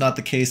suspect that's not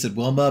the case at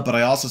Wilma, but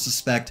I also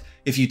suspect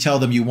if you tell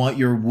them you want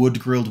your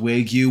wood-grilled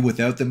Wagyu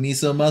without the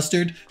miso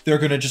mustard, they're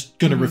gonna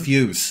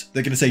refuse.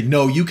 They're gonna say,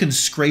 no, you can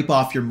scrape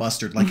off your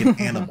mustard like an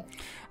animal.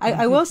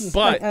 I will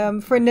say,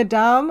 for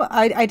Nadam,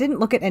 I didn't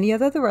look at any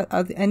other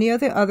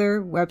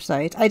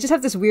websites. I just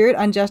have this weird,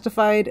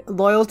 unjustified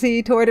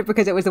loyalty toward it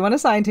because it was the one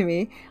assigned to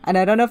me, and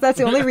I don't know if that's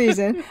the only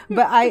reason.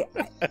 But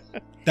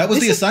that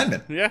was the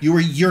assignment. Yeah.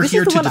 You're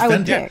here to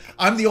defend it.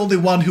 I'm the only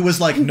one who was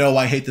like, no,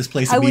 I hate this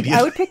place immediately.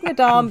 I would pick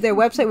Nadam. Their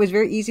website was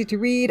very easy to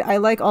read. I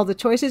like all the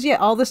choices. Yeah,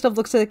 all this stuff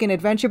looks like an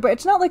adventure, but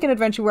it's not like an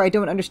adventure where I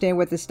don't understand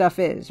what this stuff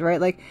is,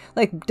 right? Like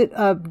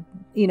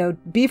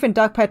beef and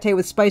duck pate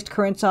with spiced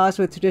currant sauce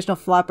with traditional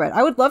flatbread.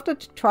 I would love to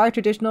try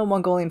traditional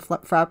Mongolian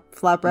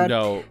flatbread.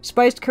 No.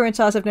 Spiced currant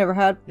sauce I've never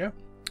had. Yeah.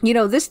 You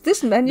know,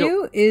 this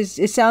menu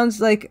it sounds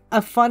like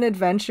a fun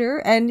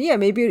adventure, and yeah,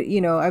 maybe,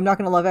 I'm not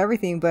going to love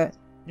everything, but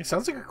it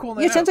sounds like a cool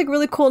night out. It sounds like a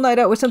really cool night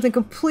out with something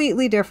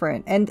completely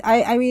different. And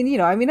I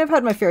mean, I've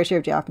had my fair share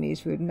of Japanese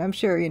food, and I'm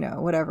sure,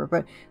 whatever.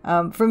 But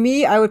for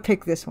me, I would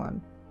pick this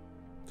one.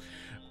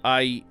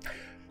 Okay,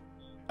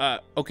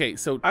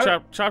 so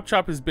Chop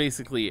Chop is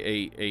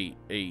basically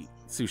a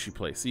sushi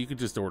place, so you can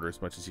just order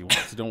as much as you want.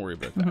 So don't worry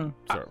about that.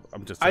 So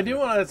I do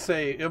want to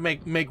say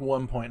make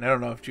one point. I don't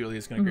know if Julie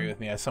is going to agree with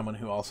me, as someone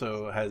who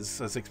also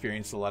has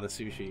experienced a lot of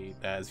sushi,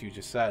 as you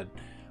just said.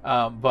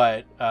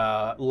 But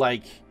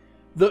like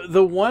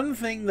the one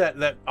thing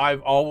that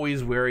I've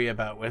always worry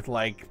about with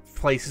like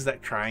places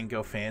that try and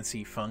go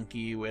fancy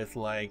funky with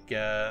like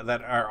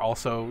that are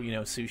also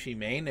sushi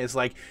main is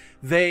like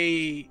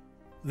they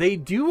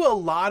do a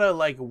lot of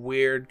like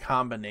weird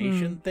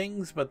combination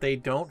things, but they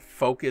don't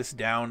focus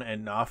down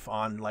enough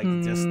on like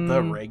just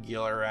the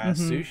regular ass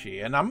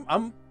sushi. And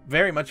I'm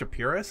very much a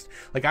purist.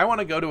 Like I want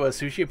to go to a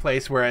sushi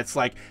place where it's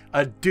like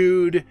a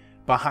dude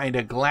behind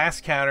a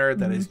glass counter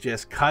that is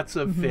just cuts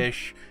of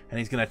fish, and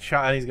he's gonna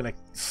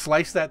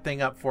slice that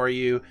thing up for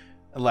you,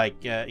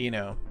 like make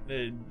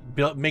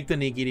the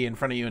nigiri in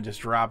front of you and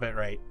just drop it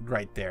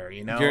right there.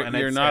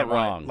 You're not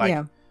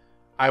wrong.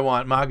 I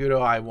want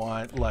maguro, I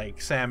want like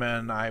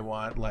salmon, I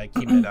want like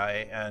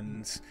kimedai,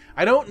 and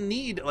I don't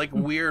need like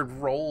weird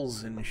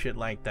rolls and shit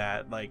like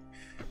that. Like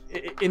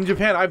in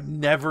Japan, I've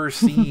never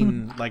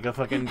seen like a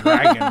fucking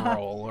dragon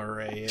roll or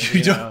a.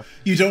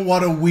 You don't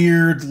want a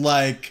weird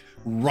like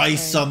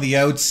rice on the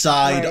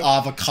outside,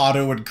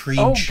 avocado and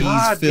cream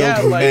cheese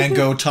filled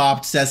mango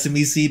topped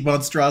sesame seed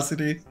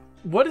monstrosity.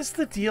 What is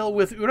the deal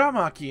with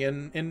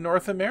uramaki in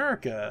North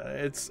America?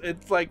 It's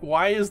like,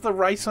 why is the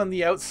rice on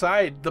the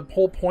outside? The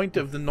whole point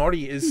of the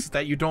nori is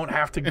that you don't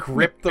have to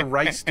grip the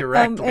rice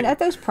directly. And at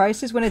those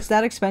prices, when it's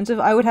that expensive,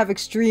 I would have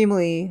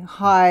extremely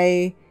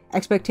high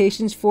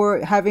expectations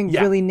for having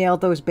really nailed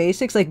those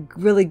basics. Like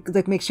really,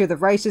 like make sure the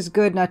rice is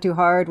good, not too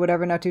hard,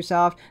 whatever, not too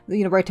soft.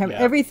 Right time,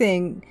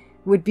 everything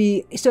would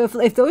be. So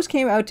if those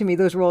came out to me,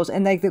 those rolls,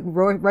 and like the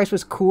rice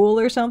was cool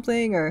or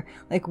something, or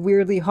like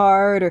weirdly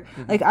hard, or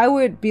like I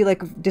would be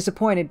like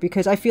disappointed,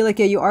 because I feel like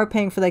you are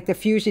paying for like the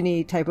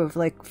fusiony type of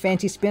like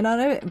fancy spin on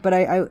it, but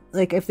I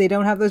like if they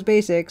don't have those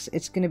basics,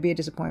 it's going to be a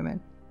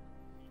disappointment.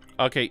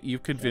 Okay,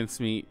 you've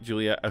convinced me,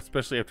 Julia,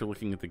 especially after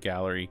looking at the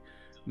gallery.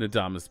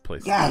 Nadama's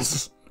place.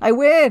 Yes, I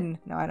win.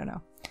 No, I don't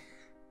know.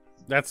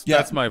 That's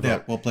my vote.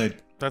 Yeah, well played.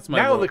 That's my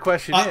vote. Now the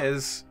question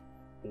is,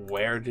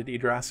 where did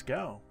Idras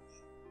go?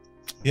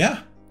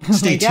 Yeah.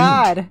 Stay tuned.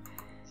 God.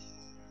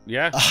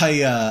 Yeah.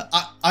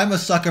 I'm a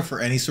sucker for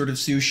any sort of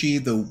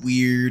sushi. The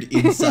weird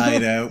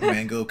inside out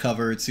mango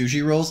covered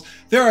sushi rolls.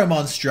 They're a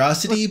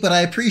monstrosity, but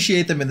I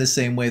appreciate them in the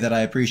same way that I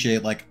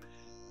appreciate like,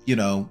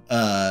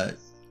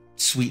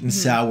 sweet and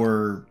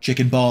sour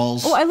chicken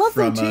balls. Oh, I love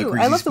from them too.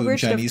 I love the weird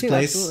Chinese stuff too.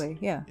 place. Absolutely.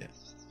 Yeah.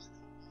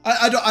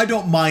 I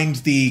don't mind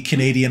the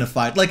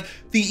Canadianified, like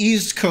the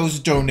East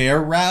Coast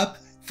donair wrap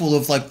full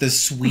of like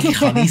this sweet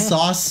honey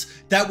sauce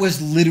that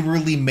was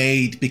literally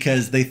made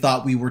because they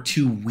thought we were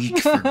too weak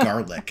for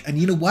garlic. And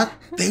you know what?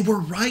 They were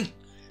right.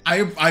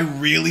 I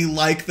really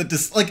like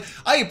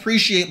I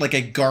appreciate like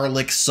a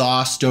garlic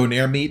sauce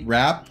donair meat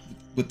wrap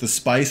with the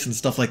spice and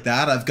stuff like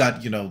that. I've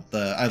got,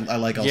 I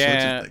like all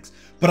sorts of things.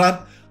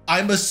 But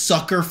I'm a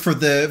sucker for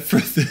the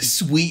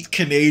sweet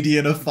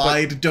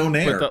Canadianified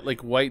donair. But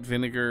like white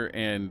vinegar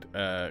and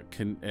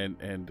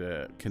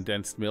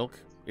condensed milk,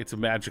 it's a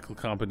magical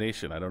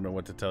combination. I don't know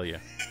what to tell you.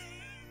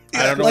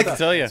 I don't know what to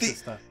tell you.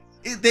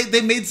 They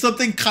made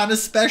something kind of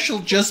special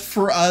just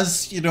for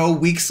us,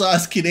 weak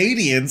sauce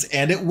Canadians,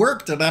 and it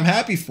worked, and I'm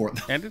happy for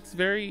them. And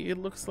it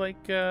looks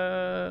like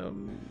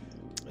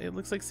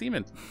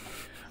semen.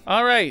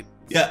 All right.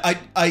 Yeah,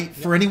 I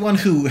for anyone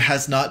who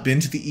has not been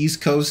to the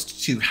East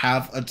Coast to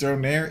have a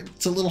donair,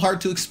 it's a little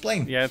hard to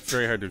explain. Yeah, it's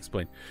very hard to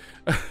explain.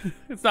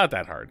 It's not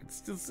that hard.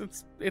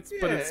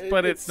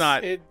 It's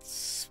not.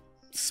 It's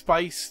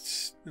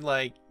spiced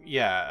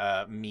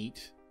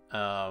meat.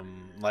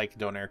 Like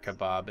doner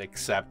kebab,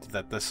 except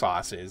that the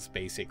sauce is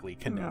basically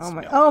condensed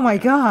milk. Oh my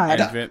god!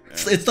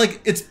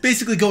 It's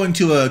basically going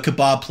to a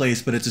kebab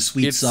place, but it's a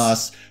sweet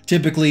sauce.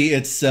 Typically,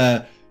 it's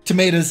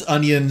tomatoes,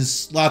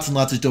 onions, lots and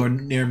lots of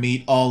doner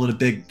meat, all in a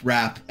big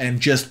wrap, and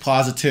just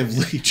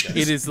positively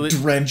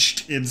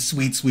drenched in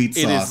sweet sauce.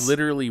 It is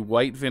literally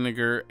white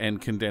vinegar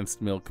and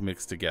condensed milk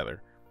mixed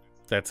together.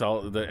 That's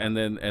all. And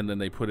then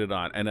they put it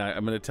on, and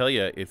I'm going to tell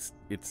you, it's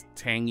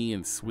tangy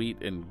and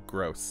sweet and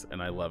gross,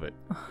 and I love it.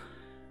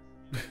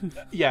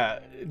 Yeah,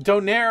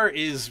 donair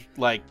is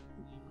like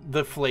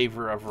the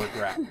flavor of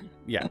regret.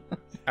 Yeah,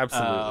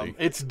 absolutely.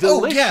 It's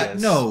delicious. Oh yeah,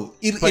 no,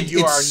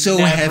 it's so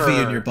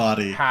heavy in your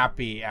body.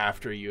 Happy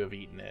after you have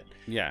eaten it.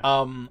 Yeah.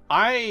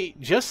 I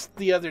just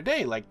the other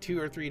day, like 2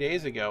 or 3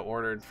 days ago,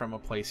 ordered from a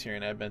place here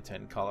in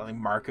Edmonton called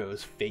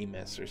Marco's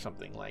Famous or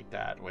something like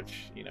that,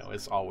 which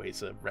is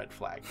always a red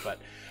flag. But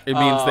it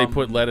means they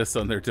put lettuce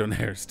on their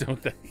donairs,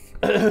 don't they?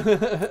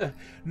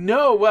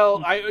 No,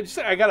 well,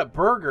 I got a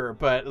burger,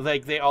 but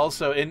like they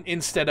also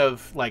instead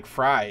of like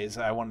fries,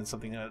 I wanted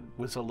something that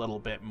was a little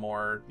bit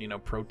more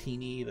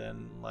proteiny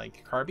than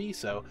like carby,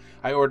 so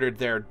I ordered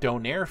their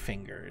donair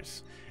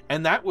fingers.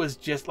 And that was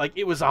just like,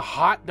 it was a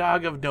hot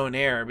dog of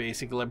donair,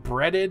 basically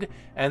breaded,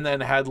 and then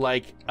had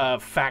like a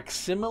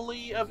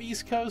facsimile of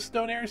East Coast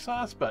donair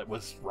sauce, but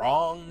was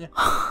wrong.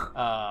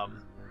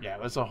 Yeah,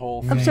 it was a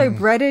whole thing. I'm sorry,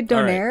 breaded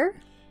donair?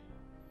 Right.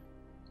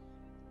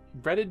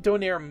 Breaded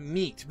donair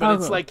meat, but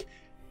it's like,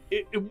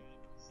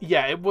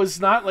 it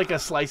was not like a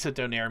slice of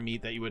donair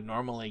meat that you would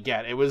normally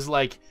get. It was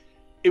like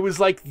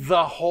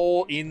the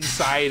whole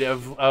inside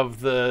of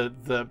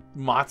the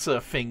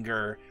matzah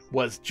finger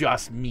was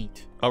just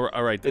meat.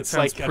 All right, it's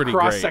like a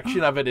cross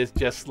section of it is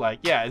just like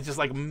it's just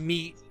like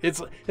meat.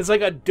 It's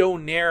like a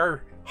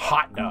donair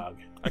hot dog.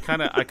 I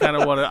kind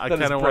of want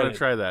to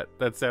try that.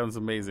 That sounds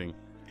amazing.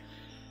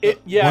 One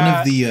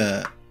of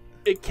the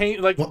it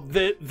came like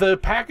the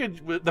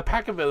package, the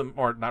pack of them,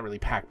 or not really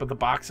pack, but the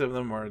box of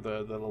them, or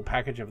the little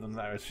package of them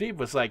that I received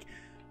was like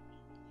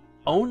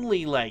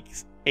only like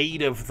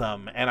 8 of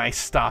them, and I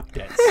stopped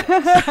at 6.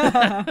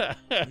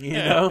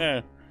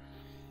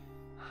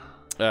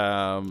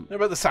 They're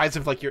about the size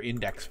of like your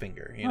index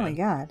finger. Oh my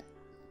god.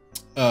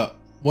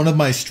 One of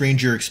my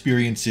stranger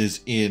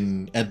experiences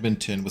in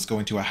Edmonton was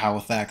going to a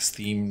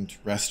Halifax-themed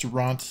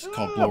restaurant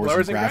called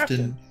Blowers and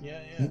Grafton,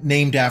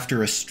 named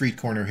after a street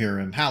corner here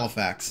in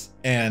Halifax.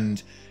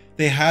 And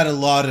they had a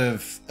lot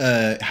of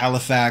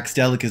Halifax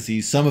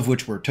delicacies, some of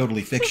which were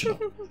totally fictional,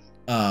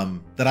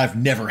 that I've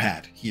never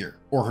had here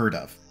or heard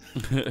of.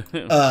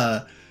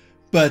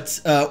 But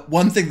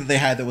one thing that they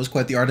had that was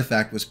quite the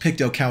artifact was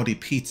Pictou County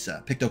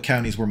pizza. Pictou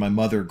County is where my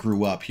mother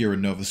grew up here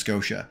in Nova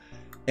Scotia.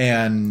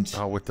 And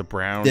with the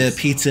brown, the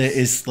pizza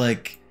is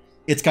like,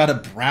 it's got a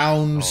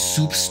brown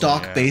soup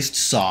stock based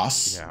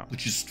sauce,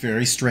 which is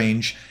very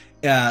strange.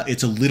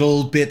 It's a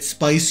little bit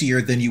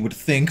spicier than you would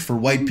think for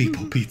white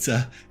people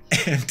pizza,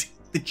 and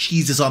the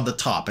cheese is on the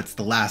top. It's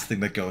the last thing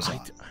that goes on.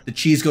 The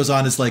cheese goes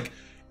on as like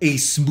a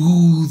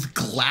smooth,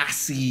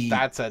 glassy.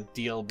 That's a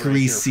deal breaker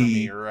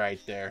greasy for me right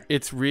there.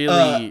 It's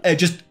really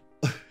just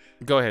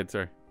go ahead,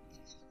 sorry.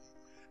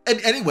 And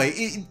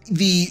anyway,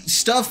 the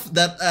stuff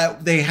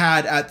that they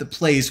had at the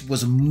place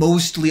was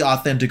mostly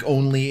authentic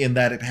only in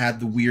that it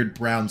had the weird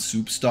brown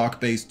soup stock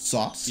based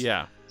sauce.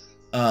 Yeah.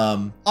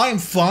 I'm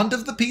fond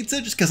of the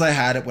pizza just because I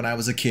had it when I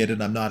was a kid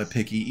and I'm not a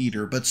picky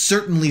eater, but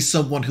certainly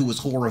someone who was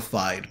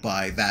horrified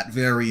by that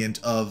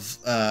variant of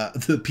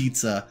the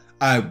pizza,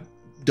 I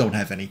don't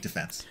have any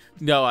defense.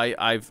 No,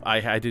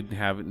 I didn't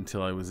have it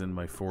until I was in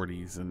my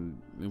 40s, and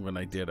when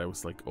I did, I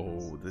was like,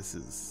 oh,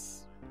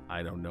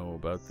 I don't know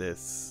about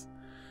this.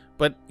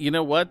 But you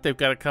know what? They've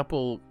got a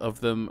couple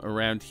of them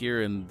around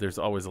here, and there's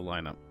always a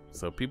lineup.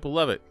 So people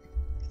love it.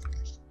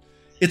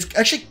 It's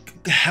actually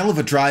a hell of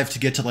a drive to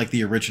get to like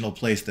the original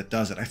place that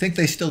does it. I think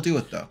they still do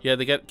it though. Yeah,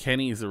 they got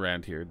Kenny's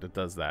around here that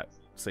does that.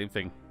 Same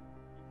thing.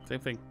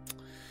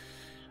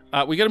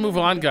 We got to move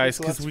on, guys,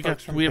 because we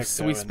spent.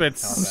 I'm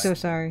so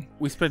sorry.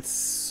 We spent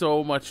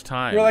so much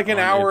time. We're like an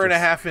hour and a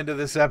half into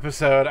this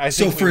episode. I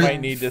think we might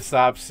need to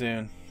stop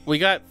soon.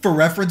 For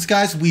reference,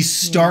 guys, we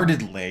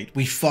started late.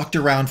 We fucked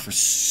around for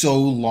so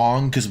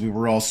long because we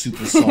were all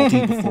super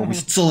salty before we...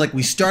 So, like,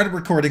 we started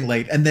recording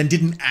late and then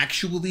didn't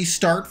actually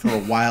start for a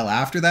while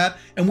after that.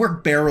 And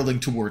we're barreling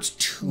towards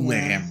 2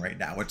 a.m. right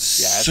now. It's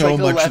so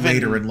like much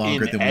later and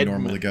longer than we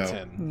normally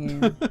go.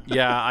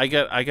 Yeah, I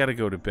got to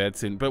go to bed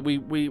soon. But we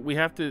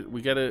got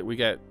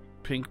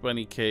Pink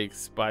Bunny Cake,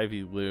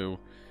 Spivey Lou,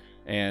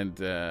 and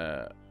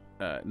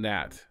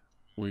Nat.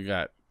 We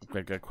got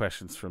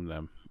questions from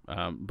them.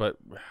 But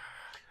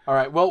all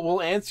right, well,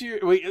 we'll answer.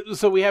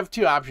 So we have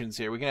 2 options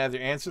here. We can either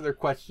answer their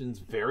questions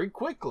very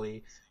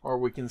quickly, or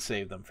we can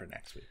save them for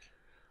next week.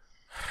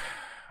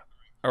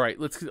 All right,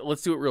 let's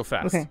do it real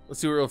fast. Okay. Let's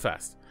do it real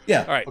fast.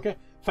 Yeah. All right. Okay.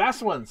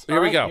 Fast ones.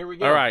 Here we go.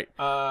 All right.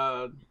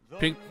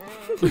 Pink.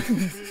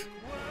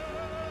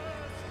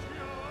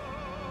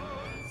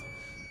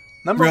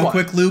 Real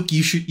quick, Luke,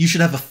 you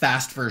should have a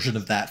fast version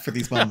of that for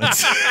these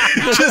moments.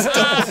 Just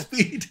double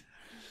speed.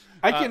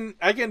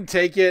 I can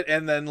take it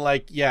and then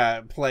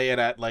play it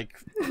at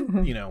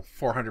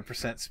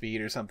 400%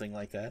 speed or something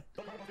like that.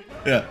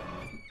 Yeah.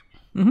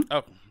 Mm-hmm.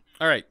 Oh,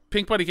 all right.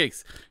 Pink Bunny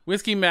Cakes.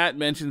 Whiskey Matt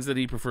mentions that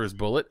he prefers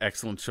Bullet.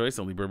 Excellent choice.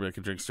 Only bourbon I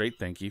can drink straight.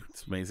 Thank you.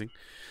 It's amazing.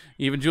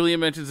 Even Julia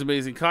mentions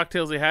amazing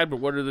cocktails they had,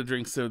 but what are the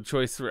drinks of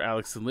choice for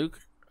Alex and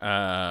Luke?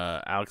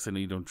 Alex, I know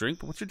you don't drink,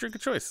 but what's your drink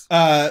of choice?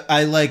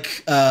 I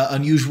like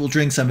unusual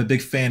drinks. I'm a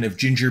big fan of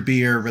ginger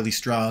beer, really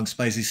strong,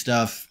 spicy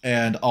stuff,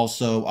 and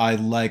also I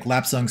like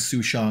Lapsang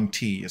Souchong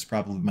tea. Is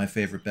probably my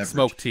favorite beverage.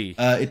 Smoked tea.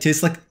 It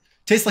tastes like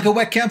a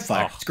wet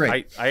campfire. It's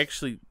great. I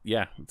actually,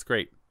 it's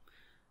great.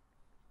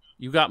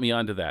 You got me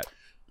onto that.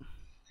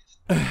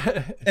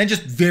 And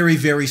just very,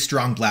 very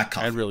strong black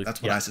coffee. Really,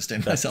 that's what I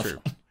sustain myself on.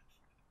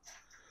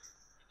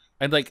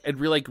 I'd like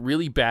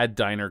really bad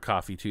diner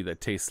coffee too that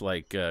tastes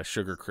like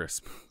Sugar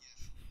Crisp.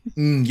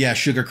 Yeah,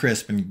 Sugar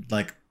Crisp and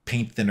like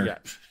paint thinner. Yeah.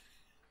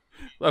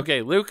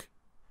 Okay, Luke.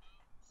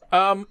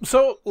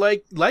 So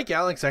like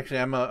Alex, actually,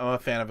 I'm a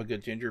fan of a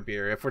good ginger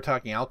beer. If we're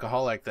talking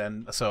alcoholic,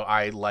 then so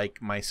I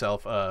like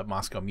myself a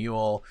Moscow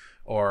Mule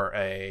or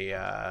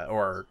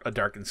a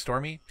Dark and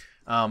Stormy.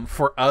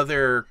 For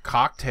other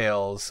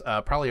cocktails,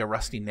 probably a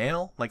Rusty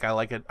Nail. I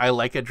like a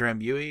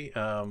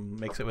Drambuie.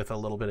 Mix it with a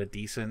little bit of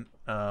decent,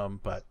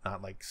 but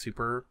not like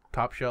super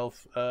top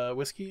shelf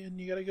whiskey, and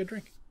you got a good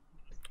drink.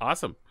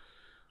 Awesome.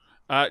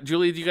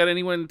 Julie, do you got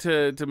anyone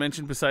to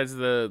mention besides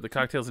the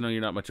cocktails? I know you're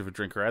not much of a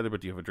drinker either,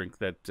 but do you have a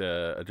drink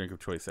a drink of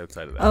choice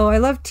outside of that? Oh, I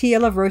love tea. I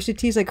love roasted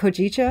teas like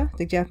hojicha,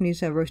 the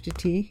Japanese roasted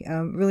tea.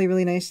 Really,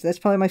 really nice. That's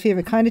probably my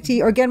favorite kind of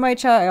tea. Or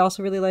genmaicha, I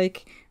also really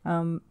like.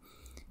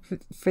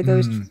 For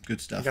those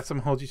good stuff. I got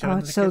some hojicha. Oh,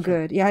 it's so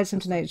good. Yeah, I had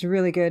some tonight. It's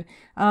really good.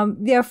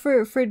 Yeah,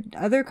 for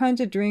other kinds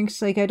of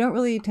drinks, I don't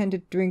really tend to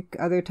drink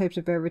other types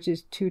of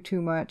beverages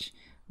too much.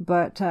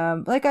 But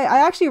I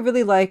actually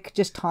really like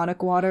just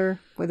tonic water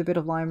with a bit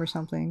of lime or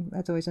something.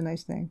 That's always a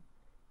nice thing.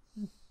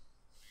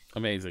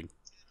 Amazing.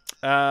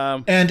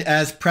 And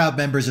as proud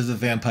members of the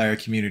vampire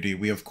community,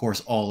 we of course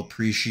all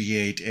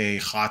appreciate a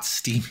hot,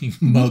 steaming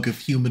mug of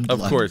human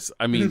blood. Of course.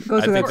 I mean,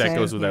 I think that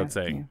goes without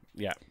saying.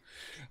 Yeah.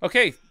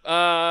 Okay,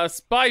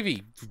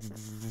 Spivey.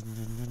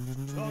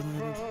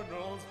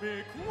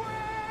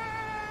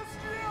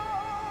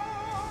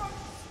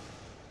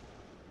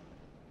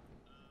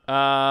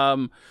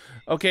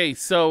 Okay,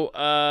 so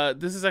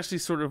this is actually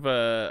sort of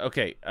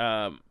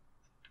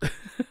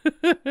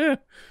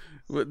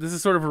this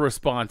is sort of a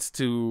response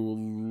to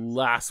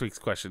last week's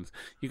questions.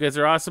 You guys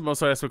are awesome.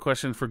 Also, I asked a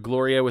question for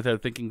Gloria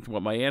without thinking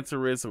what my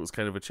answer is. It was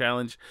kind of a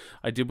challenge.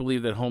 I do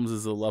believe that Holmes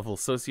is a level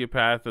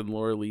sociopath, and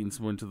Laura leans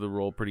into the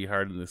role pretty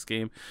hard in this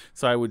game.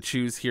 So I would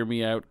choose, hear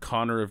me out,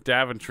 Connor of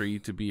Daventry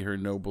to be her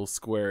noble,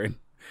 square,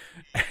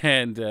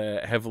 and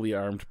heavily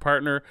armed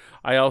partner.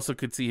 I also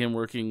could see him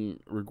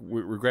working,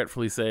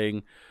 regretfully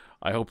saying,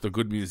 I hope the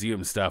good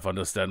museum staff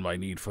understand my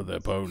need for their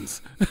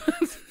bones.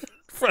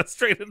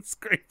 Frustrated,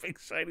 scraping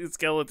shiny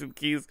skeleton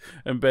keys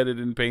embedded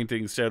in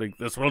paintings, shouting,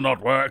 "This will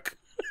not work."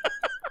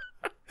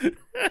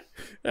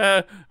 I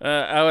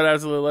would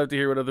absolutely love to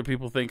hear what other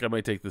people think. I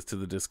might take this to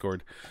the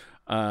Discord.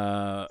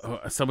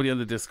 Somebody on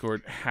the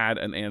Discord had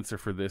an answer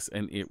for this,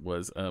 and it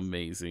was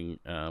amazing.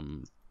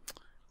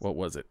 What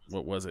was it?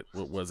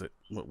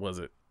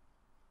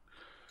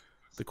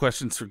 The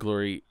questions for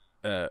Glory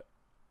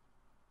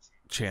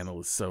channel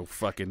is so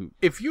fucking...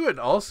 If you would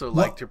also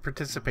like to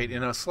participate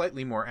in a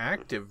slightly more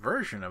active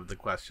version of the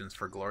Questions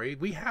for Glory,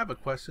 we have a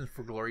Questions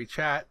for Glory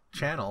chat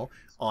channel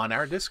on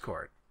our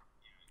Discord.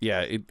 Yeah,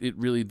 it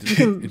really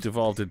it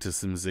devolved into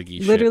some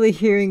Ziggy Literally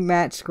shit. Hearing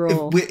Matt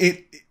scroll.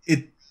 It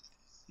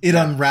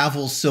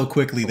unravels so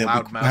quickly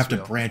that we have to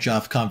branch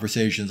off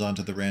conversations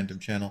onto the random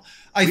channel.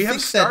 We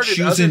have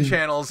started other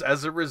channels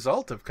as a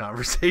result of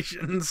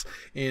conversations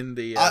in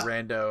the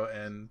Rando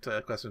and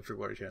Questions for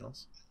Glory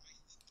channels.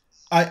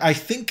 I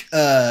think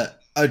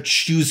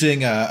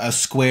choosing a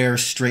square,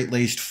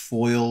 straight-laced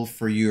foil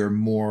for your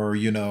more,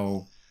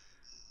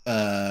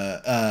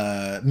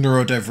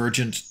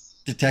 neurodivergent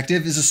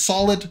detective is a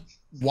solid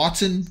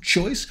Watson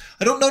choice.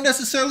 I don't know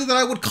necessarily that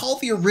I would call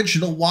the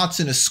original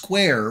Watson a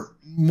square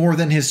more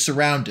than his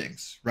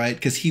surroundings, right?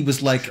 Because he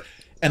was like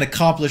an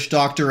accomplished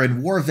doctor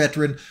and war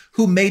veteran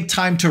who made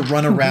time to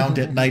run around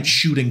at night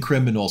shooting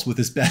criminals with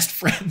his best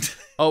friend.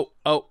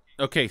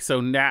 Okay, so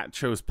Nat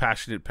chose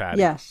Passionate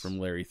Patty from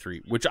Larry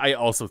 3, which I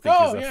also think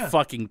is a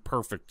fucking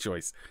perfect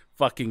choice.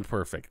 Fucking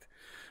perfect.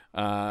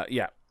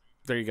 Yeah,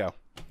 there you go.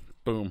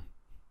 Boom.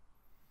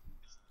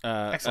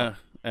 Excellent.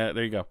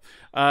 There you go.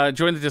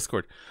 Join the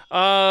Discord.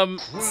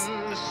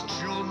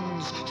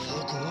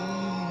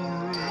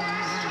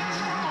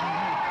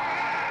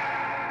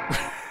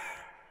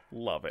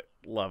 Love it.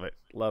 Love it.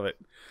 Love it.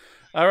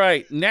 All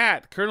right,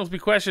 Nat, Colonelsby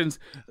questions.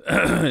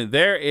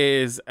 There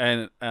is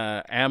an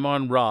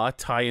Amon Ra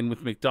tie-in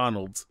with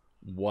McDonald's.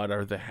 What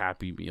are the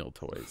Happy Meal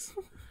toys?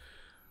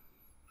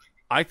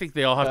 I think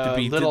they all have to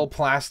be little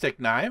plastic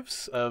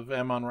knives of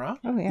Amon Ra.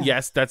 Oh yeah.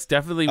 Yes, that's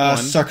definitely one. A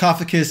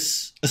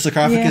sarcophagus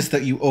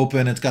that you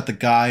open. It's got the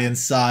guy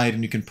inside,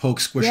 and you can poke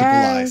squishable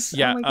eyes.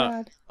 Yeah, oh my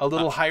God. A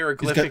little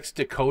hieroglyphics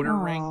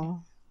decoder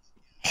ring.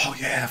 Oh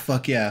yeah,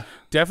 fuck yeah.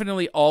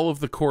 Definitely all of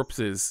the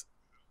corpses.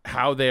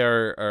 How they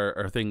are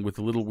a thing with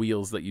little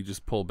wheels that you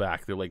just pull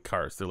back. They're like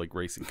cars. They're like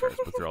racing cars,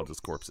 but they're all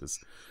just corpses.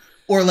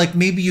 Or like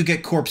maybe you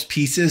get corpse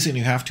pieces and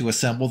you have to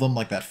assemble them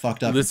like that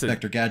fucked up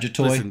Inspector Gadget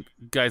toy. Listen,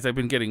 guys, I've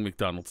been getting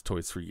McDonald's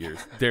toys for years.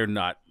 They're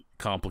not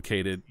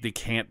complicated. They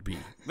can't be.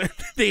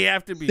 They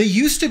have to be. They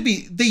used to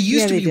be. They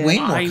used to be way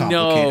more complicated. I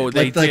know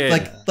they did.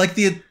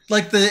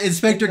 Like the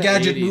Inspector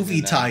Gadget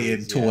movie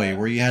tie-in toy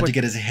where you had to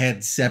get his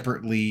head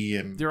separately,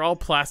 and they're all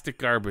plastic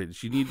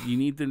garbage. You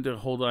need them to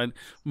hold on.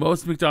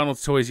 Most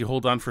McDonald's toys you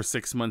hold on for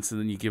 6 months and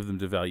then you give them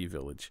to Value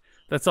Village.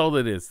 That's all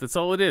it is. That's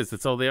all it is.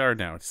 That's all they are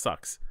now. It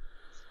sucks.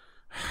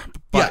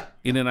 But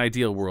in an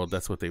ideal world,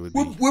 that's what they would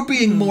be. We're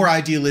being more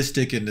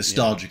idealistic and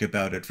nostalgic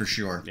about it for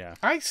sure. Yeah,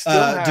 I still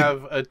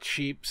have a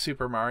cheap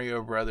Super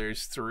Mario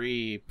Brothers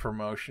 3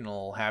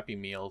 promotional Happy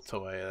Meal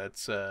toy.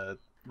 That's a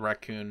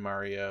Raccoon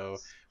Mario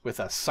with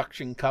a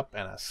suction cup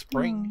and a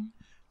spring.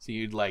 So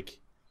you'd like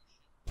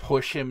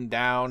push him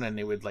down, and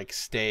it would like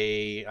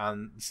stay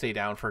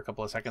down for a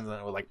couple of seconds, and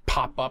it would like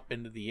pop up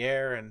into the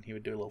air, and he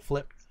would do a little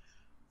flip.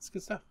 It's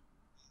good stuff.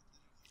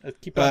 The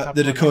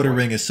decoder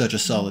ring is such a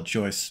solid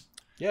choice.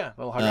 Yeah,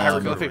 little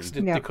hieroglyphics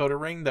decoder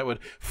ring that would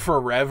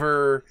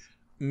forever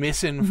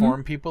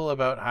misinform people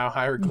about how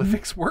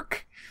hieroglyphics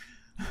work.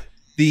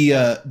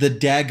 The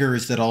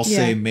daggers that all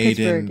say made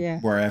in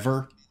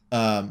wherever,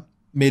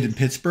 made in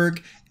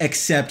Pittsburgh,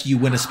 except you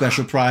win a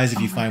special prize if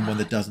you find one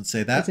that doesn't say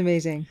that. That's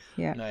amazing.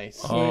 Yeah. Nice.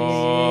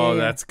 Oh,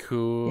 that's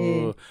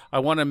cool. Yeah. I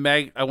want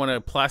a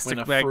plastic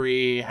win a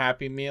free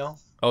Happy Meal.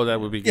 Oh,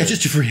 that would be good. Yeah,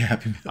 just a free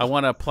Happy Meal. I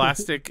want a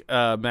plastic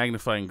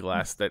magnifying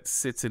glass that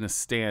sits in a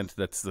stand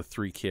that's the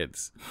 3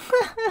 kids.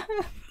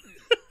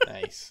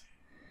 Nice.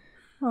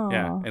 Aww.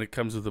 Yeah, and it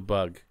comes with a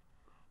bug.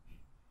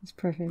 It's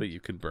perfect. That you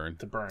can burn.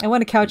 I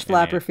want a couch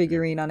flapper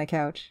figurine on a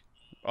couch.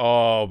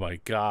 Oh, my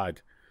God.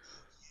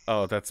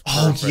 Oh, that's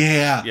perfect. Oh,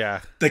 yeah.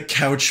 Yeah. The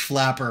couch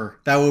flapper.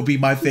 That would be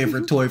my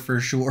favorite toy for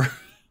sure.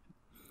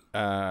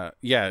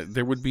 Yeah,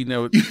 there would be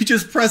no... You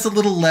just press a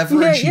little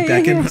lever and she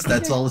beckons.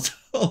 That's all it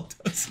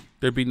does.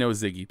 There'd be no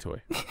Ziggy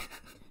toy.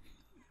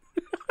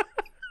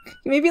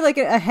 Maybe like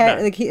a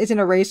head, like it's an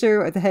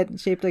eraser with the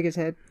head shaped like his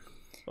head.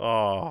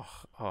 Oh.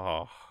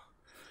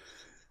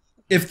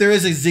 If there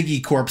is a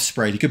Ziggy corpse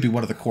sprite, it could be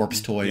one of the corpse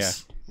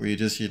toys. Yeah. Where you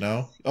just, you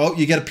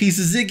get a piece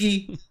of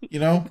Ziggy.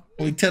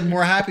 Only 10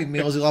 more Happy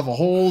Meals, you'll have a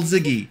whole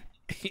Ziggy.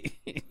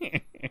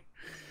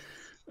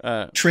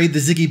 Trade the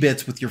Ziggy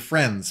bits with your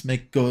friends.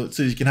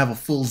 So you can have a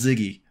full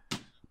Ziggy.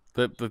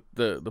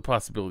 The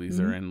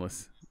possibilities are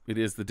endless. It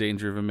is the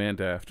danger of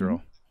Amanda, after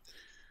all.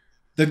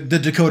 The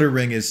decoder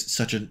ring is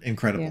such an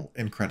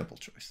incredible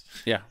choice.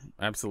 Yeah,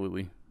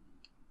 absolutely.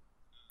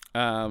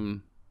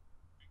 Thanks,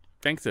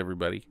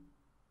 everybody.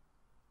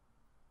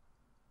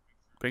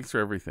 Thanks for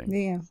everything.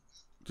 Yeah.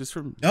 Just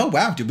from. Oh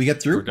wow! Did we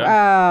get through?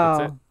 Wow.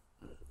 That's it.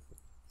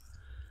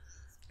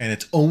 And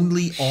it's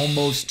only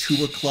almost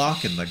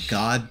 2:00 in the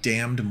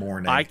goddamned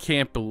morning. I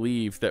can't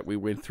believe that we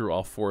went through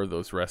all 4 of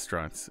those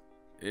restaurants.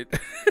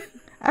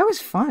 That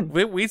was fun.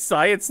 We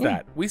scienced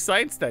that. We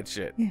scienced that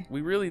shit. Yeah. We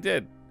really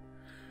did.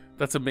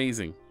 That's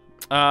amazing.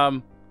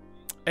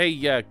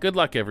 Hey, good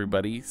luck,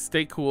 everybody.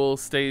 Stay cool.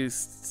 Stay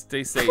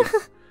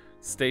safe.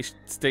 stay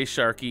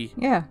sharky.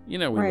 Yeah. We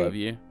love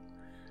you.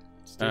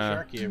 Stay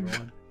sharky,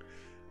 everyone.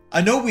 I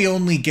know we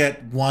only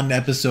get 1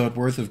 episode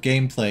worth of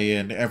gameplay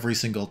in every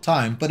single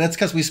time, but that's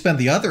because we spend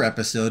the other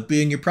episode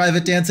being your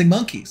private dancing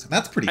monkeys. And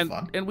that's pretty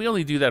fun. And we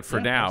only do that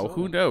for now.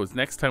 Absolutely. Who knows?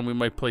 Next time we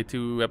might play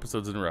 2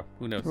 episodes in a row.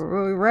 Who knows?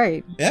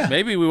 Right. Yeah.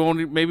 Maybe we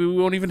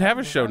won't even have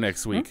a show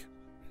next week.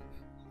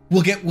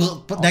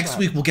 But next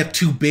week we'll get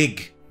too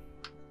big.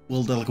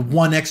 We'll like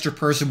 1 extra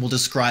person will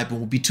describe and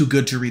we'll be too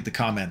good to read the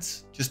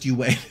comments. Just you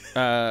wait.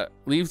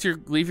 Leave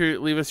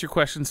us your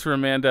questions for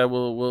Amanda.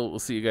 We'll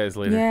see you guys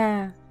later.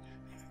 Yeah.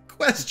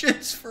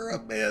 Questions for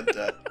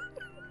Amanda.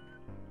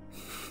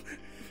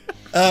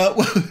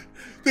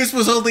 This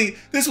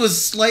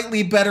was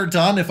slightly better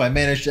done if I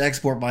managed to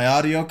export my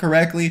audio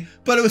correctly,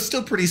 but it was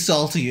still pretty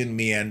salty and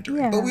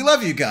meandering. Yeah. But we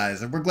love you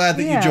guys, and we're glad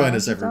that you join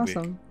us every week.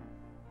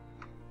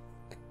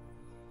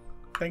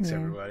 Thanks,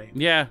 everybody.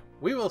 Yeah.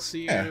 We will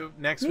see you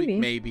next week,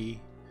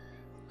 maybe.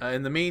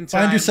 In the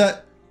meantime,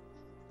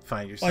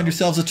 find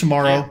yourselves a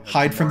tomorrow.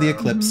 Hide from the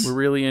eclipse. We're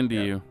really into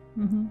you.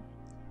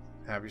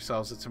 Have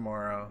yourselves a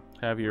tomorrow.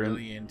 Have your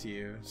really into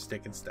you.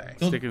 Stick and stay.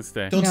 Stick and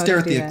stay. Don't stare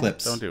at the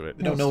eclipse. Don't do it.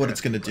 We don't know what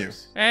it's going to do.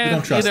 And, we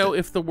don't trust it.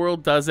 If the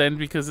world does end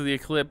because of the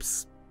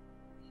eclipse,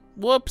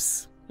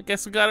 whoops. I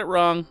guess we got it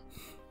wrong.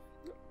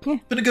 Yeah.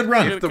 Been a good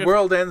run. If the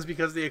world ends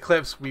because of the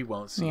eclipse, we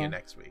won't see you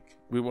next week.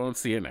 We won't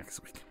see you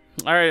next week.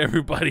 All right,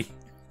 everybody.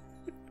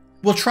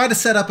 We'll try to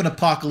set up an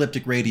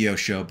apocalyptic radio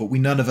show, but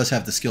none of us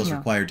have the skills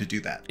required to do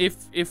that.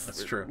 If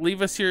that's true.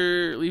 Leave us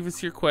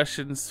your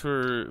questions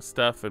for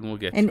stuff, and we'll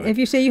get. And to it. If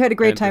you say you had a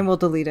great time, we'll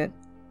delete it.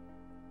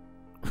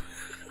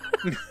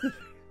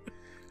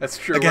 That's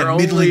true. Again, we're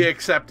only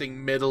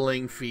accepting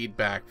middling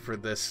feedback for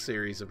this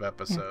series of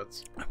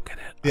episodes.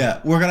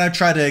 We're gonna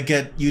try to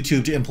get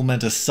YouTube to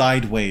implement a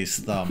sideways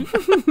thumb.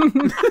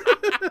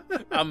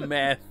 A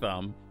meh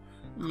thumb.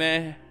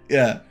 Meh.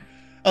 Yeah.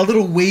 A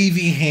little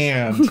wavy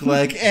hand,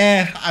 like,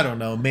 I don't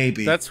know,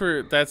 maybe. That's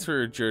for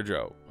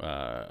Jojo.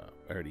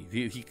 Already,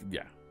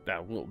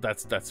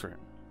 that's for him.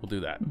 We'll do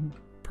that.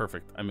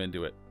 Perfect. I'm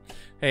into it.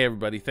 Hey,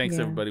 everybody. Thanks,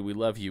 everybody. We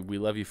love you. We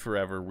love you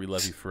forever. We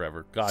love you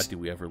forever. God, do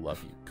we ever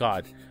love you?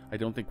 God, I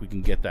don't think we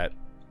can get that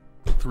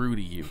through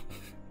to you.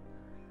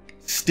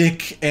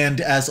 Stick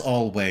and, as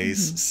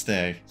always,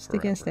 stay.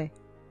 Stick and stay.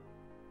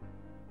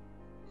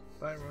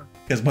 Bye, everyone.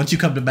 Because once you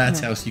come to Matt's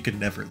house, you can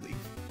never leave.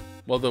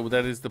 Well, though,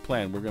 that is the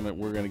plan. We're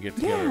gonna get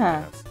together.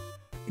 Yeah,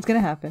 it's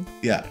gonna happen.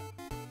 Yeah,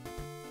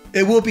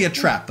 it will be a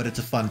trap, but it's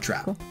a fun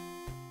trap. Cool.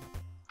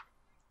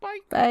 Bye.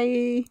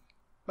 Bye.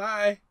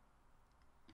 Bye.